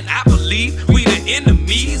can. I believe we the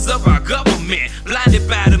enemies of our government, blinded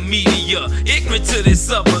by the media, ignorant to this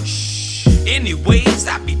other. Anyways,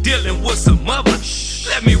 I be dealing with some other.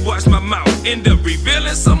 Let me watch my mouth, end up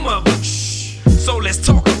revealing some other. So let's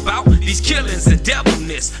talk about these killings and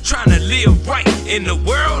devilness, trying to live right in the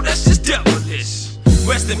world that's just devilish.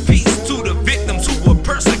 Rest in peace to the victims who were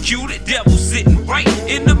persecuted. Devils sitting right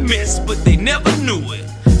in the midst, but they never knew it.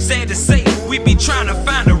 Sad to say, we be trying to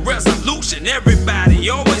find a resolution. Everybody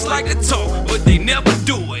always like to talk, but they never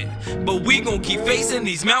do it. But we gon' keep facing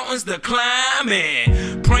these mountains to climb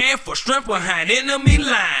and praying for strength behind enemy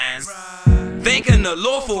lines. Thanking the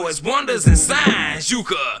Lord for his wonders and signs. You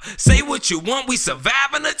could say what you want, we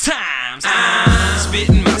surviving the times. I'm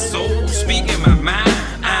spitting my soul, speaking my mind.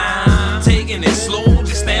 I'm taking it slow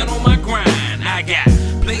to stand on my grind. I got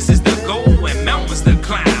places to go and mountains to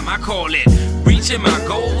climb. I call it reaching my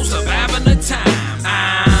goals, surviving the times.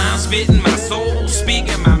 I'm spitting my soul,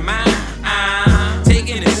 speaking my mind. I'm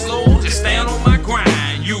taking it slow to stand on my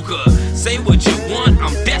grind. You could say what you want,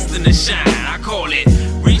 I'm destined to shine. I call it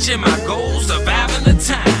reaching my goals, surviving the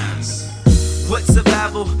times. What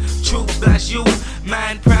survival? Truth blast you.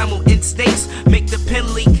 Mind primal instincts make the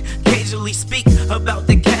pen leak. Occasionally speak about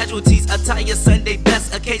the casualties. Attire Sunday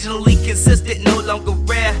best, occasionally consistent, no longer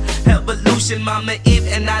rare. Evolution, Mama Eve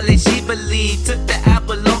and knowledge she believed. Took the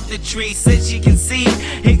apple off the tree since she conceived.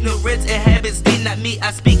 Ignorance and habits did not meet.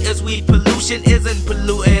 I speak as we pollution isn't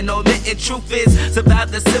polluting. Omitting truth is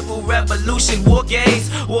survive the civil revolution. War games,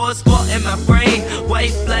 wars fought in my brain.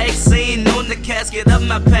 White flag seen on the casket of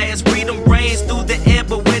my past. Freedom reigns through the air,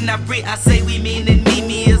 but when I free, I say we mean it.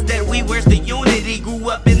 Me is that we where's the unity. Grew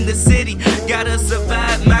up in the city, gotta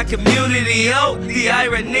survive my community. Oh, the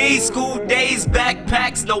irony. School days,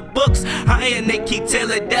 backpacks, no books. High and they keep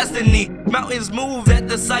telling destiny. Mountains move at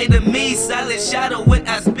the sight of me. Silent shadow when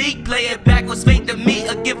I speak. Play it back was fate to me.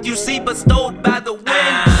 A gift you see bestowed by the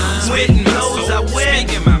wind. Wind blows, I win.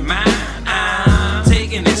 Speaking my mind. I'm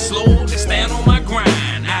taking it slow to stand on my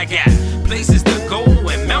grind. I got places to go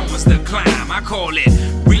and mountains to climb. I call it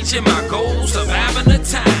reaching my goals, surviving the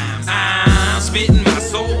times. I'm spitting my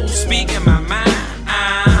soul, speaking my mind.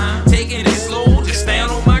 I'm taking it slow to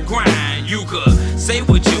stand on my grind. You could say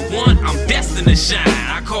what you want, I'm destined to shine.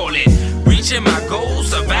 I call it reaching my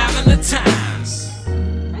goals, surviving the times.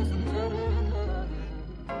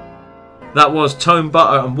 That was Tone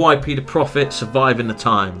Butter and YP the Prophet, Surviving the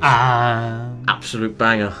Times. Absolute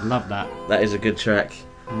banger. Love that. That is a good track.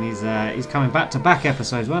 And he's coming back to back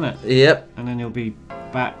episodes, wasn't it? Yep. And then he'll be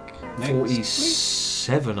back next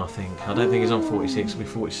 47, I think. I don't think he's on 46. It'll be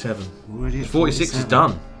 47. Already 46 is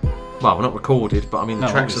done. Well, we're not recorded, but I mean the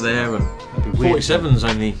tracks are there, and 47's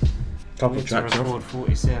only a couple of tracks off.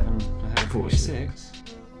 47. I had 46.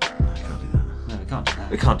 No, we can't do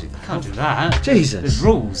that. We can't do that. Can't do that. Jesus. There's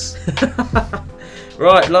rules.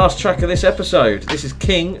 Right, last track of this episode. This is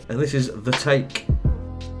King, and this is The Take.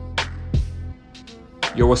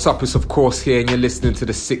 Yo, what's up? It's OffCourse here, and you're listening to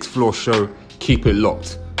the 6th Floor Show. Keep it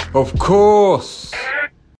locked. Of course!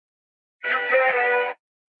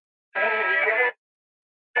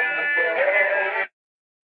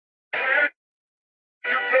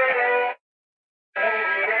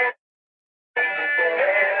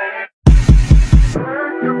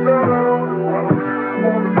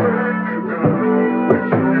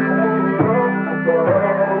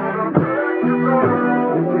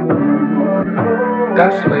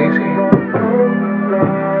 That's lazy.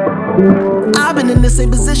 I've been in the same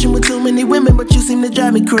position with too many women, but you seem to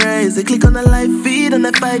drive me crazy. Click on the live feed on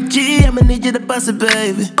that 5G, I'ma need you to bust it,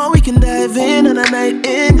 baby. Or we can dive in on a night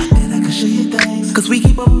in, and I can show you things. Cause we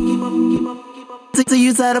keep up till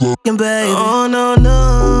you tired of f***ing, baby. Oh no,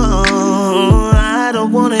 no, I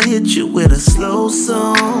don't wanna hit you with a slow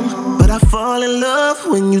song, but I fall in love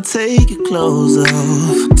when you take your clothes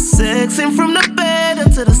off. Sexing from the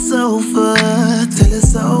bed to the sofa till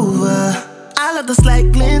it's over. I love the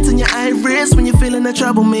slight glint in your iris when you're feeling the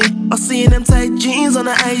trouble me. Or seeing them tight jeans on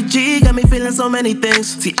the IG got me feeling so many things.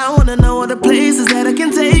 See, I wanna know all the places that I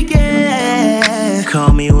can take it.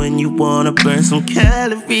 Call me when you wanna burn some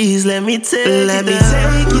calories. Let me take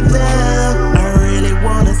you down. I really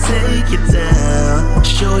wanna take you down.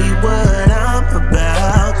 Show you what I'm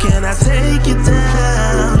about. Can I take you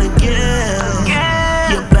down again?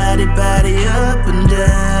 Your body up and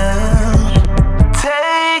down.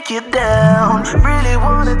 Take you down. Really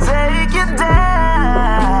wanna take you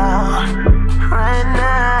down. Right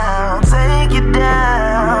now. Take you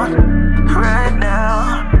down. Right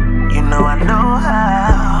now. You know I know how.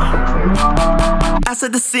 I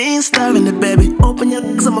said the scene starving it, baby. Open your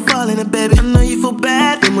legs, I'ma fall in it, baby. I know you feel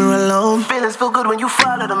bad when we're alone. Feelings feel good when you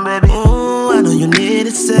follow them, baby. Ooh, I know you need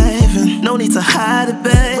it saving. No need to hide it,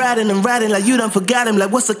 babe. Riding and riding like you done forgot him. Like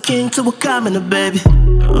what's a king to a commoner, baby?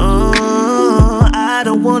 Oh, I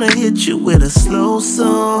don't wanna hit you with a slow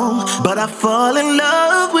song, but I fall in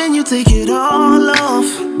love when you take it all off.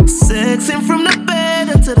 Sexing from the bed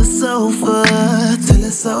into the sofa till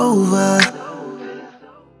it's over.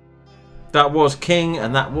 That was King,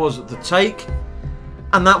 and that was The Take,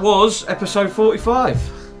 and that was episode 45.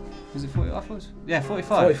 Was it 45? I thought it was, yeah,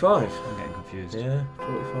 45. 45. I'm getting confused. Yeah,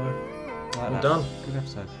 45. Well done. Good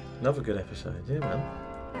episode. Another good episode, yeah, man.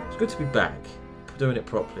 It's good to be back, doing it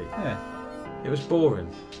properly. Yeah. It was boring,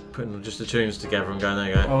 putting just the tunes together and going, there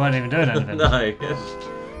you go. Well, I wasn't even doing anything. No, it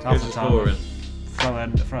was just boring. Throw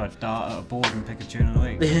a dart at a board and pick a tune of the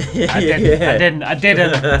week. I didn't.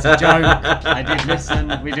 It's a joke. I did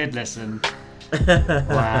listen. We did listen.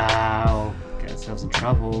 Wow. Get ourselves in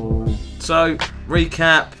trouble. So,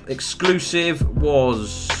 recap, exclusive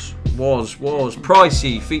was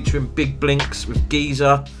Pricey featuring Big Blinkz with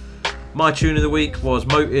Geeza. My tune of the week was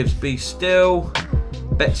Motives Be Still.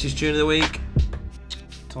 Betsy's tune of the week,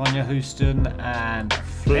 Toiné Houston and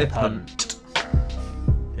Flippant.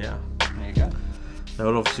 Yeah. There you go. They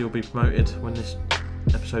will obviously all be promoted when this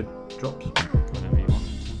episode drops. Whenever you want.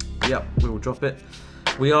 Yep, we will drop it.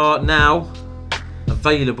 We are now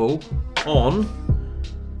available on,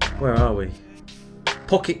 where are we?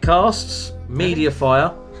 Pocket Casts,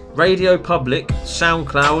 Mediafire, Radio Public,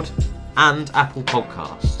 SoundCloud, and Apple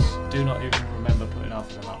Podcasts. Do not even remember putting half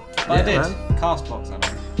of them up. But Yeah, I did. man. Castbox, I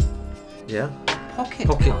know. Yeah.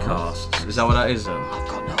 Pocket Casts. Is that what that is then? I've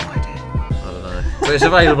got no idea. I don't know. But it's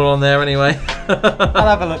available on there anyway. I'll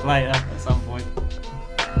have a look later at some point.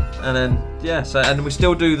 And then, yeah, so, and we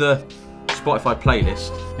still do the Spotify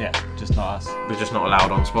playlist. Yeah, just not us. We're just not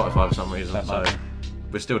allowed on Spotify for some reason, Don't so like me.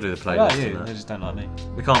 we still do the What playlist. about you? and that. They just don't like me.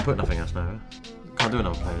 We can't put nothing else now. Can't do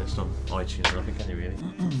another playlist on iTunes, I think, can you really?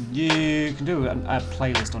 You can do a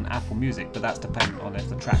playlist on Apple Music, but that's dependent on if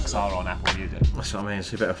the tracks are on Apple Music. That's what I mean,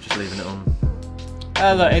 so you're better off just leaving it on.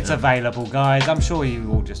 Look, it's available, guys. I'm sure you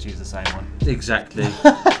will just use the same one. Exactly.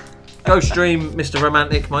 Go stream Mr.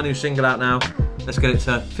 Romantic, my new single out now. Let's get it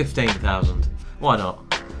to 15,000. Why not?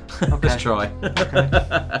 Okay. Let's try. Okay.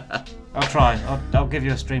 I'll try. I'll give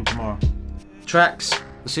you a stream tomorrow. Tracks,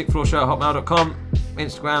 the Sixth Floor Show at hotmail.com,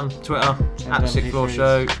 Instagram, Twitter, Send at the Sixth Floor MP3s.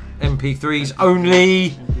 Show, MP3s only.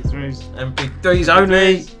 MP3s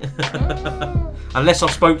only. Unless I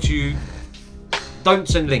spoke to you. Don't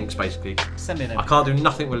send links, basically. Send me an I can't do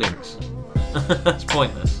nothing with links. It's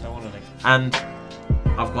pointless. Don't want a link. And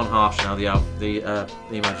I've gone harsh now. The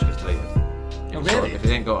email just gets deleted. Oh, really? If it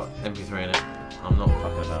ain't got MP3 in it, I'm not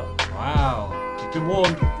fucking about. Wow. You've been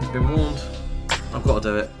warned. You've been warned. I've got to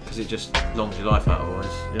do it because it just longs your life out otherwise.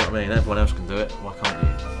 You know what I mean? Everyone else can do it. Why can't you?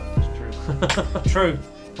 It's true. True.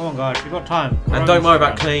 Come on, guys. You've got time. And don't worry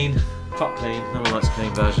about clean. Fuck clean. No one likes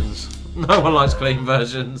clean versions. No one likes clean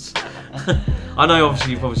versions. I know,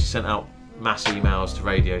 obviously, you've obviously sent out mass emails to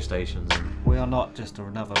radio stations. We are not just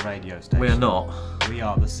another radio station. We are not. We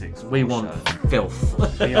are the Sixth We Floor want Show.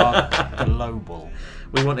 filth. We are global.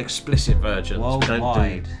 We want explicit versions.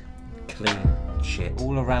 Worldwide. We don't do clean shit.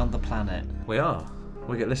 All around the planet. We are.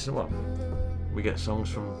 We get listened. What? We get songs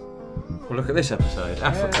from. Well, look at this episode.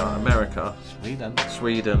 Africa, America, Sweden,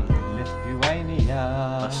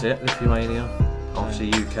 Lithuania. That's it. Lithuania.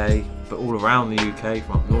 Obviously UK, but all around the UK,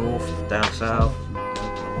 from up north, down south,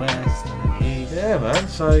 west, and the east. Yeah, man.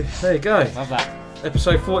 So there you go. Love that.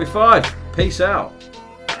 Episode 45. Peace out.